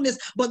gentleness,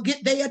 but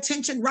get their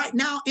attention right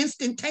now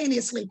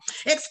instantaneously,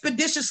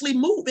 expeditiously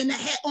move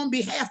on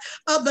behalf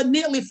of the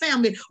Neely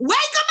family.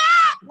 Wake them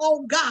up,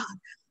 oh God,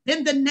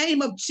 in the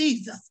name of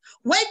Jesus.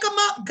 Wake them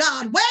up,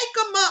 God. Wake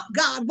them up,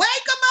 God. Wake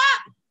them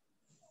up.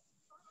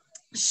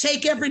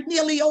 Shake every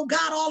Neely, oh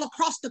God, all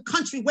across the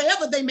country,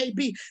 wherever they may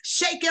be.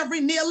 Shake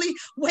every Neely,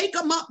 wake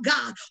them up,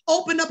 God.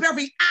 Open up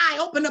every eye,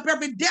 open up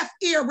every deaf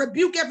ear,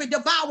 rebuke every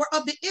devourer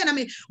of the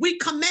enemy. We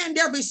command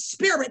every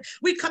spirit.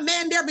 We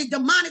command every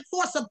demonic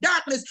force of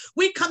darkness.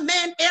 We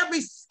command every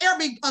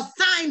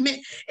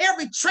assignment,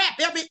 every trap,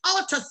 every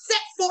altar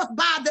set forth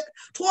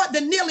toward the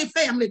Neely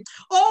family.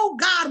 Oh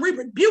God, we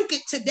rebuke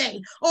it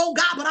today. Oh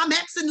God, but I'm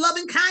asking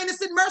loving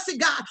kindness and mercy,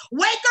 God.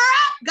 Wake her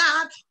up,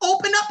 God.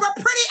 Open up her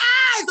pretty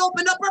eyes.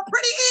 Open up her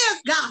pretty ears,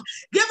 God.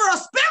 Give her a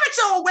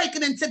spiritual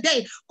awakening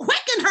today.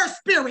 Quicken her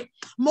spirit.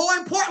 More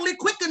importantly,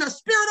 quicken her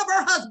spirit of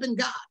her husband,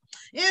 God.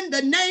 In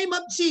the name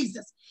of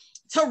Jesus.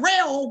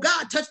 Terrell, oh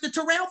God, touch the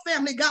Terrell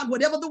family, God,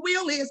 whatever the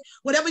will is,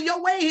 whatever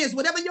your way is,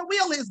 whatever your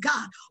will is,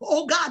 God.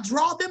 Oh God,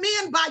 draw them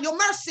in by your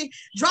mercy,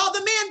 draw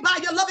them in by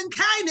your loving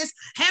kindness.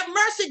 Have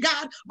mercy,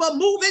 God, but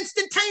move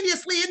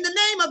instantaneously in the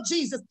name of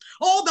Jesus.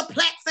 Oh, the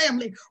Platt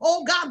family,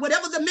 oh God,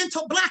 whatever the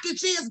mental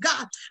blockage is,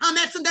 God, I'm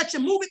asking that you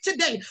move it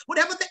today.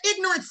 Whatever the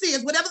ignorance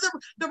is, whatever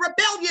the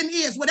rebellion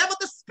is, whatever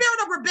the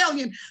spirit of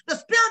rebellion, the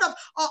spirit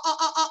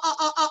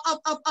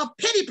of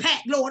pity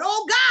pat, Lord.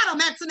 Oh God,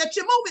 I'm asking that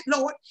you move it,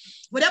 Lord.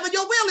 Whatever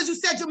your will is, you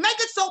said you make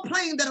it so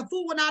plain that a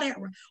fool will not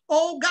err.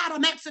 Oh God,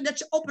 I'm asking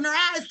that you open her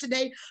eyes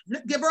today.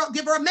 Give her a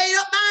made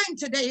up mind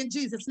today in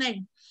Jesus'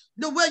 name.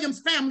 The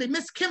Williams family,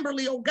 Miss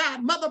Kimberly, oh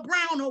God, Mother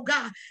Brown, oh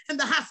God, in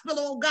the hospital,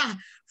 oh God,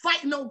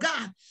 fighting, oh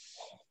God.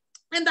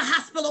 In the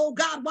hospital, oh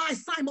God, why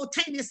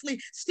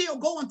simultaneously still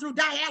going through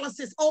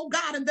dialysis? Oh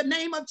God, in the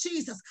name of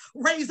Jesus,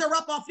 raise her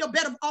up off her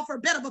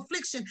bed of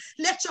affliction.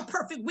 Let your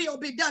perfect will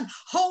be done.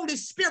 Holy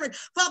Spirit,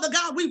 Father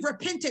God, we've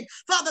repented.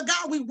 Father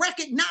God, we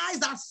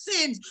recognize our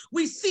sins.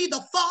 We see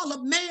the fall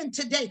of man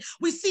today.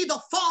 We see the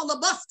fall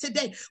of us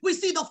today. We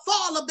see the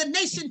fall of the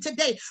nation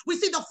today. We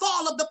see the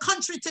fall of the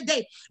country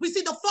today. We see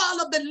the fall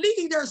of the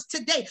leaders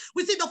today.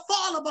 We see the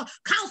fall of a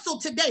council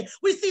today.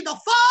 We see the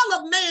fall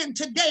of man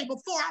today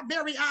before our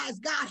very eyes.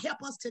 God,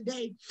 help us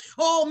today.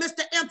 Oh,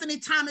 Mr. Anthony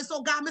Thomas,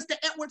 oh God, Mr.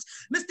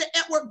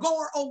 Edward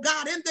Gore, oh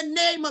God, in the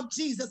name of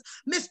Jesus.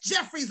 Miss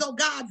Jeffries, oh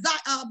God,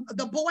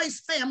 the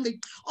Boyce family,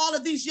 all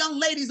of these young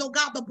ladies, oh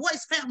God, the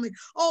Boyce family,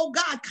 oh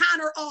God,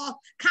 Connor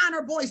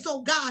Boyce,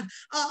 oh God,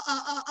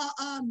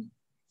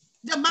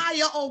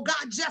 Demaya, oh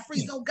God,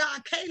 Jeffries, oh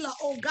God, Kayla,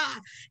 oh God,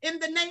 in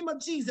the name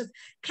of Jesus,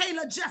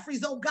 Kayla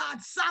Jeffries, oh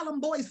God, Solemn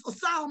Boyce,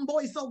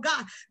 oh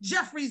God,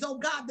 Jeffries, oh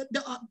God,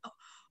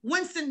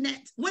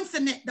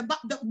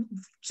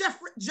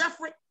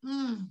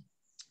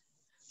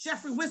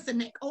 Jeffrey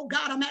Winston, oh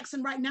God, I'm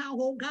asking right now,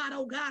 oh God,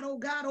 oh God, oh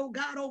God, oh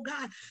God, oh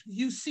God,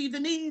 you see the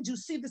needs, you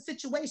see the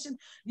situation,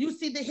 you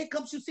see the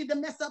hiccups, you see the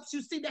mess ups,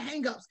 you see the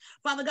hang-ups.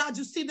 Father God,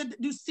 you see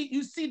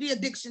the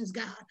addictions,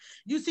 God.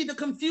 You see the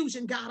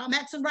confusion, God. I'm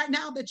asking right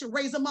now that you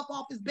raise him up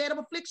off his bed of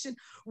affliction,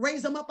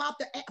 raise him up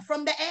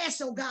from the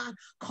ash, oh God.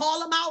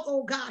 Call him out,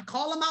 oh God.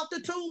 Call him out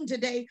the tomb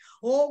today.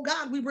 Oh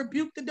God, we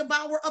rebuke the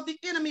devourer of the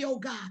enemy, oh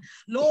God.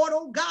 Lord,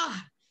 oh God.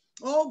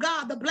 Oh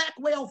God, the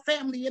Blackwell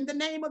family, in the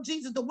name of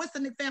Jesus, the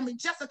Winston family,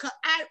 Jessica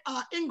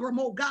Ingram,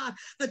 oh God,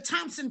 the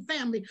Thompson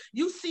family,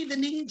 you see the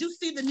need, you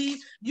see the need,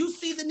 you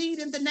see the need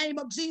in the name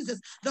of Jesus.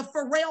 The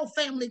Farrell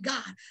family,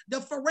 God, the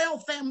Farrell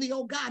family,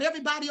 oh God,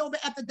 everybody over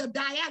at the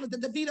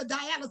DaVita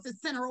Dialysis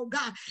Center, oh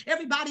God,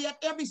 everybody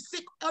at every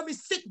sick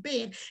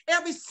bed,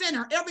 every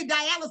center, every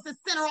dialysis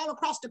center all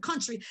across the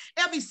country,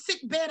 every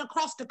sick bed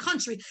across the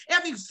country,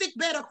 every sick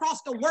bed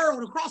across the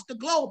world, across the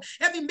globe,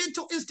 every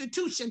mental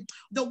institution,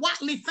 the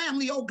Watley family,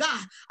 oh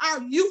God,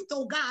 our youth,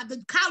 oh God,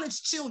 the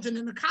college children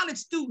and the college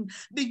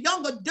students, the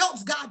young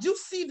adults, God, you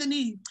see the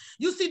need.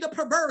 You see the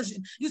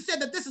perversion. You said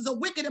that this is a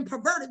wicked and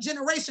perverted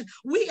generation.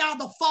 We are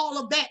the fall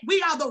of that.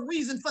 We are the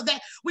reason for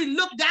that. We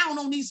look down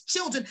on these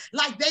children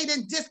like they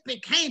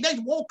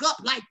woke up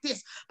like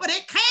this, but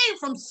it came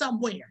from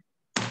somewhere.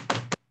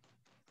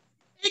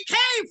 It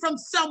came from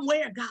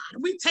somewhere, God.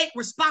 We take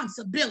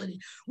responsibility.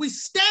 We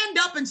stand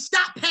up and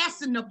stop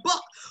passing the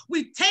buck.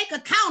 We take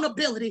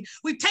accountability.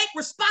 We take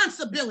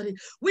responsibility.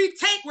 We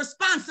take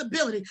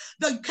responsibility.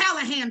 The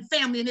Callahan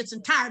family in its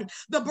entirety,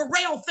 the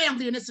Burrell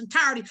family in its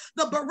entirety,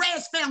 the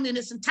Perez family in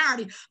its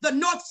entirety, the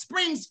North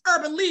Springs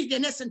Urban League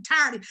in its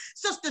entirety,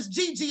 Sisters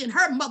Gigi and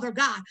her mother,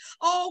 God.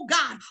 Oh,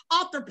 God.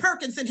 Arthur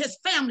Perkins and his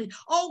family.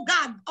 Oh,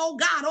 God. Oh,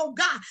 God. Oh,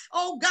 God.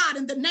 Oh, God,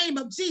 in the name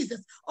of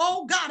Jesus.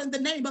 Oh, God, in the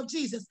name of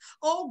Jesus.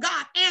 Oh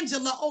God,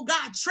 Angela, oh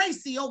God,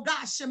 Tracy, oh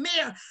God,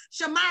 Shamir,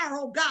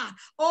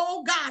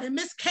 oh God, and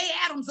Miss Kay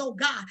Adams, oh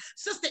God,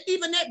 Sister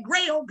Evanette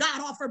Gray, oh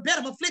God, off her bed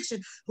of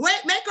affliction.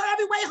 Make her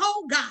every way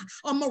whole, God.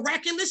 A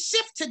miraculous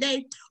shift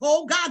today.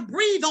 Oh God,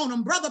 breathe on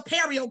them, Brother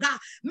Perry, oh God,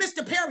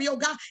 Mr. Perry, oh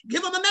God,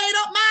 give them a made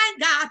up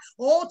mind, God.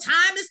 Oh,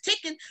 time is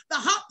ticking. The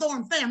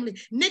Hawthorne family,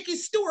 Nikki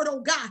Stewart,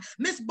 oh God,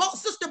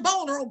 Sister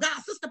Bowler, oh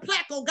God, Sister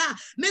Plack, oh God,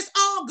 Miss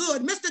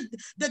Allgood,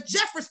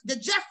 the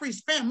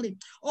Jeffries family,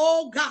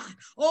 oh God,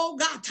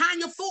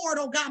 Tanya Ford,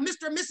 oh God,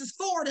 Mr. and Mrs.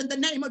 Ford, in the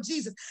name of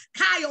Jesus,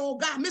 Kyle, oh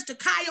God, Mr.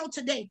 Kyle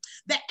today,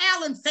 the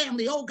Allen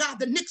family, oh God,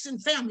 the Nixon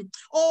family,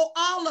 oh,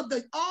 all of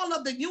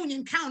the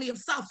Union County of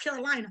South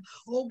Carolina,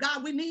 oh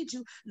God, we need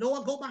you,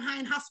 Lord. Go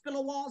behind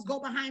hospital walls, go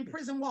behind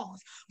prison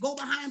walls, go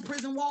behind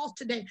prison walls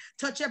today.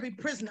 Touch every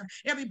prisoner,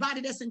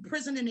 everybody that's in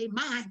prison in their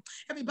mind,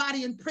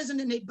 everybody in prison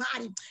in their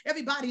body,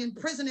 everybody in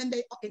prison in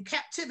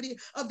captivity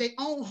of their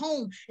own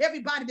home,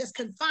 everybody that's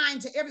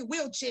confined to every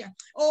wheelchair,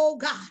 oh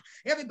God,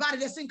 everybody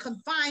that's in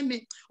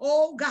confinement,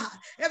 oh God,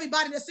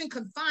 everybody that's in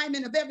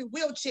confinement of every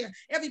wheelchair,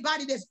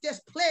 everybody that's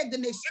plagued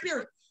in their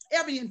spirit,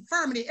 every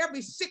infirmity,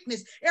 every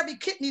sickness, every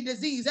kidney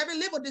disease, every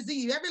liver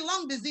disease, every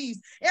lung disease,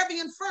 every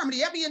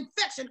infirmity, every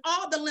infection,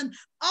 all the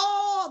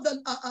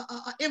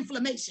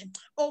inflammation.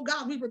 Oh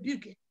God, we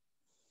rebuke it.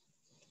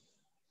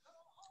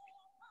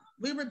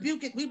 We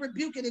rebuke it. We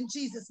rebuke it in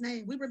Jesus'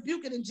 name. We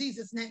rebuke it in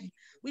Jesus' name.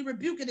 We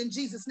rebuke it in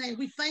Jesus' name.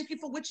 We thank you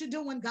for what you're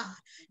doing, God.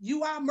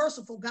 You are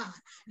merciful, God.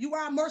 You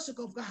are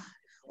merciful, God.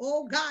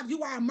 Oh God,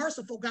 you are a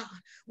merciful God.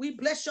 We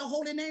bless your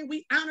holy name.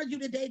 We honor you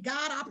today,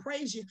 God. I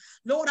praise you.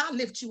 Lord, I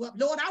lift you up.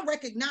 Lord, I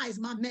recognize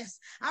my mess.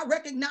 I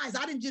recognize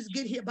I didn't just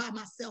get here by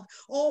myself.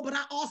 Oh, but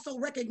I also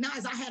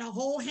recognize I had a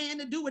whole hand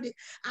to do with it.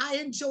 I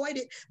enjoyed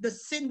it. The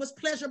sin was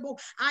pleasurable.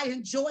 I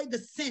enjoyed the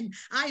sin.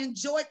 I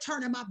enjoyed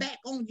turning my back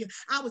on you.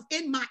 I was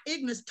in my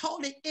ignorance,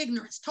 totally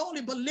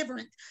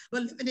belligerent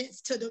to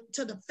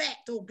the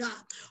fact, oh God.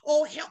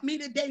 Oh, help me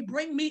today.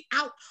 Bring me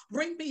out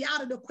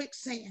of the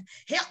quicksand.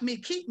 Help me,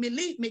 keep me,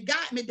 lead me,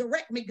 guide me,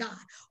 direct me, God.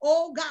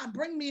 Oh God,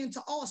 bring me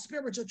into all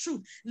spiritual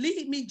truth.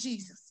 Lead me,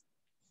 Jesus.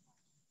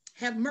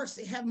 Have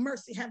mercy, have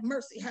mercy, have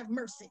mercy, have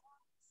mercy.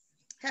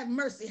 Have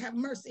mercy, have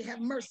mercy, have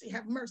mercy,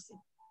 have mercy.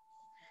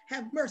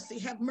 Have mercy,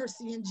 have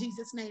mercy in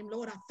Jesus' name.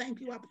 Lord, I thank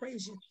you, I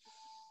praise you.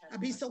 I'll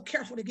be so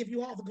careful to give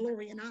you all the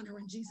glory and honor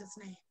in Jesus'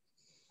 name.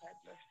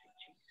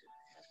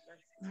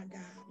 My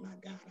God,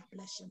 I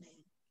bless your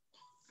name.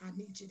 I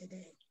need you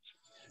today.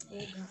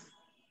 Oh God.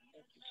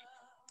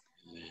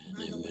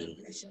 My Lord, I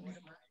bless your name.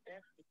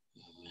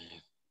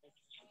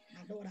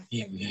 My Lord, I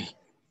thank you.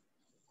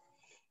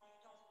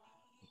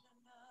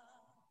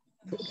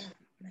 My God,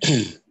 bless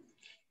you.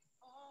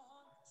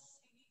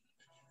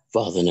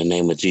 Father, in the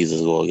name of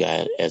Jesus, Lord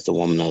God, as the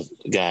woman of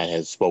God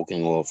has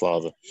spoken, Lord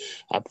Father,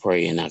 I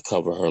pray and I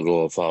cover her,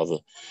 Lord Father.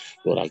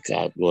 Lord,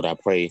 I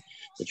pray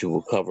that you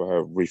will cover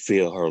her,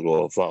 refill her,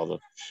 Lord Father.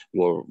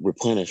 Lord,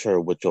 replenish her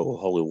with your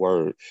holy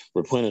word.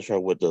 Replenish her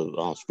with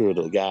the Spirit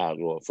of God,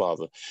 Lord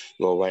Father.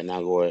 Lord, right now,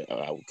 Lord,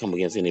 I will come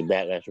against any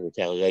backlash or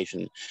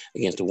retaliation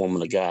against the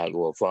woman of God,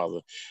 Lord Father,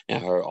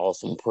 and her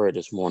awesome prayer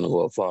this morning,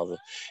 Lord Father.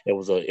 It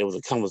was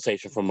a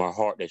conversation from her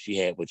heart that she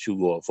had with you,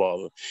 Lord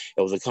Father.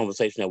 It was a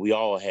conversation that we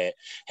all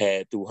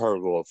had through her,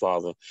 Lord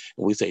Father.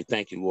 And we say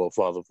thank you, Lord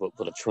Father, for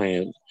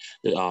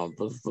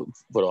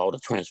all the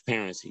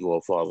transparency,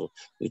 Lord Father.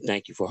 We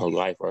thank you for her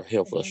life, her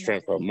health, her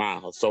strength, her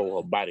mind, her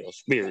soul, her body, her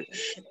spirit.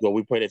 Lord,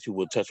 we pray that you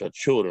will touch her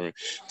children,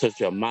 touch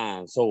her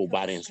mind, soul,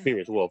 body, and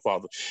spirit, Lord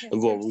Father.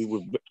 And Lord, we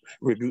would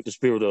rebuke the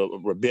spirit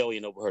of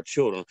rebellion over her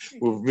children,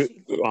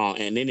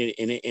 and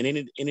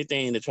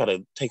anything to try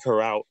to take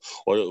her out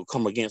or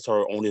come against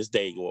her on this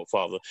day, Lord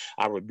Father.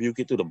 I rebuke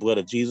it through the blood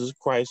of Jesus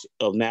Christ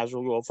of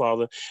Nazareth, Lord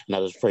Father. And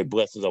I just pray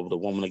blessings over the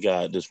woman of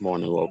God this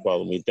morning, Lord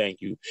Father. We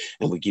thank you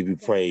and we give you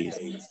praise.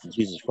 In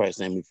Jesus Christ's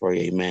name we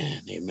pray,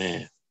 amen.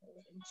 Amen.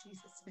 In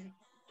Jesus' name.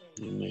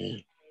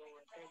 Amen.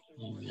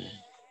 Amen.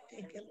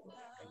 Thank you, Lord.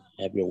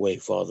 Have your way,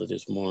 Father,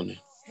 this morning.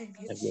 Thank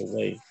you, Have your Jesus.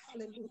 way.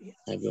 Hallelujah.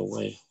 Have your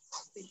way.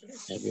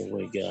 Have your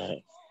way,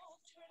 God.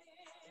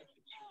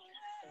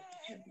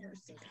 Have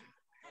mercy, God.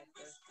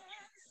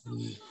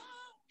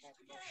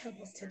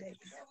 Help us today,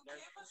 God.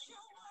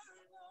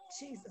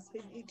 Jesus,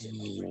 we need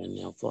you. Right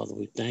now, Father,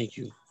 we thank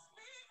you.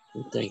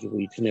 We thank you for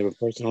each and every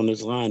person on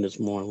this line this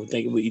morning. We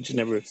thank you for each and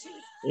every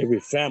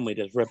family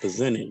that's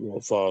represented,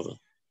 Lord Father.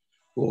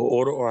 Lord,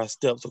 order our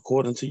steps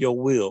according to your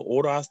will.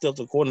 Order our steps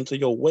according to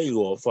your way,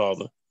 Lord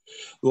Father.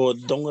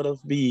 Lord, don't let us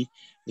be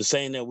the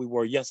same that we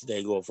were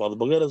yesterday, Lord Father,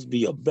 but let us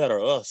be a better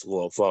us,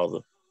 Lord Father.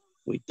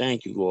 We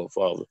thank you, Lord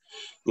Father.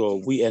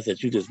 Lord, we ask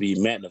that you just be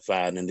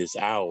magnified in this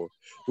hour.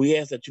 We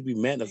ask that you be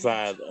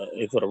magnified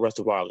for the rest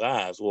of our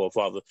lives, Lord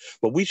Father.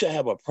 But we shall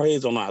have a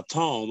praise on our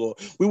tongue, Lord.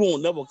 We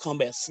won't never come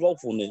back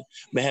slowfulness,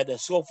 but have that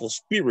slowful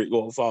spirit,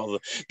 Lord Father.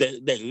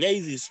 That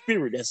lazy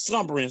spirit, that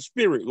slumbering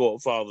spirit,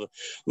 Lord Father.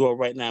 Lord,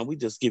 right now, we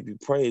just give you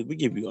praise. We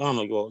give you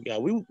honor, Lord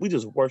God. We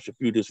just worship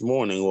you this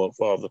morning, Lord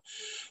Father.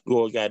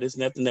 Lord God, there's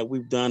nothing that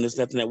we've done. There's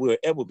nothing that we'll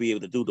ever be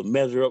able to do to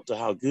measure up to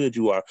how good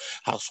you are,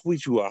 how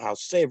sweet you are, how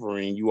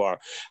savoring you are,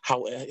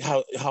 how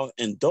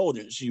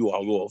indulgent you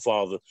are, Lord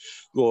Father.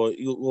 Lord,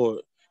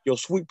 your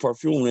sweet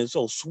perfume is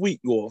so sweet,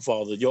 Lord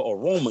Father. Your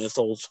aroma is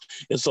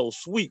so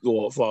sweet,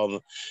 Lord Father.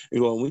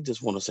 Lord, we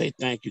just want to say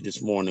thank you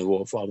this morning,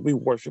 Lord Father. We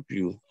worship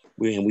you,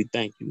 and we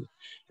thank you,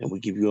 and we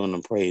give you honor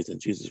and praise in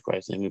Jesus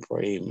Christ's name. We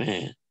pray,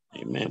 Amen.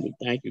 Amen. We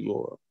thank you,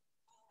 Lord.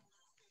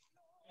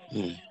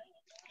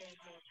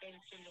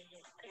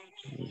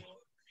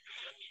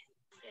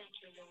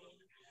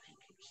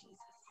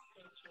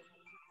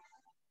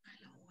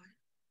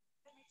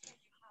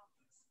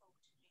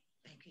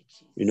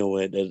 You know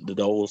what?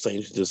 The old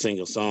saints used to sing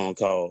a song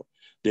called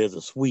 "There's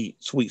a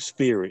Sweet, Sweet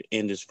Spirit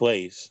in This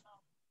Place,"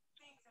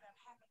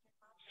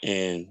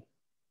 and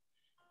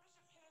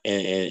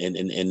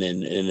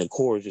the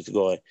chorus just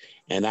going,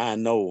 and I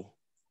know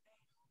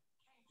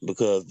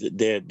because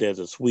there's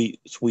a sweet,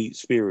 sweet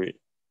spirit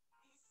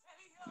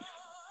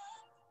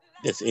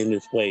that's in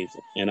this place,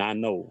 and I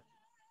know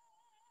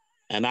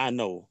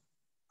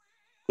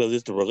because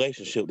it's the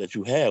relationship that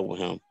you have with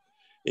Him.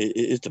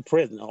 It's the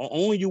presence.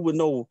 Only you would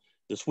know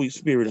the sweet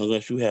spirit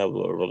unless you have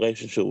a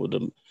relationship with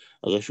Him.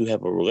 Unless you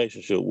have a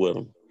relationship with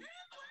Him.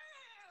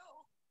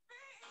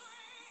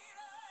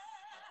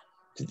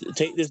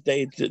 Take this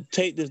day,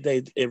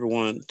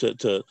 everyone,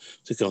 to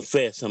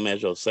confess Him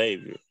as your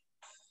Savior.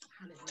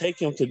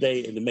 Take Him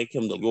today and to make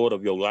Him the Lord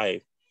of your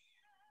life.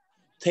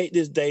 Take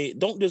this day.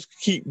 Don't just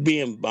keep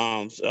being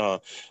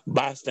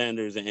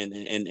bystanders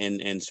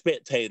and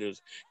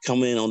spectators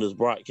coming in on this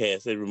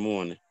broadcast every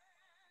morning.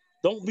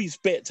 Don't be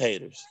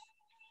spectators.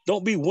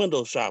 Don't be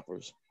window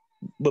shoppers,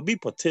 but be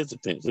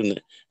participants in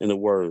the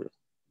word.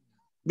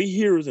 Be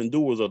hearers and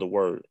doers of the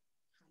word.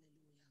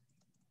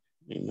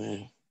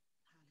 Amen.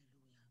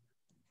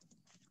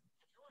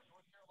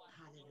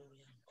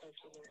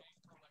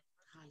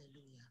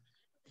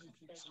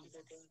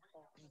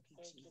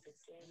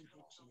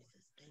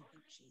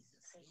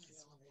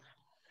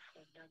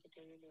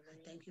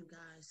 Thank you,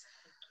 guys,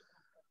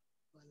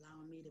 for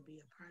allowing me to be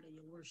a part of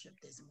your worship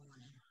this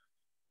morning.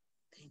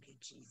 Thank you,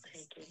 Jesus.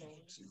 Thank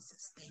you,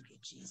 Jesus. Thank you,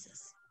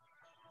 Jesus.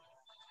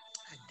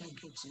 I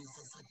thank you,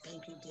 Jesus. I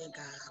thank you, dear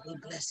God. We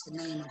bless the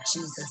name of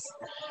Jesus.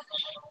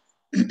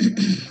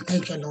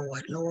 Thank you,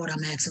 Lord. Lord,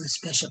 I'm asking a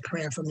special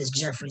prayer for Miss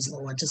Jeffries,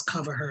 Lord. Just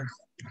cover her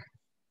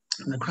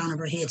from the crown of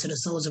her head to the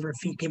soles of her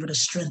feet. Give her the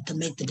strength to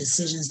make the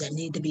decisions that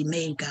need to be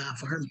made, God,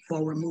 for her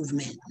forward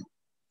movement.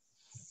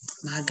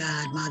 My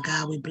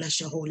God, we bless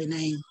your holy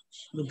name.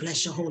 We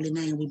bless your holy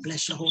name. We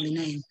bless your holy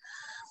name.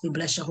 We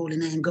bless your holy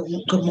name.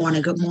 Good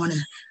morning. Good morning.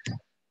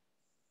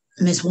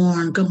 Miss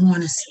Warren, good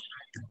morning.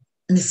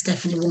 Miss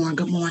Stephanie Warren,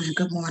 good morning.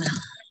 Good morning.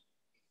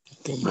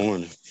 Good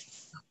morning.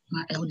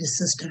 My eldest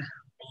sister.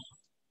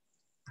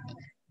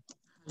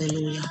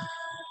 Hallelujah.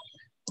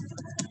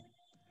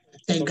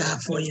 Thank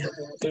God for you.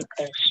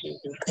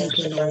 Thank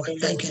you, Lord.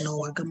 Thank you,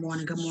 Lord. Good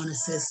morning. Good morning,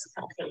 sis.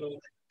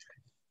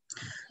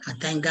 I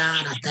thank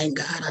God. I thank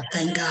God. I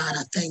thank God.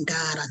 I thank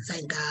God. I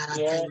thank God. I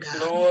thank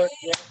God. Lord.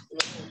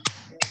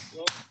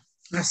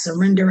 I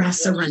surrender. I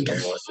surrender.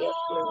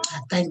 I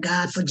thank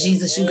God for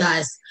Jesus, you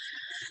guys.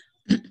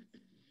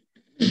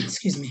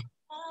 Excuse me.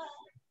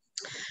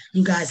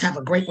 You guys have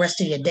a great rest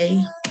of your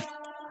day.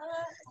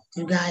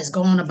 You guys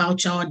go on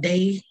about your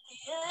day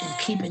and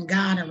keeping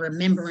God in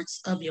remembrance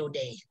of your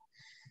day.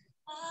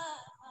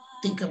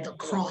 Think of the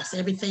cross,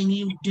 everything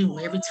you do,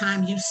 every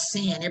time you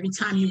sin, every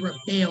time you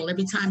rebel,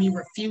 every time you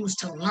refuse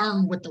to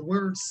learn what the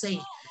words say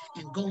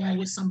and go on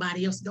with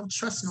somebody else. Don't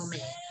trust no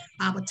man.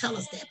 Bible tell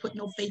us that. Put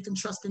no faith and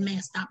trust in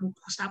man.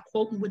 Stop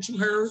quoting what you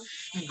heard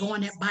and go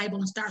in that Bible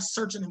and start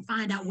searching and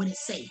find out what it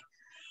say.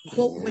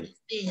 Quote what it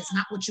says,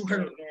 not what you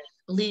heard.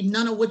 Believe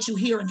none of what you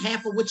hear and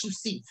half of what you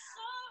see.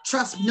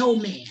 Trust no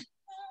man.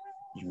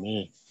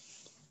 Amen.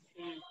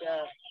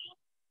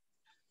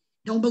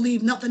 Don't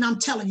believe nothing I'm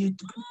telling you.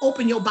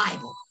 Open your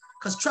Bible.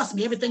 Because trust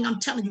me, everything I'm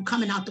telling you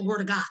coming out the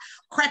word of God.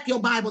 Crack your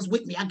Bibles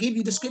with me. I give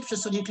you the scripture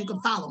so that you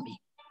can follow me.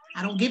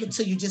 I don't give it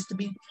to you just to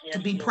be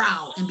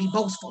proud and be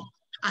boastful.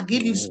 I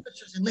give you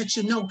scriptures and let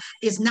you know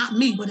it's not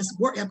me, but it's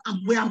where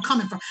I'm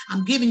coming from.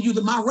 I'm giving you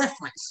my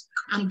reference.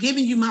 I'm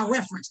giving you my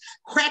reference.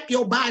 Crack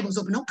your Bibles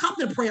open. Don't come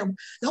to prayer.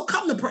 Don't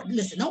come to prayer.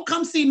 Listen, don't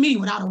come see me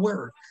without a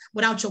word,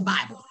 without your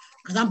Bible.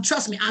 Because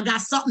trust me, I got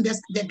something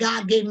that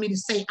God gave me to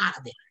say out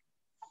of it.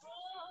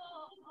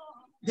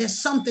 There's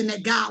something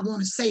that God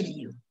wants to say to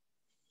you.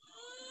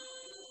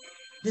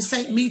 This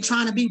ain't me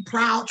trying to be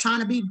proud, trying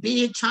to be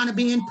big, trying to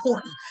be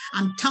important.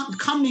 I'm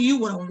coming to you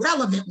with a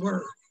relevant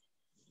word.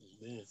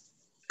 Amen.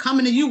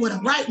 Coming to you with a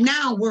right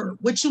now word.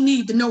 What you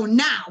need to know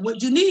now.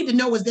 What you need to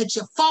know is that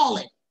you're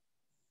falling.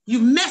 You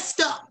messed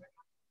up.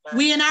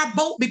 We in our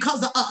boat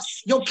because of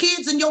us. Your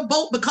kids in your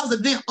boat because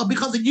of them or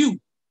because of you.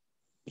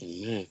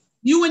 Amen.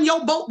 You in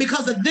your boat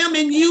because of them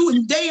and you,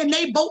 and they in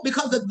their boat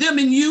because of them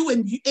and you,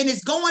 and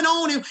it's going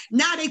on. And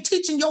now they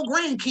teaching your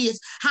grandkids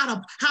how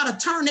to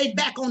turn their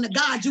back on the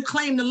God you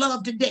claim to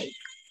love today.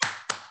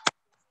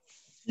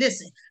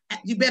 Listen,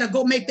 you better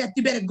go make that.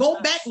 You better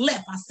go back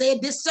left. I said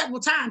this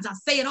several times. I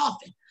say it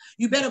often.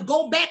 You better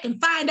go back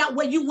and find out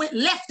where you went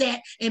left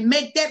at and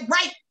make that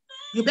right.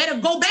 You better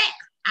go back.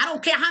 I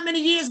don't care how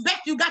many years back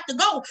you got to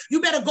go.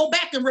 You better go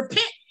back and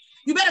repent.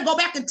 You better go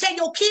back and tell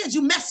your kids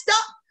you messed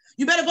up.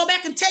 You better go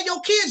back and tell your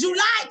kids you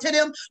lied to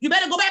them. You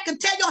better go back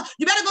and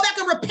you better go back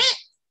and repent.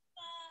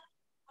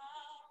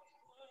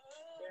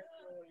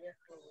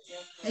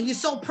 And you're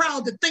so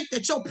proud to think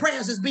that your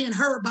prayers is being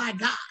heard by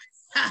God.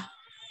 Ha.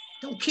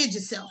 Don't kid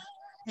yourself.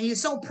 And you're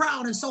so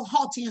proud and so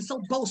haughty and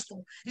so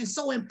boastful and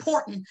so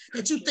important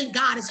that you think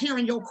God is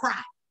hearing your cry.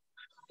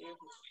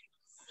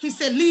 He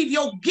said, leave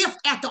your gift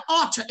at the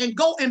altar and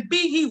go and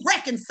be ye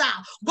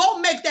reconciled. Go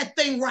make that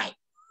thing right.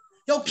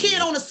 Your kid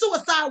on a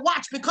suicide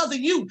watch because of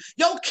you.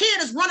 Your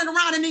kid is running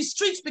around in these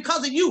streets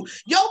because of you.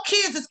 Your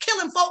kid is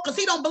killing folk because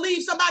he don't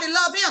believe somebody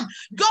love him.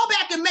 Go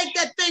back and make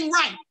that thing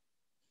right.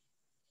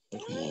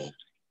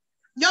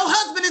 Your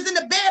husband is in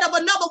the bed of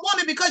another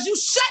woman because you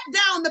shut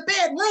down the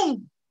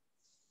bedroom.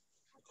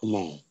 Come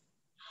on.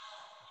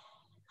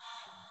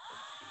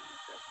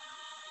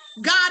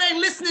 God ain't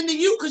listening to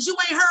you because you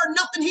ain't heard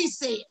nothing he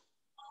said.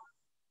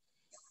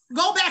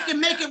 Go back and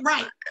make it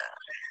right.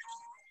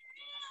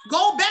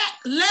 Go back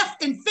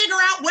left and figure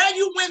out where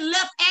you went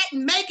left at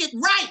and make it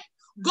right.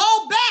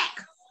 Go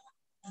back.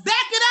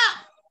 Back it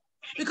up.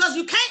 Because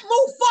you can't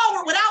move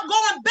forward without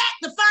going back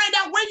to find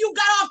out where you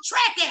got off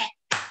track at.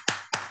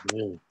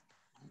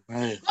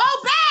 Right. Go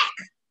back,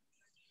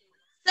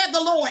 said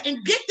the Lord,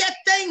 and get that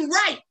thing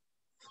right.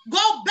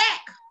 Go back.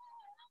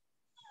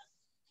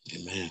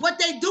 Amen. What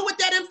they do with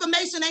that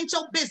information ain't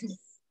your business.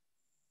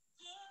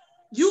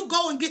 You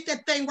go and get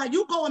that thing right.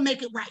 You go and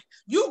make it right.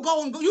 You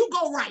go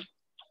right.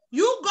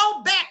 You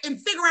go back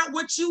and figure out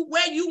where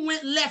you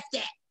went left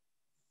at.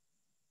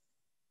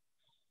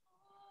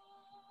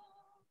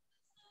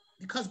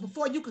 Because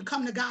before you can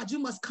come to God, you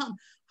must come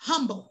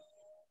humble.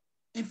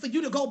 And for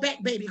you to go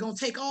back, baby, gonna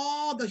take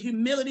all the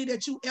humility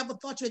that you ever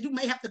thought you had. You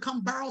may have to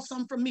come borrow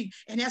some from me,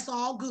 and that's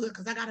all good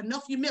because I got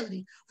enough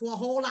humility for a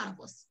whole lot of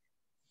us.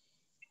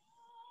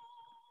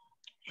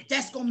 But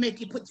that's gonna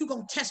make you're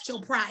gonna test your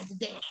pride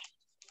today.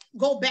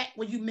 Go back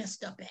where you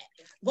messed up at.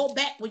 Go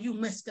back where you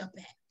messed up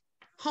at.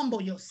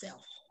 Humble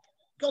yourself.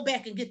 Go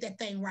back and get that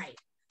thing right.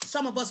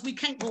 Some of us, we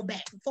can't go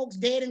back. Folks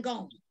dead and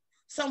gone.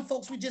 Some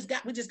folks, we just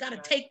got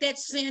to take that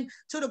sin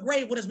to the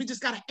grave with us. We just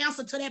got to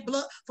answer to that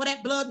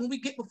blood when we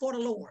get before the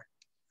Lord.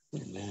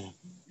 Amen.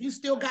 You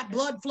still got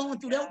blood flowing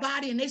through their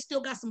body and they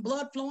still got some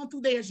blood flowing through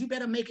theirs. You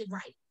better make it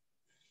right.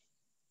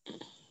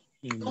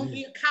 Amen. Don't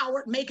be a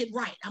coward. Make it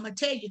right. I'm going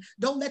to tell you,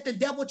 don't let the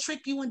devil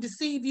trick you and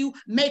deceive you.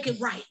 Make it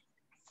right.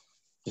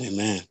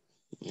 Amen.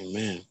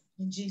 Amen.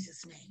 In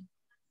Jesus' name.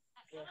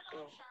 Yes,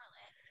 Lord.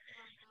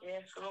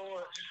 Yes,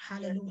 Lord.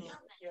 Hallelujah.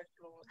 Yes,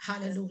 Lord.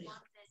 Hallelujah.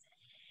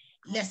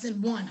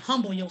 Lesson 1,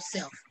 humble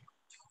yourself.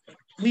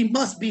 We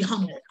must be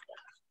humble.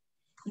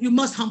 You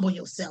must humble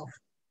yourself.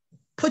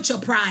 Put your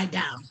pride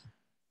down.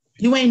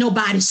 You ain't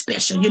nobody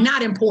special. You're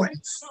not important.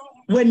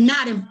 We're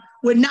not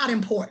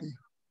important.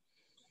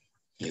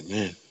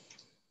 Amen.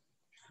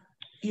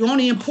 You're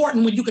only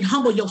important when you can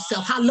humble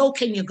yourself. How low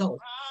can you go?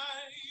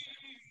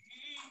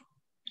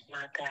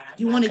 My God.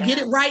 You want to get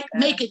it right?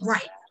 Make it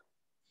right.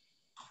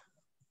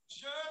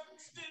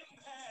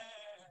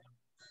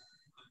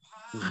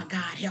 My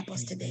God, help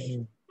us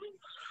today.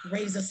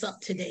 Raise us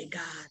up today,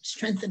 God.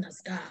 Strengthen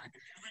us, God.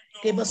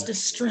 Give us the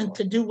strength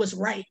to do what's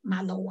right,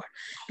 my Lord.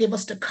 Give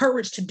us the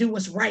courage to do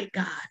what's right,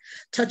 God.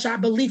 Touch our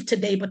belief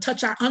today, but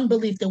touch our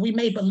unbelief that we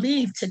may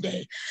believe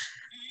today.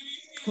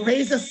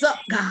 Raise us up,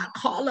 God.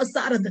 Call us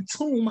out of the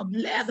tomb of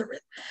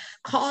Lazarus.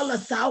 Call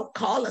us out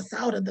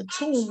of the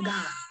tomb,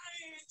 God.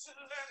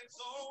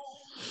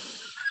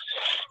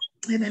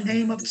 In the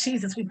name of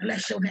Jesus, we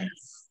bless your name.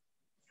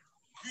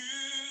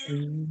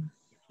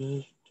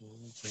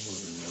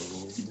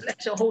 We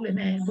bless your holy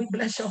name. We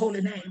bless your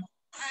holy name.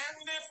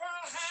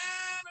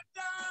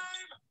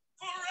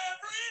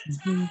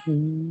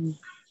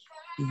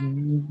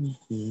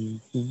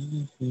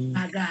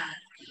 My God.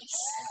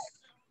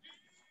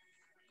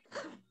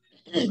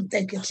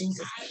 Thank you,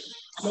 Jesus.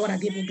 Lord, I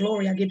give you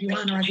glory. I give you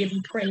honor. I give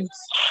you praise.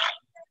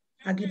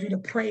 I give you the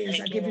praise.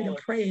 I give you the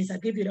praise. I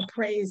give you the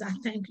praise. I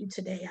thank you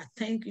today. I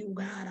thank you,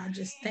 God. I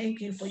just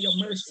thank you for your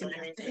mercy.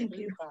 I thank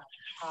you.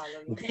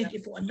 Thank you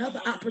for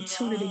another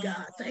opportunity,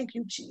 God. Thank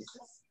you,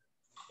 Jesus.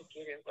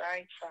 Get it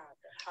right,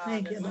 Father.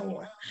 Thank you,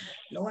 Lord.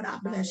 Lord, I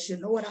bless you.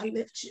 Lord, I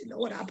lift you.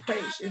 Lord, I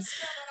praise you.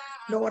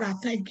 Lord, I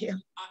thank you.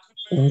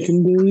 I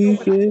can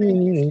believe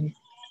it.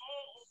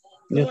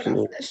 Lord, I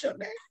bless your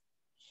name.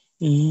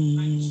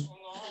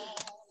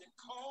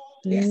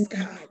 Yes,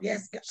 God.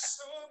 Yes, God.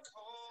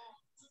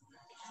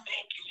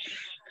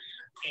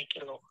 Thank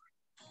you, Lord.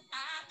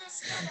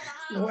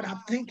 Lord, I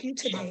thank you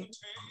today.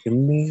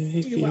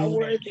 You You are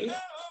worthy.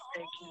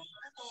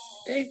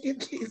 Thank you,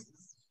 Jesus.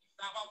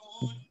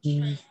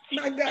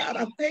 My God,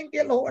 I thank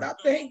you, Lord. I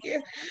thank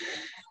you.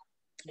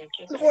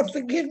 Lord,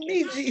 forgive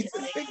me,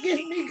 Jesus.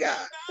 Forgive me,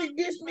 God.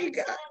 Forgive me,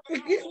 God.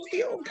 Forgive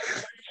me, oh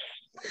God.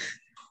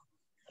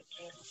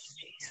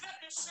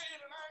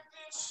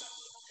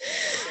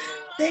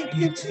 Thank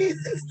you,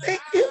 Jesus.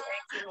 Thank you.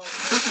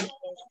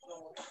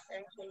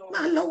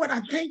 My Lord,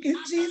 I thank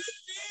you, Jesus.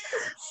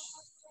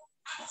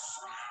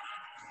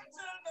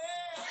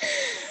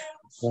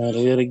 God,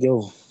 let it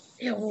go.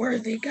 You're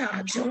worthy,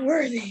 God. You're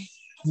worthy.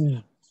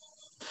 Yeah.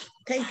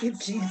 Thank you,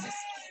 Jesus.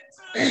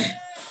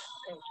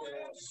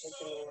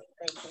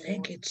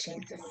 Thank you,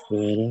 Jesus.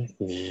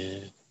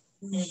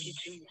 Thank you,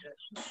 Jesus.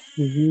 Thank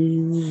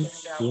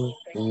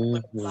you for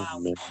the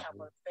flowers.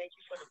 Thank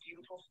you for the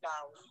beautiful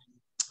flowers.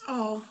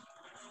 Oh,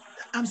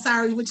 I'm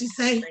sorry, what you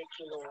say? Thank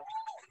you, Lord.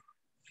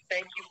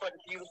 Thank you for the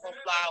beautiful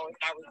flowers.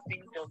 I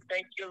received them.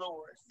 Thank you,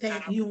 Lord.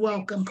 Thank you.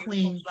 Welcome,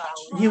 Queen.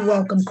 Flowers. You're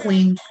welcome,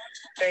 Queen.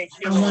 Thank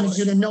you, I Lord. wanted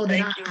you to know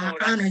that Thank I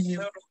honor you.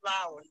 The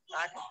flowers.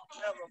 I can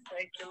smell them.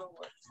 Thank you,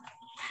 Lord.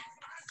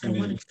 I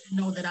wanted you to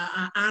know that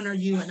I honor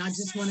you, and I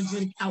just wanted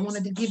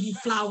to give you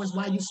flowers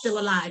while you're still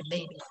alive,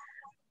 baby.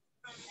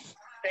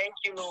 Thank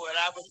you, Lord.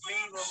 I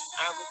receive them.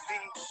 I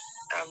receive them.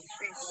 I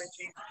receive them in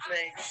Jesus'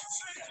 name.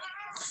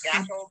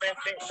 Got home at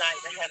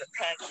midnight. I had a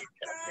package.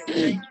 I said,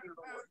 thank you,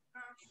 Lord.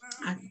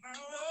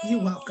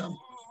 You're welcome.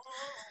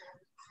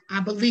 I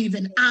believe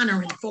in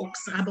honoring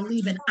folks. I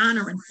believe in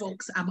honoring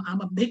folks.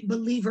 I'm a big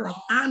believer of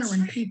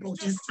honoring people,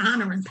 just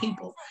honoring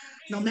people.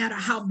 No matter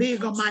how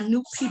big or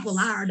minute people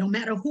are, no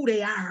matter who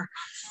they are,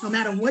 no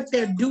matter what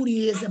their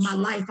duty is in my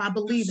life, I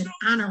believe in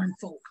honoring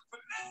folk.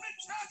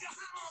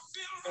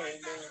 Amen.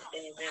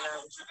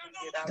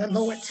 The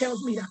Lord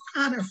tells me to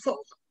honor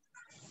folk.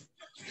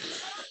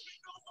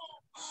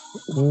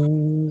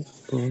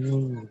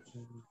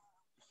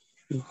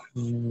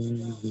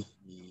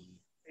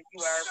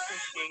 You are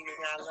appreciated.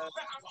 I love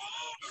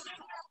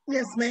you.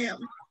 Yes, ma'am.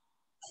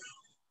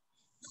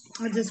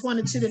 I just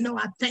wanted you to know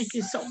I thank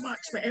you so much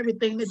for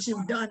everything that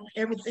you've done,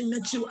 everything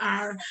that you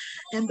are,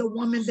 and the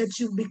woman that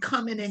you're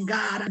becoming in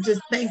God. I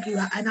just thank you.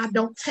 And I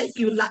don't take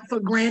you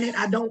for granted.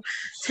 I don't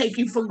take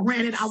you for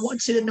granted. I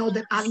want you to know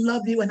that I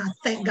love you and I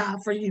thank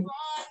God for you.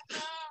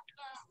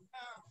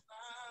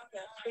 I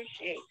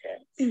appreciate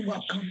that. You're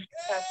welcome.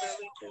 I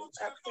really do.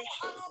 I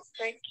appreciate it.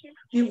 Thank you.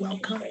 You're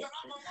welcome.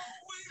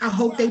 I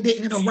hope they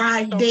didn't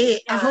arrive dead.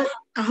 I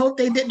hope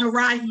they didn't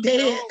arrive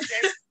dead.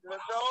 No,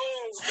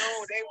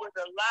 they was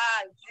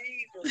alive.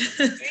 Jesus,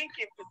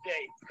 speaking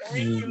today.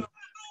 Thank you.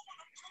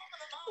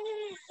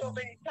 So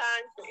many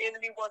times the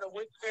enemy want to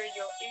whisper in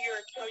your ear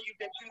and tell you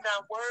that you're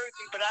not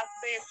worthy, but I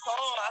stand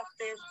tall. I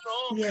stand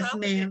strong. Yes,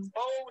 ma'am.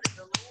 Bold in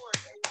the Lord.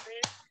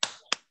 Amen.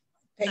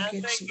 Thank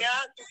you, thank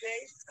God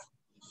today.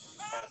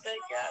 I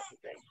thank God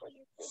today for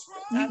you, sister.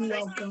 You're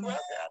welcome. Brother.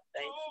 I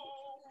thank you.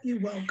 You're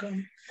welcome.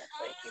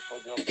 Thank you for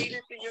your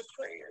obedience and your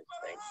prayers.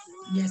 Thank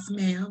you. Yes,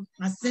 ma'am.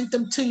 I sent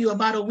them to you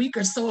about a week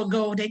or so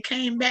ago. They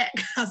came back.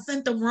 I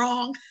sent them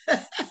wrong.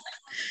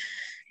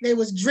 They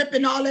was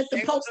dripping all at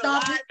the post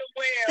office.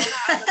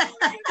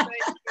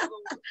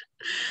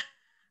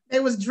 They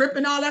was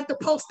dripping all at the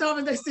post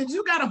office. They said,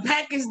 you got a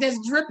package that's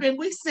dripping.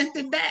 We sent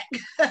it back.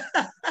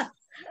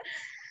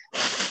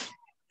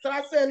 So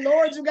I said,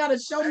 Lord, you got to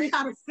show me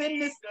how to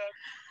send this.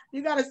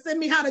 You got to send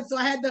me how to. So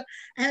I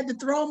had to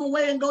throw them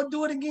away and go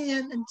do it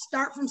again and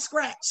start from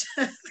scratch.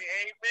 Amen.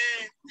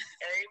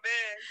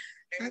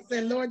 I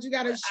said, Lord, you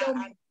got to show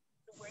me.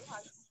 When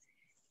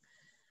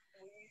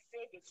you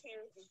said the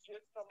tears was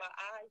just from my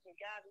eyes and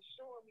God is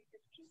showing me,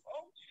 just keep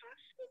on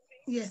trusting me.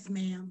 Yes,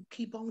 ma'am.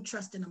 Keep on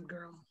trusting them,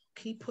 girl.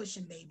 Keep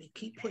pushing, baby.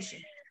 Keep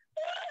pushing.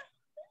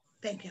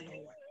 Thank you,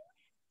 Lord.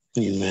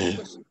 Amen.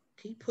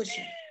 Keep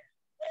pushing.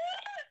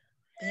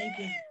 Thank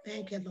you.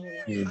 Thank you,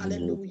 Lord. Amen.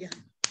 Hallelujah.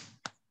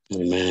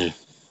 Amen.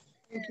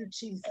 Thank you,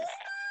 Jesus.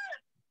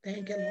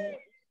 Thank you, Lord.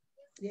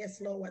 Yes,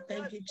 Lord.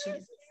 Thank you,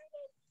 Jesus.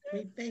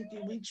 We thank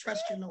you. We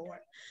trust you, Lord.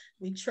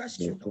 We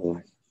trust you,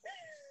 Lord.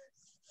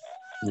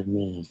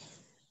 Amen.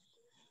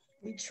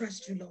 We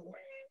trust you, Lord.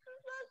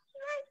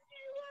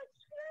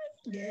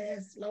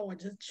 Yes, Lord.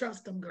 Just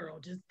trust them, girl.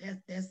 Just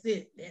that's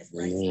it. That's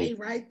right. Stay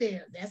right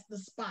there. That's the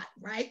spot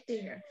right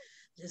there.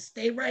 Just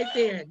stay right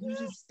there. You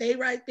just stay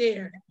right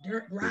there.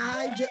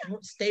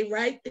 Stay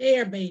right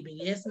there, baby.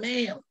 Yes,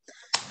 ma'am.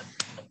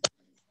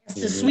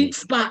 That's the sweet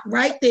spot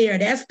right there.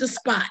 That's the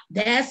spot.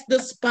 That's the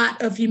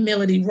spot of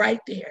humility right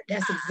there.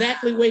 That's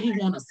exactly where he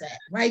wants us at.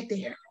 Right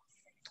there.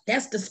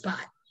 That's the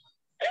spot.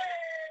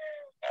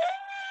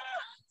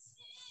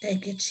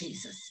 Thank you,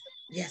 Jesus.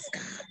 Yes,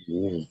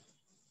 God.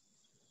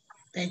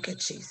 Thank you,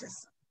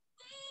 Jesus.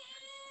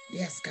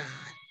 Yes, God.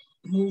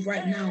 Move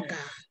right now, God.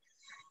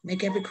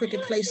 Make every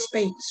crooked place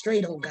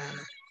straight, oh God.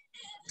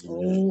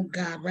 Oh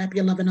God, wrap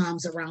your loving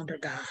arms around her,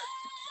 God.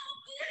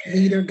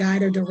 Leader,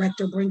 guider,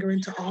 director, bring her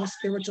into all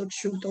spiritual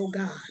truth, oh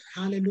God.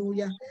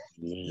 Hallelujah.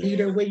 Lead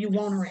her where you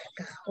want her at,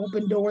 God.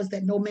 Open doors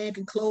that no man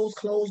can close,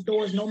 close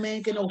doors no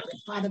man can open.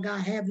 Father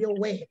God, have your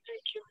way.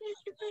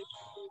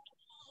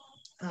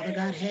 Father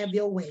God, have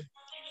your way.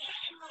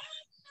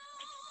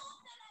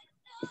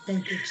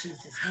 Thank you,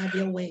 Jesus. Have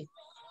your way.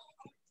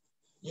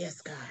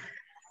 Yes, God.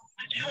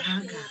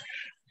 My God.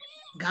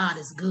 God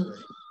is good.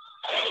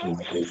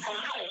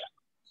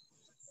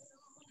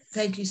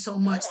 Thank you so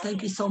much.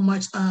 Thank you so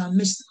much.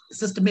 Miss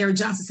Sister Mary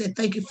Johnson said,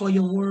 thank you for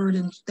your word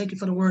and thank you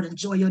for the word.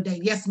 Enjoy your day.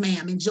 Yes,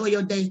 ma'am. Enjoy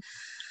your day.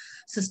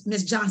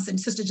 Miss Johnson,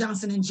 Sister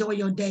Johnson, enjoy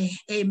your day.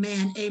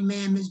 Amen.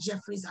 Amen. Miss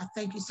Jeffries, I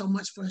thank you so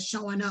much for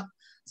showing up.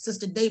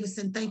 Sister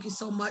Davidson, thank you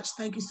so much.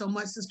 Thank you so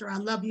much, sister. I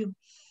love you.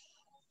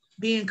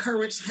 Be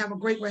encouraged. Have a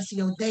great rest of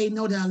your day.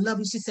 Know that I love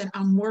you. She said,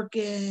 I'm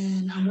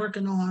working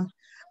on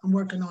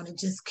it.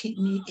 Just keep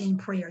me in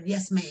prayer.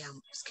 Yes,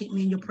 ma'am. Just keep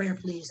me in your prayer,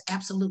 please.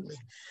 Absolutely.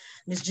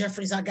 Miss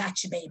Jeffries, I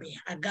got you, baby.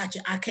 I got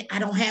you. I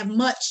don't have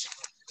much.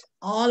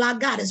 All I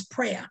got is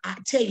prayer. I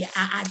tell you,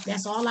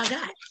 that's all I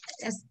got.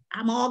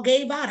 I'm all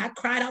gave out. I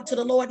cried out to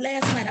the Lord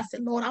last night. I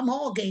said, Lord, I'm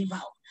all gave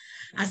out.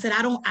 I said,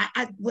 all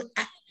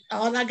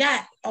I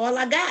got.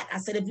 I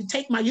said, if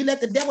you let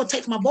the devil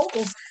take my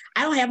vocals,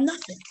 I don't have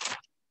nothing.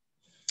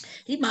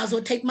 He might as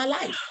well take my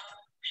life.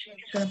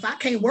 Because if I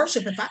can't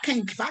worship, if I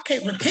can't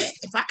repent,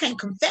 if I can't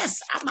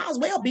confess, I might as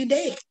well be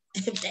dead.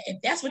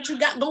 If that's what you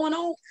got going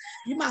on,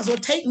 you might as well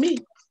take me.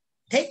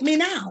 Take me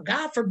now.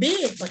 God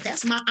forbid. But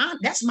that's my heart.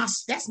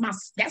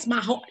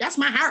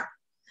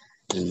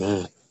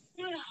 Amen.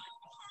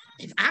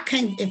 If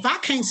I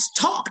can't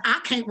talk,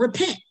 I can't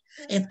repent.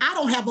 If I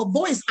don't have a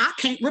voice, I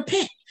can't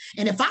repent.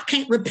 And if I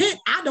can't repent,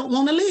 I don't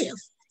want to live.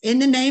 In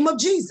the name of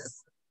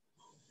Jesus.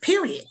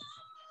 Period.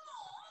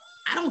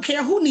 I don't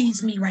care who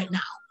needs me right now.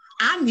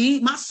 I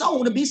need my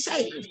soul to be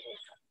saved.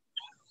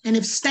 And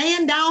if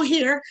staying down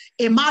here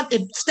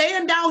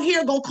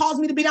gonna cause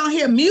me to be down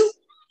here mute,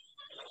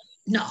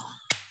 no,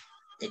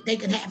 they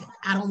can have it.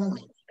 I don't want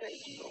it.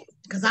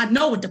 Because I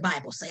know what the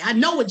Bible says. I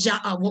know what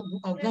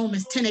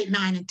Romans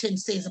 10:8-9-10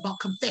 says about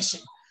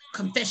confession.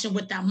 Confession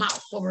with thy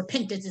mouth. For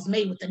repentance is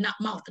made with the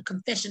mouth. The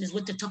confession is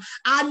with the tongue.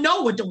 I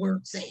know what the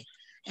word says.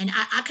 And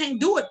I can't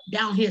do it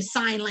down here,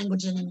 sign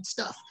language and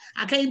stuff.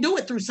 I can't do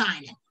it through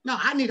signing. No,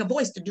 I need a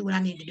voice to do what I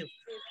need to do.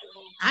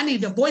 I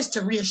need a voice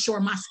to reassure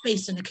my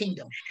space in the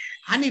kingdom.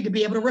 I need to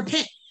be able to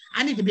repent.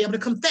 I need to be able to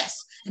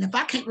confess. And if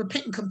I can't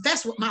repent and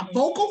confess with my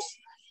vocals,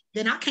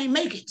 then I can't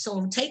make it.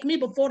 So take me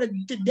before the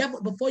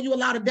devil, before you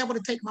allow the devil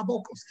to take my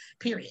vocals,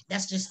 period.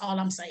 That's just all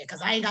I'm saying,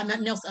 because I ain't got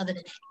nothing else other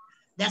than that.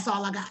 That's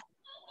all I got.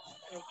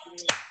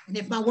 And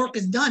if my work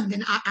is done,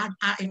 then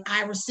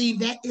I receive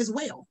that as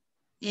well.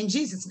 In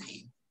Jesus'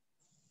 name.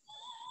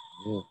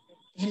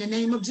 In the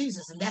name of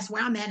Jesus. And that's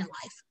where I'm at in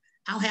life.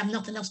 I don't have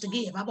nothing else to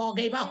give. I've all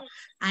gave out.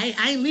 I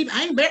ain't leaving.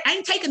 I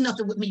ain't taking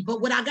nothing with me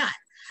but what I got.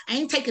 I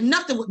ain't taking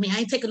nothing with me. I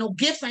ain't taking no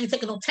gifts. I ain't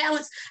taking no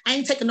talents. I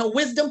ain't taking no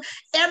wisdom.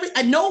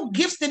 No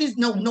gifts that is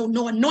no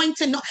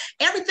anointing. No,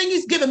 everything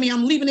he's giving me,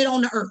 I'm leaving it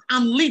on the earth.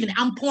 I'm leaving it.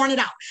 I'm pouring it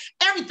out.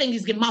 Everything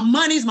he's giving, my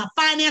monies, my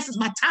finances,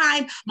 my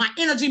time, my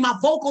energy, my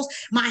vocals,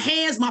 my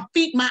hands, my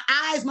feet, my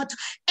eyes,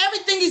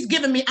 everything he's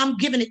giving me, I'm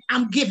giving it.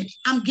 I'm giving it.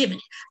 I'm giving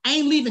it. I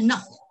ain't leaving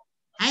nothing.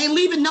 I ain't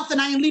leaving nothing.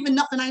 I ain't leaving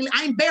nothing. I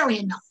ain't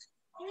burying nothing.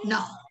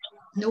 No.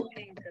 Nope.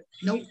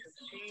 Nope.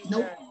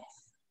 Nope.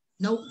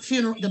 Nope.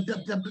 Funeral.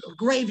 The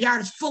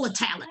graveyard is full of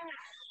talent.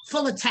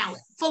 Full of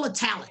talent. Full of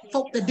talent.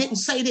 Folk that didn't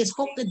say this.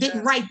 Folk that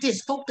didn't write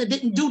this. Folk that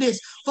didn't do this.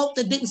 Folk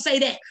that didn't say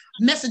that.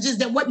 Messages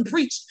that wasn't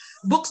preached.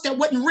 Books that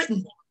wasn't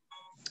written.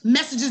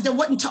 Messages that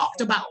wasn't talked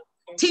about.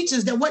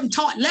 Teachers that wasn't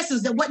taught.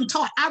 Lessons that wasn't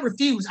taught. I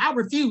refuse. I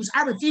refuse.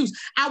 I refuse.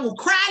 I will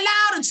cry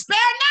loud and spare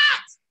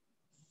not.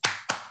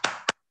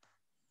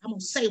 I'm going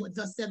to say what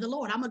thus said the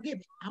Lord. I'm going to give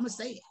it. I'm going to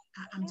say it.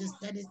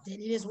 It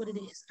is what it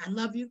is. I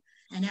love you,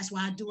 and that's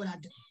why I do what I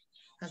do.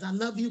 Because I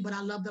love you, but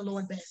I love the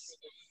Lord best.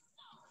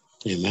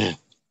 Amen.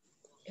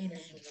 Amen.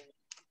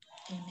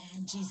 Amen.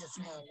 In Jesus'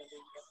 name.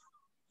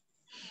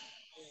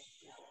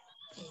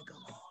 There you go.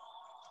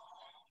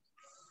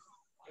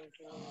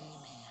 Amen.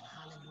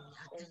 Hallelujah.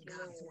 I thank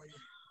God for you.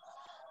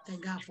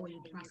 Thank God for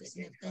you, Prophet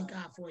Smith. Thank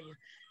God for you.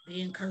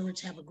 Be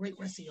encouraged. Have a great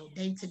rest of your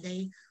day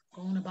today.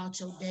 Going about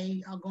your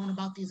day, going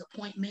about these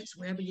appointments,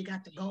 wherever you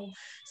got to go.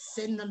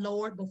 Send the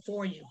Lord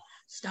before you.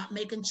 Stop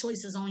making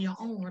choices on your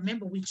own.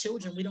 Remember, we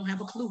children, we don't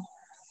have a clue.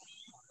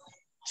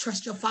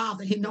 Trust your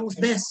Father. He knows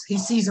best. He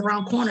sees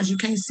around corners you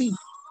can't see.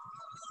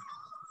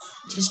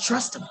 Just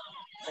trust him.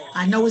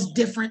 I know it's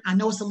different. I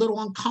know it's a little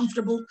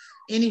uncomfortable.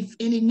 Any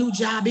new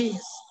job is.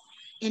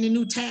 Any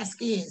new task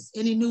is.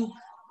 Any new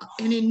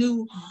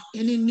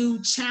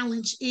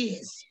challenge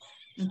is,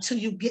 until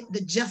you get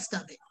the gist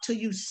of it, till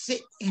you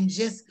sit and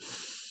just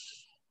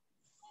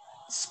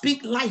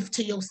speak life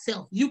to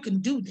yourself. You can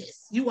do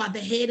this. You are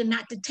the head and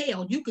not the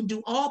tail. You can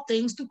do all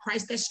things through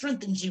Christ that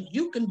strengthens you.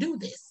 You can do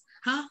this.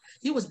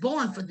 You was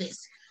born for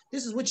this.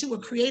 This is what you were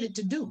created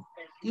to do.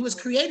 You was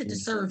created to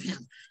serve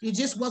him. You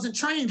just wasn't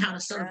trained how to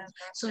serve him.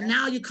 So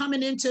now you're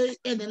coming into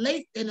in the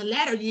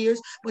latter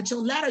years, but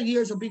your latter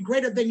years will be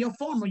greater than your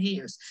former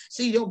years.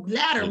 See, your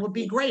latter will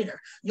be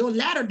greater. Your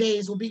latter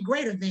days will be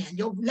greater than.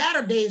 Your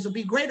latter days will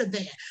be greater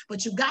than.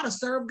 But you got to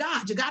serve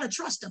God. You got to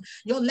trust him.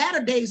 Your latter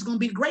days are going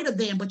to be greater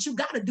than, but you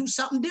got to do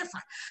something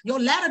different. Your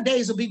latter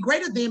days will be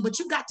greater than, but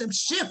you got to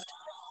shift.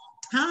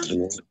 Huh?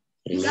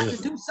 You got to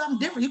do something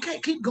different. You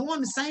can't keep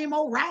going the same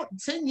old route.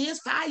 10 years,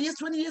 5 years,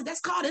 20 years. That's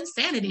called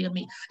insanity to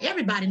me.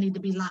 Everybody need to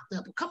be locked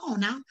up. Come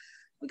on now.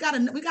 We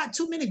got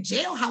too many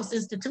jailhouse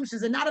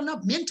institutions and not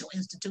enough mental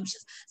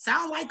institutions.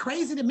 Sound like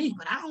crazy to me,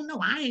 but I don't know.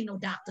 I ain't no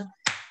doctor.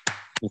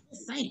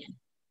 Just saying.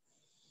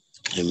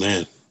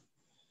 Amen.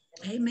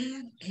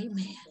 Amen.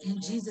 Amen.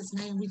 In Jesus'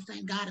 name, we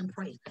thank God and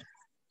pray.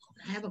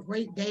 Have a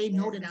great day.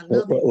 Know that I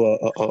love you. Well,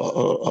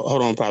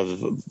 hold on, Prophet,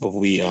 before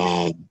we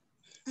go.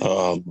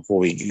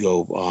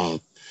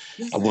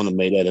 Yes, I want to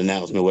make that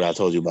announcement what I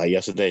told you about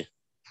yesterday.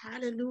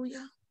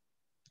 Hallelujah.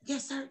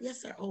 Yes, sir.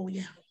 Yes, sir. Oh,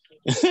 yeah.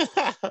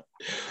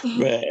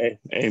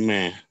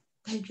 Amen.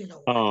 Thank you,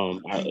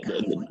 Lord.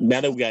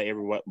 Now that we got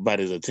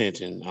everybody's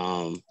attention,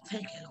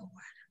 thank you, Lord.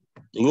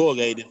 The Lord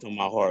gave this on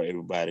my heart,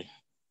 everybody,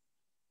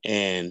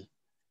 and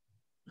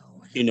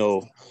you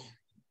know,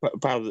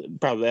 probably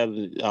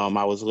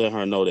I was letting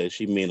her know that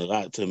she mean a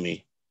lot to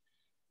me,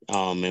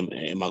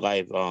 in my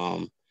life.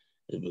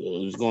 It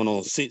was going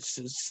on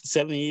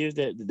 7 years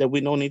that we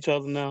known each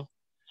other now,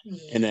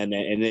 and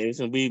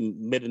since we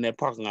met in that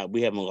parking lot,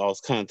 we haven't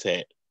lost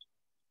contact.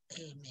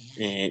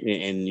 Amen.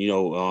 And you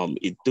know,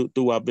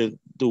 I've been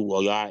through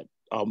a lot.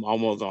 I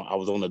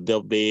was on the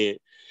deathbed,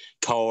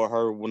 called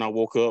her when I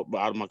woke up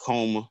out of my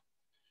coma,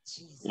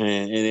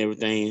 and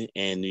everything.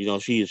 And you know,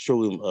 she is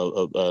truly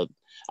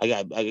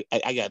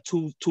I got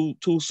two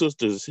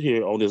sisters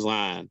here on this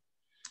line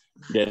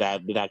that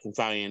I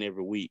confide in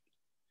every week,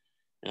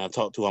 and I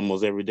talk to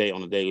almost every day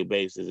on a daily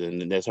basis.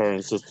 And that's her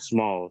and Sister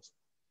Smalls.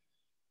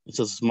 And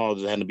Sister Smalls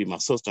just happened to be my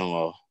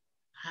sister-in-law.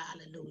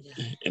 Hallelujah.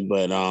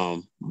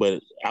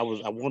 But I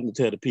wanted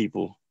to tell the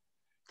people,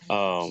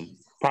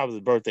 Prophet's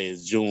birthday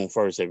is June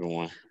 1st,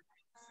 everyone.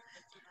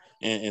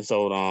 And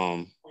so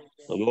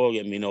the Lord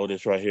let me know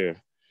this right here.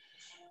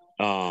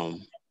 I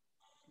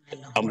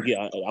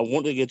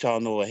want to get y'all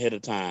know ahead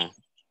of time.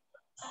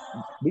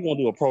 We're gonna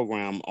do a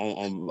program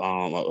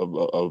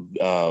on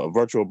a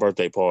virtual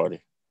birthday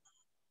party.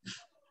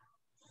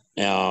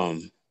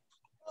 And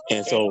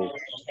so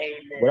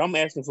what I'm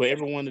asking for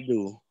everyone to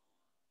do,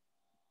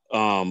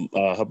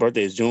 her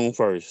birthday is June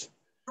 1st.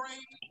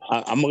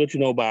 I'm gonna let you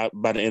know by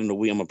the end of the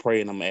week. I'm gonna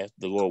pray and I'm gonna ask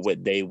the Lord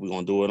what day we're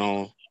gonna do it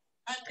on.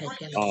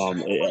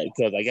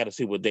 Because I got to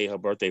see what day her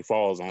birthday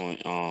falls on.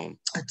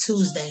 A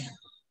Tuesday.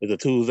 It's a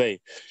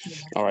Tuesday. Yeah.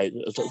 All right.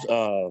 So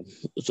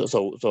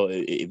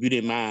if you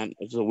didn't mind,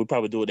 so we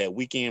probably do it that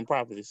weekend,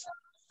 Prophetess.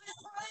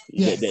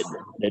 Yes.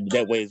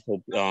 That way,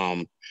 so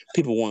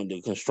people want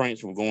the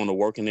constraints from going to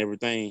work and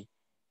everything.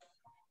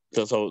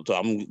 So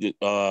I'm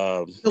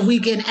the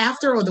weekend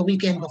after or the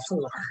weekend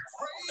before.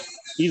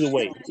 Either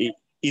way,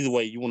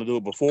 you want to do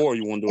it before or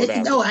you want to do it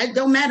after? No, it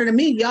don't matter to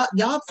me. Y'all,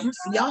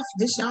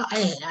 this y'all.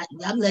 Hey,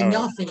 I'm letting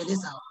y'all figure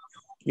this out.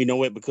 You know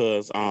what?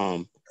 Because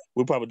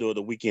we'll probably do it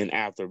the weekend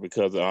after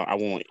because I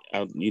was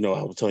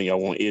telling you I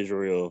want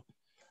Israel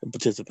to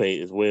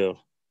participate as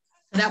well.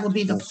 That would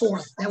be the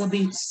 4th. That would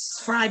be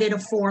Friday the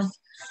 4th,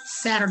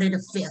 Saturday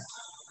the 5th.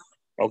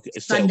 Okay,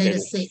 Sunday the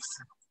 6th.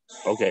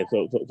 Okay,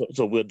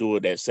 so we'll do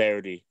it that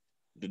Saturday.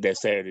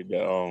 Saturday,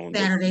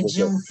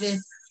 June 5th.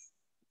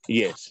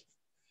 Yes,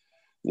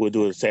 we'll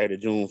do it Saturday,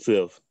 June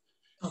 5th.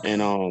 Okay.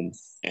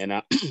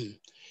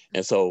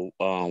 And so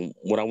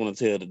what I want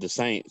to tell the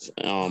saints,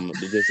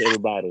 just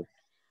everybody,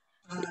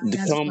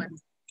 come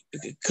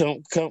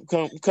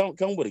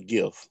with a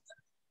gift.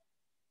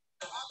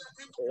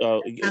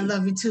 I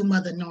love you too,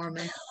 Mother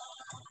Norman.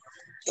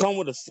 Come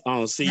with a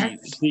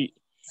seed.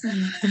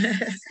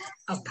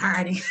 A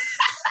party.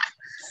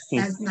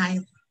 That's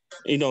nice.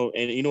 Bring your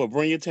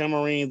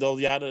tamarine.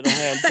 Those y'all that don't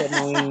have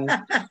tamarine,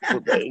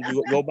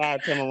 go buy a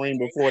tamarine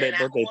before that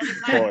birthday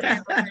party.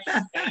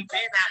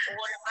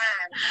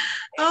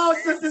 Oh,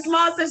 Sister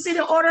Small said she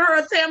didn't order her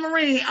a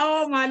tamarine.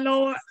 Oh my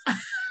Lord.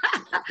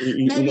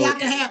 Maybe I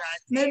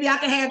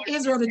can have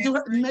Israel to do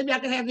it. Maybe I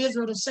can have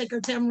Israel to shake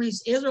her tamarine.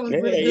 Israel is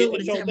really good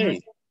with a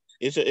tamarine.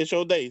 It's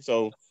your day,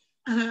 so.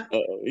 Thank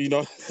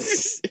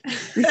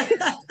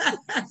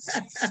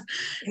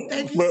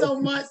you so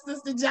much,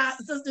 Sister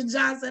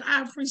Johnson.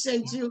 I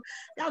appreciate you.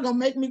 Y'all gonna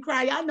make me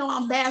cry. Y'all know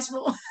I'm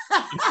bashful.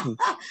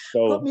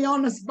 Put me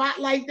on the spot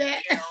like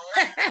that.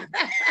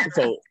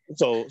 so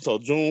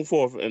June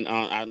 4th, and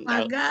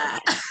my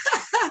God,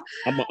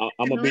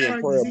 I'm gonna be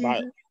in prayer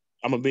about.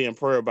 I'm gonna be in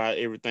prayer about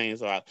everything.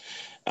 So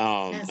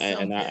I'll let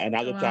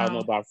y'all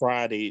know by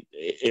Friday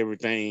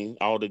everything,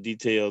 all the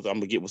details. I'm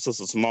gonna get with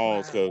Sister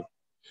Smalls because.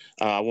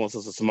 I want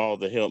Sister Small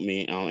to help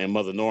me and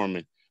Mother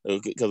Norman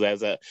because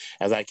as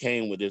I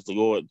came with this, the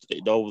Lord,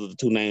 those are the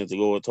two names the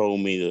Lord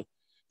told me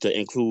to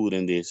include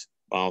in this,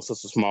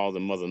 Sister Small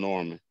and Mother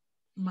Norman.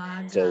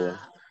 My God.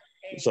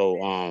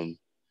 So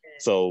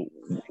So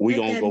we're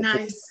gonna go.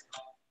 Nice.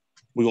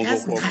 We're gonna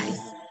That's go forward, nice.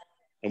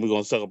 and we're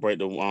gonna celebrate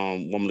the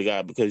woman of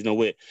God, because you know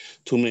what?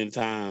 Too many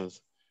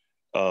times,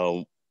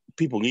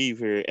 people leave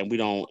here and we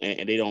don't,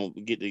 and they don't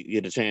get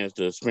a chance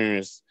to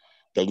experience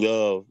the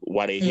love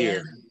while they're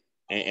here,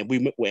 and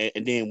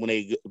then when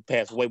they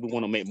pass away, we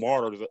want to make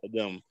martyrs of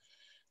them,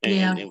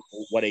 and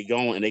while they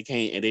gone, and they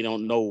can't, and they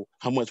don't know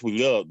how much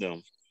we love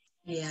them.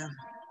 Yeah.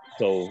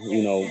 So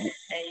we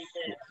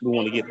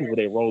want to give people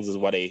their roses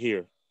while they're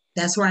here.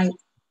 That's right.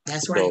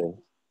 That's right.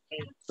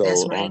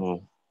 That's right.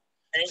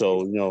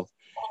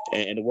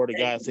 And the word of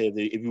God says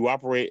that if you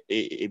operate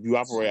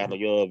out of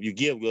love, you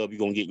give love, you're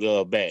gonna get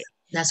love back.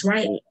 That's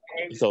right.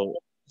 So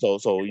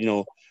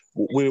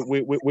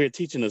we're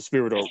teaching the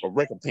spirit of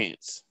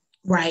recompense.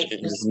 Right.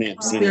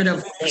 Spirit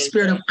of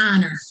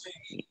honor.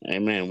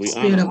 Amen. We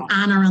spirit of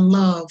honor and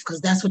love,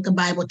 because that's what the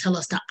Bible tells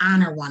us, to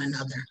honor one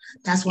another.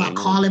 That's why I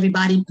call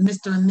everybody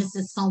Mr. and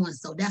Mrs.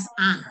 So-and-so. That's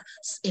honor.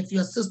 If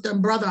you're sister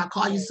and brother, I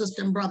call you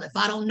sister and brother. If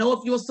I don't know if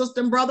you're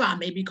sister and brother, I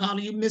may be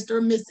calling you Mr.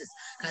 and Mrs.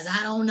 because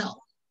I don't know.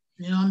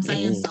 You know what I'm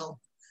saying? So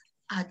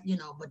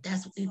but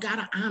that's, you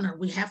gotta honor.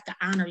 We have to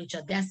honor each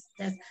other.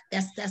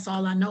 That's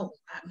all I know.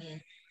 I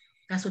mean,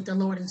 that's what the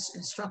Lord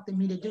instructed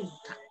me to do,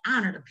 to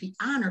honor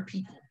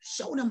people,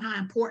 show them how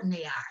important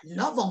they are,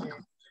 love on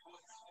them.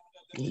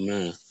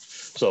 Amen.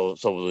 So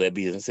with that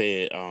being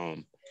said,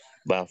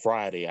 by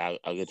Friday,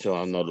 I'll get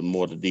y'all know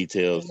more of the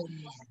details.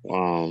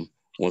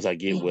 Once I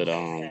get with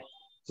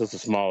Sister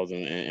Smalls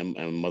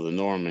and Mother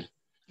Norman.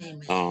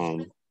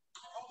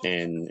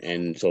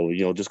 And so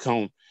just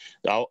come.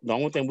 The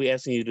only thing we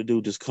asking you to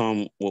do, just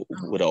come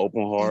with an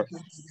open heart,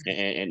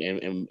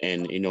 and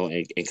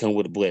come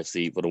with a blessed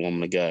seed for the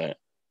woman of God.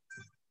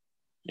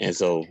 And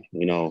so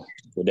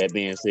with that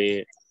being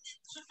said,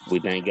 we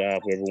thank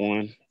God for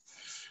everyone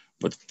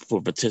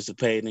for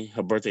participating.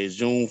 Her birthday is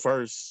June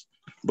 1st,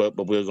 but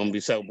we're gonna be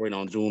celebrating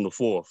on June the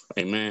 4th.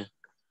 Amen.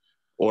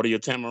 Order your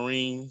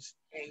tamarines.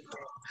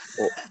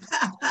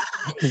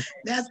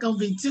 That's gonna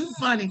be too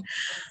funny.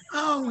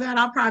 Oh God,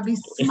 I'll probably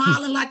be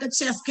smiling like a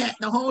chess cat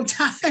the whole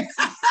time.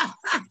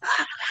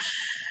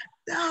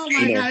 Oh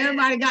my God,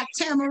 everybody got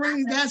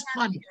tamarines. That's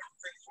funny.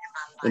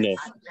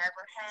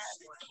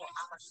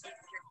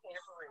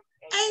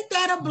 Ain't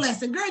that a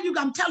blessing, girl?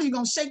 I'm telling you,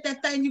 gonna shake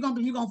that thing. You're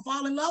gonna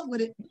fall in love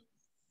with it.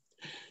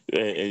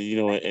 And you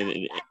know what?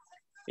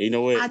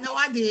 I know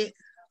I did.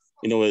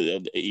 You know what?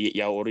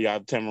 Y'all order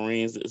y'all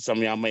tamarines. Some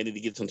of y'all may need to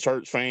get some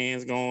church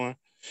fans going.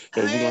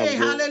 Hey,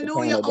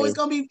 hallelujah! Oh, it's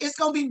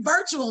gonna be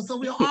virtual, so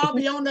we'll all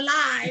be on the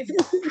live.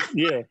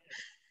 Yeah.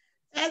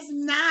 That's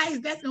nice.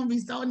 That's gonna be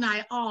so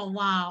nice. Oh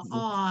wow.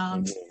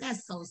 Oh,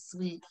 that's so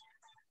sweet.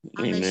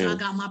 I'll make sure I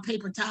got my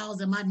paper towels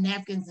and my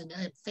napkins and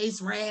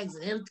face rags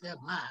and everything.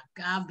 My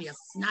God, I'll be a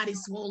snotty,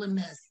 swollen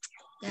mess.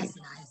 That's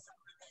nice.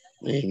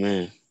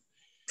 Amen.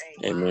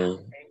 Amen.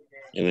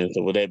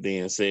 So with that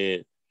being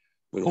said,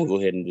 we're gonna go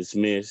ahead and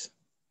dismiss.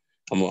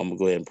 I'm gonna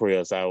go ahead and pray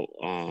us out.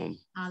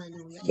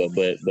 Hallelujah.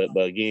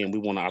 But again, we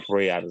want to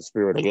operate out of the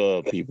spirit of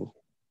love, people.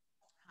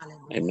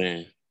 Hallelujah.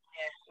 Amen.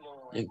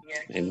 Amen.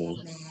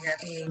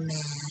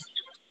 Amen.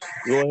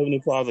 Lord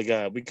Heavenly Father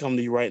God, we come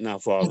to you right now,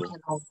 Father.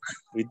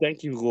 We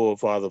thank you, Lord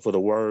Father, for the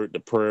word, the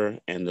prayer,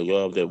 and the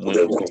love that went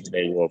forth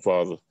today, Lord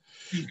Father.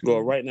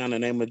 Lord, right now in the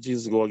name of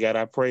Jesus, Lord God,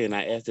 I pray and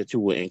I ask that you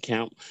will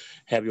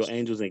have your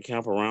angels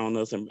encamp around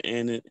us,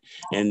 and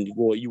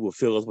Lord, you will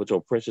fill us with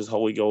your precious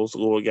Holy Ghost,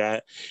 Lord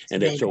God,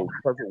 and that your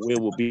perfect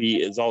will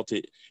be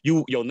exalted.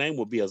 Your name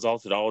will be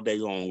exalted all day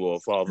long,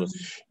 Lord Father.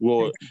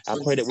 Lord, I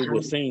pray that we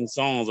will sing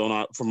songs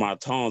from our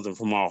tongues and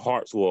from our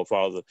hearts, Lord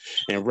Father,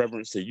 in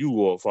reverence to you,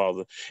 Lord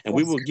Father. And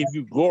we will give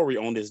you glory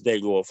on this day,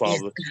 Lord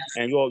Father.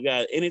 And Lord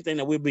God, anything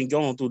that we've been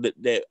going through,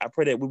 that I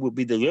pray that we will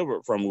be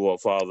delivered from, Lord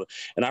Father.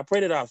 And I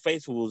pray that our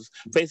faces will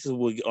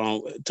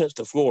touch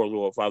the floor,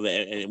 Lord Father,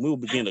 and we will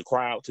begin to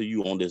cry out to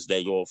you on this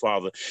day, Lord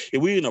Father.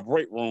 If we're in a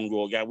break room,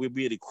 Lord God, we'll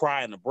be able to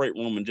cry in the break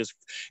room and just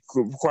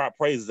cry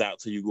praises out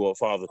to you, Lord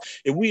Father.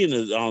 If we in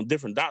the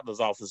different doctor's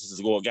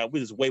offices, Lord God, we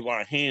just wave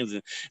our hands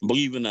and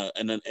believe in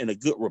a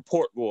good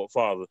report, Lord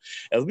Father.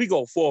 As we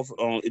go forth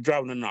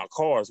driving in our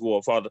cars,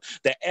 Lord Father,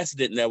 that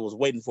accident that was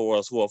waiting for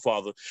us, Lord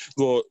Father,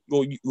 Lord,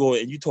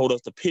 and you told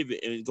us to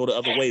pivot and go the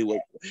other way,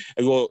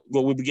 and Lord,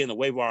 we begin to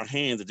wave our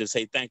hands and just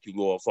say thank you,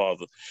 Lord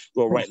Father.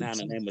 Lord, right now in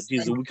the name of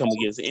Jesus, we come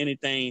against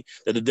anything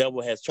that the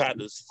devil has tried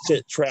to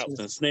set traps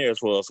and snares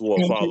for us,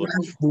 Lord Father.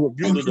 We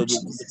rebuke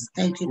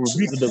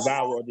the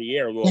devourer of the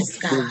air, Lord.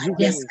 We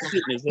rebuke every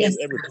sickness,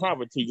 every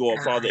poverty,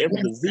 Lord Father,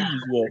 every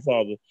disease, Lord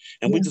Father.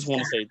 And we just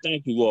want to say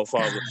thank you, Lord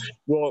Father.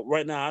 Lord,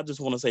 right now, I just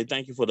want to say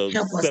thank you for the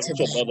fellowship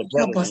of the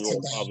brothers,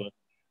 Lord Father.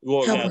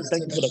 Lord God,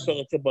 thank you for the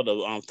fellowship of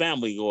the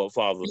family, Lord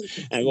Father.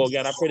 And Lord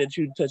God, I pray that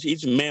you touch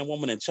each man,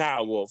 woman, and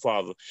child, Lord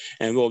Father.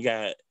 And Lord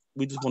God,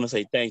 we just want to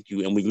say thank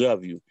you and we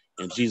love you.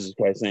 In Jesus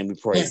Christ's name we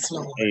pray. Yes,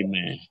 Lord.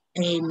 Amen.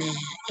 Amen.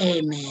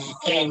 Amen.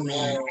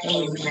 Amen.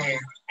 Amen.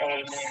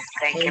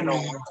 Thank you,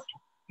 Lord.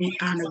 We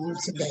honor you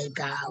today,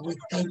 God. We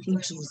thank you,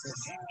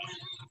 Jesus.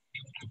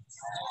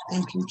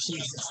 Thank you,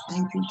 Jesus.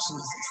 Thank you,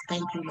 Jesus.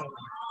 Thank you, Lord.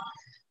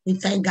 We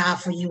thank God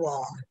for you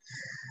all.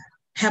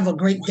 Have a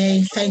great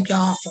day. Thank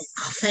y'all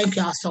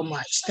so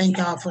much. Thank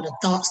y'all for the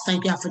thoughts.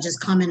 Thank y'all for just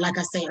coming. Like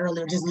I said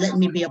earlier, just letting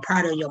me be a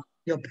part of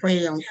your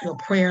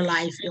prayer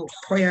life.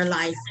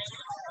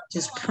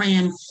 Just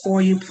praying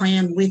for you,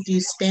 praying with you,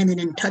 standing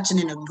and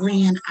touching and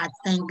agreeing. I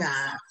thank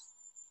God.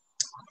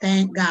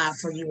 Thank God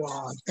for you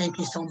all. Thank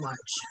you so much.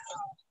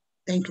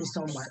 Thank you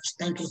so much.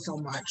 Thank you so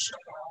much.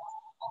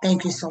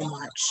 Thank you so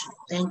much.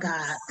 Thank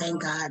God.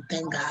 Thank God.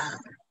 Thank God.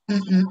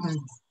 Mm-mm-mm.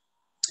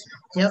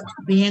 Yep.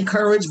 Be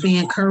encouraged. Be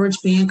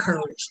encouraged. Be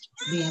encouraged.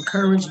 Be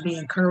encouraged. Be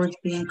encouraged.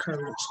 Be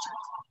encouraged.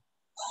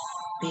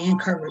 Be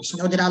encouraged.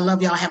 Know that I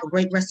love y'all. Have a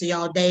great rest of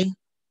y'all day.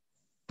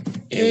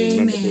 And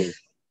Amen.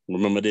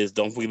 Remember this.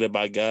 Don't forget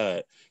about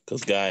God,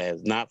 because God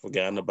has not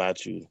forgotten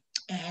about you.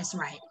 That's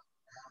right.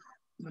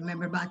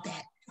 Remember about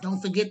that.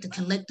 Don't forget to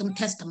collect them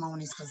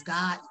testimonies, because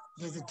God,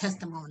 there's a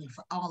testimony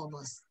for all of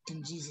us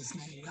in Jesus'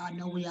 name. Y'all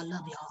know I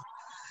love y'all.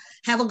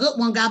 Have a good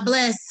one. God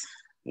bless.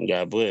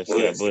 God bless.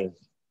 God bless.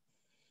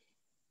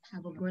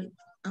 Have a great.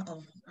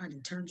 Uh-oh. I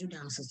didn't turn you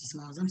down, Sister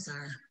Smalls. I'm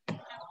sorry.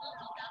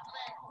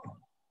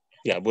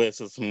 God bless,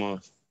 Sister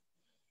Smalls.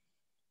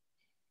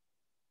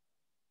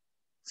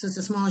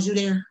 Sister Smalls, you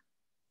there?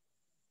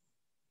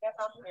 Yes,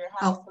 I'm here.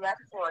 Y'all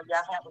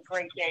have a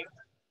great day.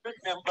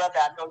 Listen, brother,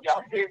 I know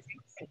y'all busy.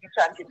 If you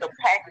trying to get the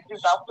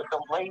packages out with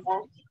the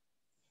labels,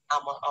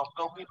 I'm going to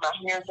go get my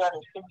hair done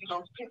and send you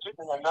those pictures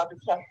and another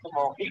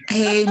testimony.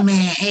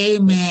 Amen.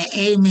 Amen.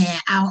 Amen.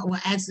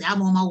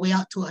 I'm on my way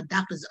out to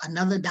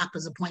another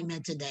doctor's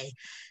appointment today.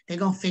 They're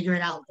going to figure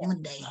it out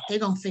one day. They're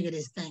going to figure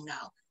this thing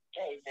out.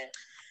 Amen.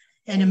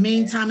 In the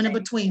meantime, in the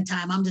between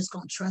time, I'm just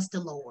going to trust the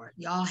Lord.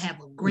 Y'all have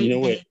a great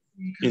day.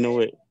 You know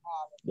what?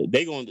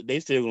 They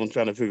still gonna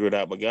try to figure it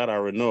out, but God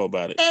already know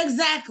about it.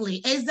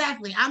 Exactly.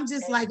 I'm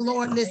just like,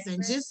 Lord, listen,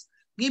 just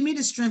give me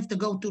the strength to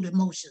go through the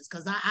motions,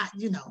 because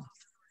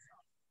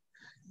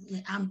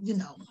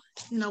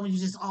when you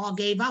just all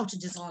gave out, you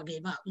just all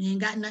gave out. You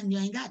ain't got nothing, you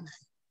ain't got nothing.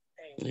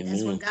 Amen.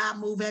 That's when God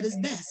move at his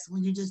best.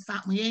 When you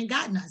ain't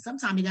got nothing.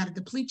 Sometimes he got to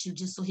deplete you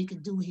just so he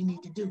can do what he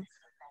need to do.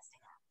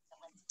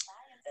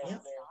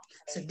 Yep.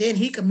 So then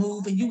he can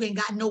move and you ain't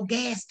got no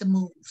gas to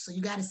move. So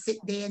you got to sit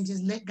there and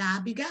just let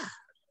God be God.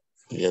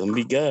 Let him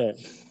be God.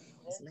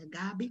 Just let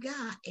God be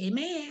God.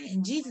 Amen.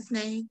 In Jesus'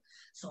 name.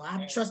 So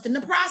I'm trusting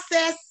the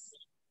process.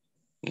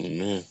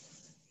 Amen.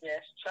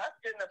 Yes, trust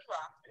in the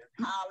process.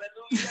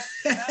 Hallelujah.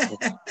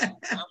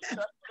 I'm trusting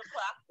the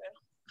process.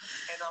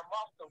 And I'm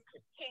also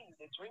continuing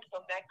to drink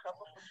from that cup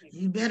of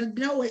forgiveness. You better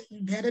know it.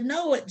 You better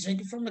know it.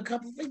 Drinking from the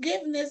cup of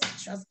forgiveness.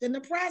 Trust in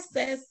the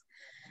process.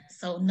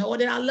 So know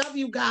that I love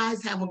you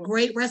guys. Have a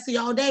great rest of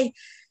y'all day.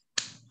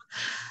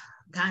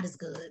 God is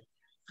good.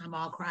 I'm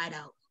all cried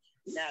out.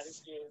 God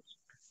is good.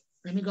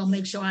 Let me go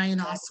make sure I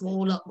ain't all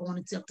swole up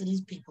going to talk to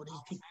these people. These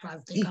people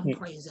probably think I'm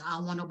crazy. I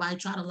don't want nobody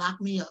try to lock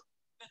me up.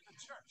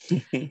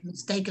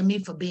 Mistaking me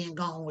for being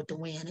gone with the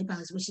wind. They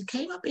probably said, well, she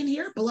came up in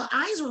here, but her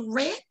eyes were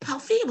red,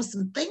 puffy. It was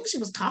some things. She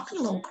was talking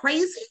a little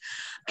crazy.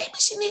 Maybe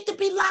she need to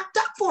be locked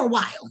up for a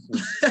while.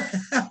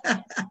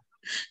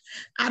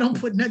 I don't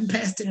put nothing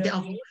past the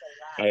devil.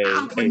 I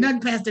don't put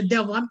nothing past the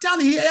devil. I'm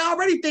telling you, I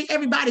already think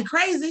everybody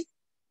crazy.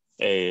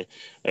 Hey,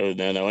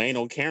 no, ain't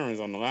no Karens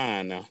on the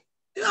line now.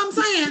 You know what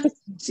I'm saying?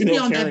 She be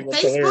on that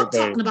Facebook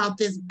talking about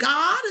this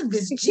God and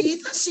this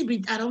Jesus. She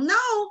be, I don't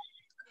know.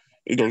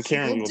 You know,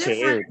 Karen will tell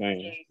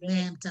everything.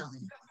 Man, I'm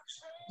telling you.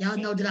 Y'all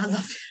know that I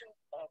love you.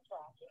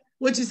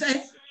 What'd you say?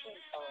 That's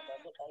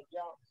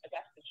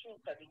the truth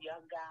of the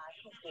young guy.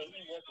 He said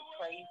he wasn't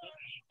crazy.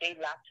 They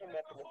locked him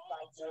up in the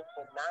psych ward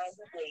for 90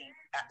 days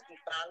after he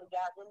finally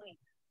got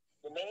released.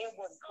 The man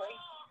wasn't crazy,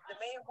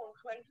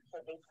 so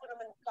they put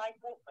him in the psych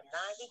ward for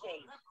 90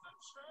 days.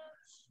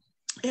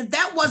 If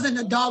that wasn't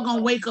a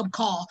doggone wake-up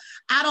call,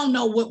 I don't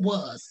know what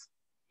was.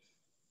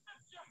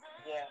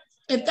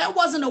 Yeah. If that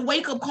wasn't a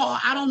wake-up call,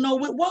 I don't know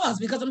what was.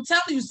 Because I'm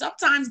telling you,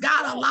 sometimes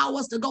God allow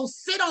us to go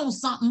sit on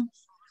something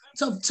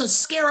to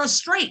scare us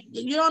straight.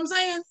 You know what I'm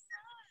saying?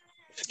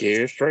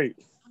 Scare straight.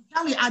 I'm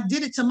telling you, I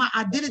did it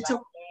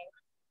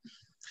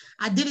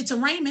to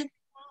Raymond.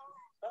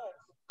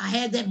 I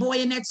had that boy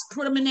in that,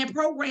 put him in that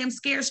program,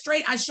 scared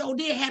straight. I sure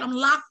did, had him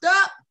locked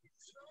up.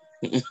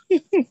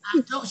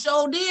 I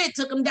sure did.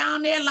 Took him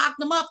down there, locked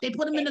him up. They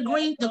put him in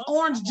the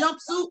orange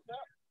jumpsuit.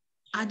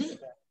 I did.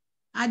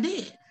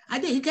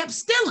 He kept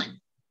stealing.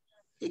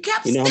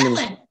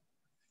 Stealing.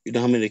 You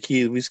know how many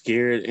kids we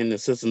scared in the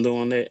system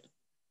doing that?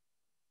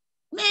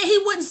 Man, he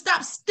wouldn't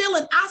stop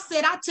stealing. I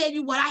said, I tell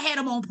you what, I had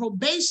him on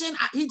probation.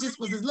 He just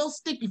was his little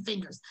sticky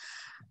fingers.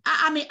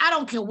 I mean, I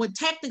don't care what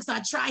tactics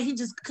I tried. He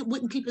just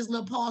wouldn't keep his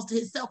little paws to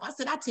himself. I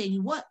said, I tell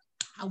you what,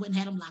 I wouldn't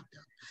have him locked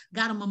up.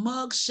 Got him a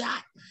mug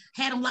shot.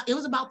 Had him locked. It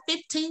was about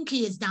 15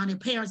 kids down there,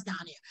 parents down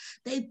there.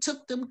 They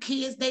took them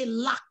kids. They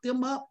locked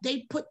them up.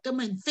 They put them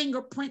in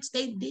fingerprints.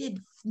 They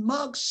did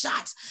mug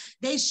shots.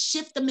 They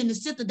shift them in the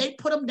system. They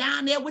put them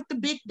down there with the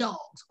big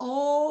dogs.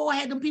 Oh, I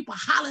had them people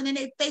hollering in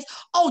their face.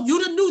 Oh,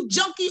 you the new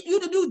junkie. You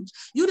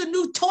the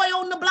new toy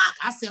on the block.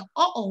 I said,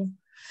 uh-oh.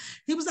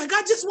 He was like,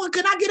 can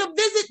I get a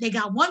visit? They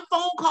got one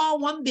phone call,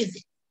 one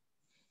visit.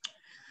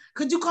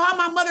 Could you call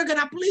my mother? Can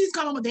I please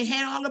call my mother? They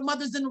had all the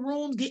mothers in the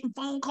rooms getting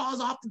phone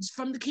calls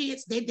from the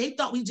kids. They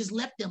thought we just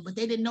left them, but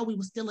they didn't know we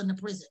were still in the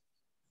prison.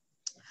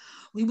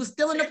 We were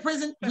still in the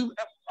prison. Oh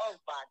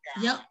my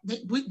God.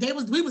 Yep.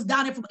 We was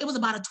down there it was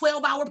about a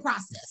 12-hour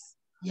process.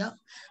 Yep.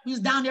 We was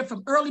down there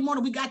from early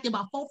morning. We got there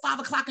about 4, 5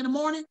 o'clock in the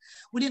morning.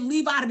 We didn't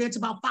leave out of there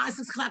till about 5,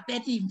 6 o'clock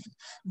that evening.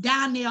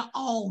 Down there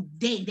all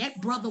day.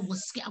 That brother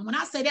was scared. When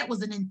I say that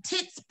was an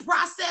intense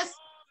process,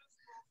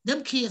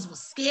 them kids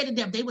was scared to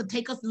death. They would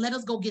take us and let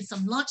us go get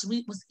some lunch.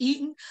 We was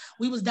eating.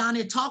 We was down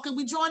there talking.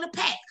 We joined a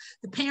pack.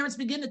 The parents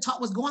began to talk.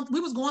 We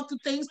was going through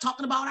things,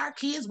 talking about our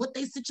kids, what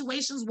their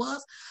situations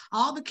was.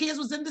 All the kids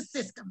was in the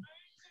system.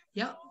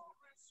 Yep.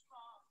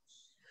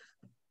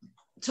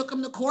 Took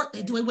them to court.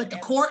 They went to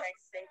court.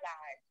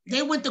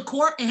 They went to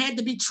court and had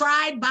to be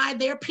tried by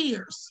their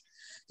peers.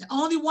 The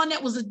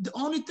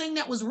only thing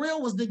that was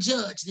real was the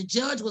judge. The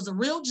judge was a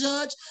real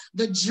judge.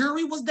 The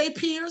jury was their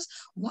peers.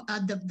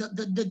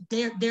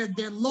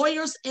 Their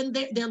lawyers and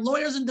their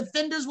lawyers and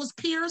defenders was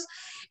peers,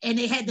 and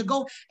they had to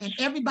go. And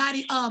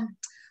everybody,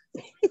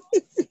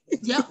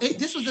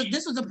 this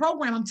was a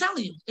program. I'm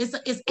telling you, it's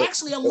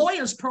actually a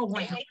lawyer's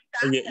program.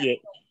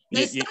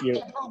 They stopped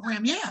that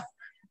program. Yeah.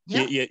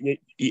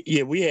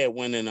 We had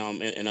one in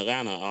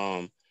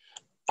Atlanta.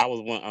 I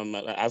was one.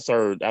 I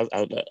served. I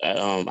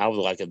was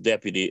like a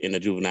deputy in the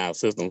juvenile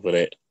system for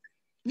that.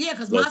 Yeah,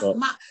 because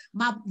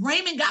my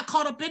Raymond got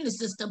caught up in the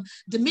system.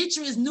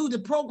 Demetrius knew the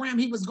program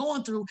he was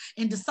going through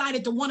and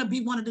decided to want to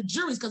be one of the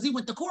juries because he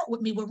went to court with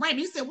me with Raymond.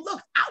 He said, well,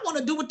 look, I want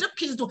to do what them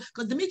kids do,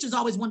 because Demetrius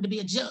always wanted to be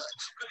a judge.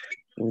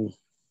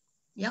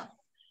 Yep.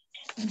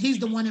 And he's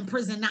the one in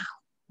prison now.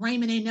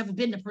 Raymond ain't never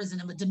been to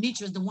prison, but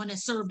Demetrius, the one that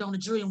served on the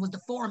jury and was the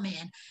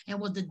foreman and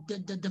was the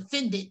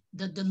defendant,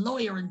 the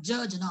lawyer and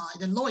judge and all.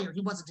 The lawyer, he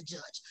wasn't the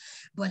judge,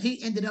 but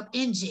he ended up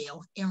in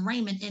jail, and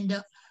Raymond ended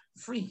up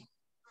free.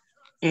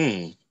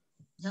 Yep.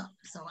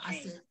 So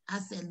I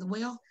said,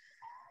 well,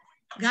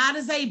 God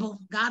is able,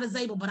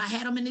 but I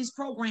had them in these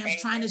programs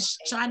trying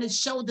to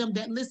show them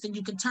that, listen,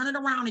 you can turn it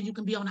around and you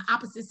can be on the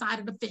opposite side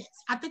of the fence.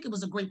 I think it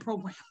was a great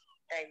program.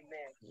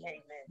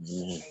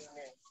 Amen.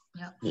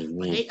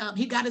 Yep.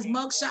 He got his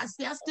mugshot.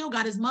 I still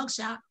got his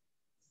mugshot.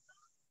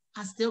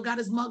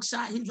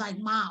 He's like,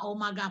 Ma, oh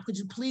my God, could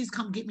you please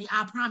come get me?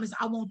 I promise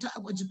I won't.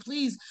 Would you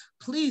please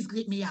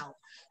get me out?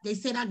 They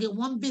said I get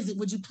one visit.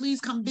 Would you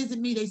please come visit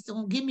me? They still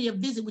won't give me a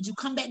visit. Would you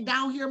come back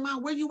down here, Ma?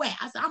 Where you at?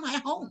 I said, I'm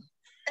at home.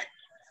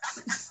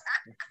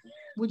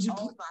 Would you?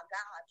 Oh my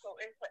God! So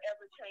it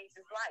forever changed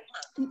his life,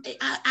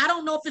 huh? I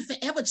don't know if it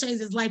forever changed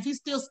his life. He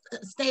still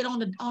stayed on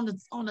the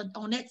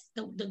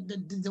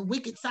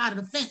wicked side of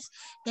the fence.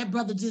 That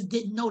brother just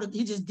didn't know that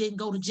he just didn't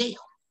go to jail.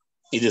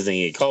 He just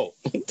didn't get caught.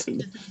 He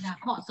just got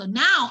caught. So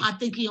now I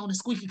think he on the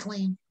squeaky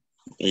clean.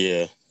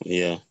 Yeah.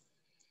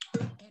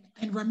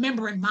 And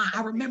remembering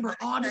I remember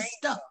all this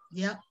stuff.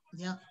 Yep.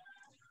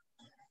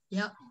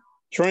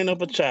 Train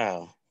up a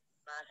child.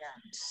 My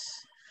God.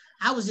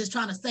 I was just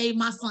trying to save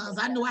my sons.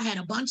 I knew I had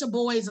a bunch of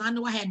boys, and I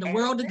knew I had the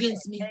world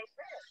against me.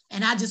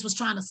 And I just was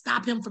trying to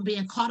stop him from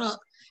being caught up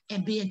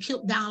and being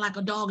killed down like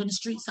a dog in the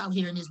streets out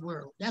here in this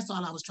world. That's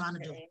all I was trying to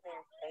do.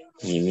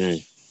 Amen.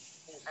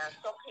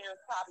 Some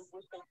parents probably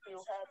wish they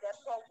still had that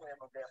program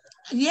available.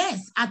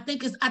 Yes, I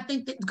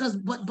think that because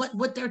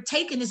what they're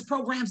taking is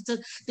programs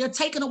they're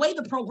taking away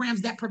the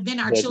programs that prevent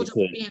our children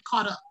from being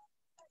caught up.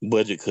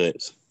 Budget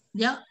cuts.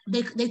 Yeah,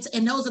 they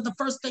and those are the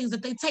first things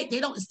that they take. They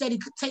don't instead of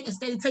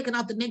taking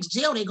out the next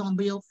jail they're gonna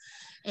build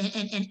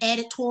and add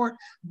it toward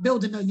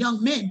building the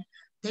young men.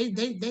 They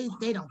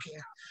don't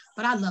care.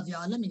 But I love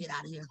y'all. Let me get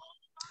out of here.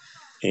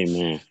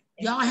 Amen.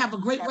 Y'all have a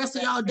great rest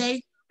of y'all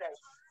day.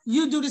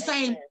 You do the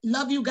same.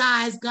 Love you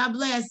guys. God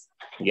bless.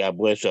 God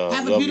bless y'all.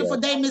 Have a beautiful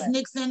day, Miss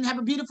Nixon. Have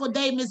a beautiful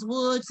day, Miss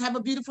Woods. Have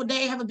a beautiful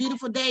day. Have a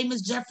beautiful day,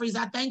 Miss Jeffries.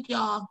 I thank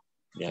y'all.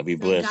 Y'all be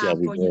blessed. Thank God y'all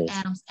be for blessed.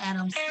 you,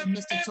 Adams, and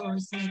Mr.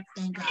 Torrey Smith.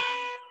 Thank God.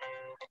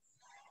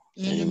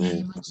 In the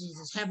name of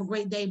Jesus. Have a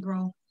great day,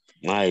 bro.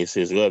 Nice,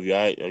 sis. Love you.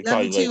 I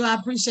love you too. I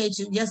appreciate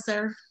you. Yes,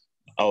 sir.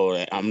 Oh,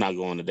 I'm not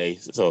going today,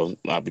 so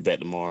I'll be back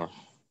tomorrow.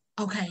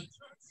 Okay.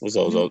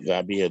 So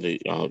I'll be here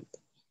to.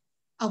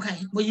 Okay.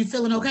 Were you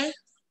feeling okay?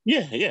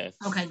 Yeah.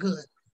 Okay, good.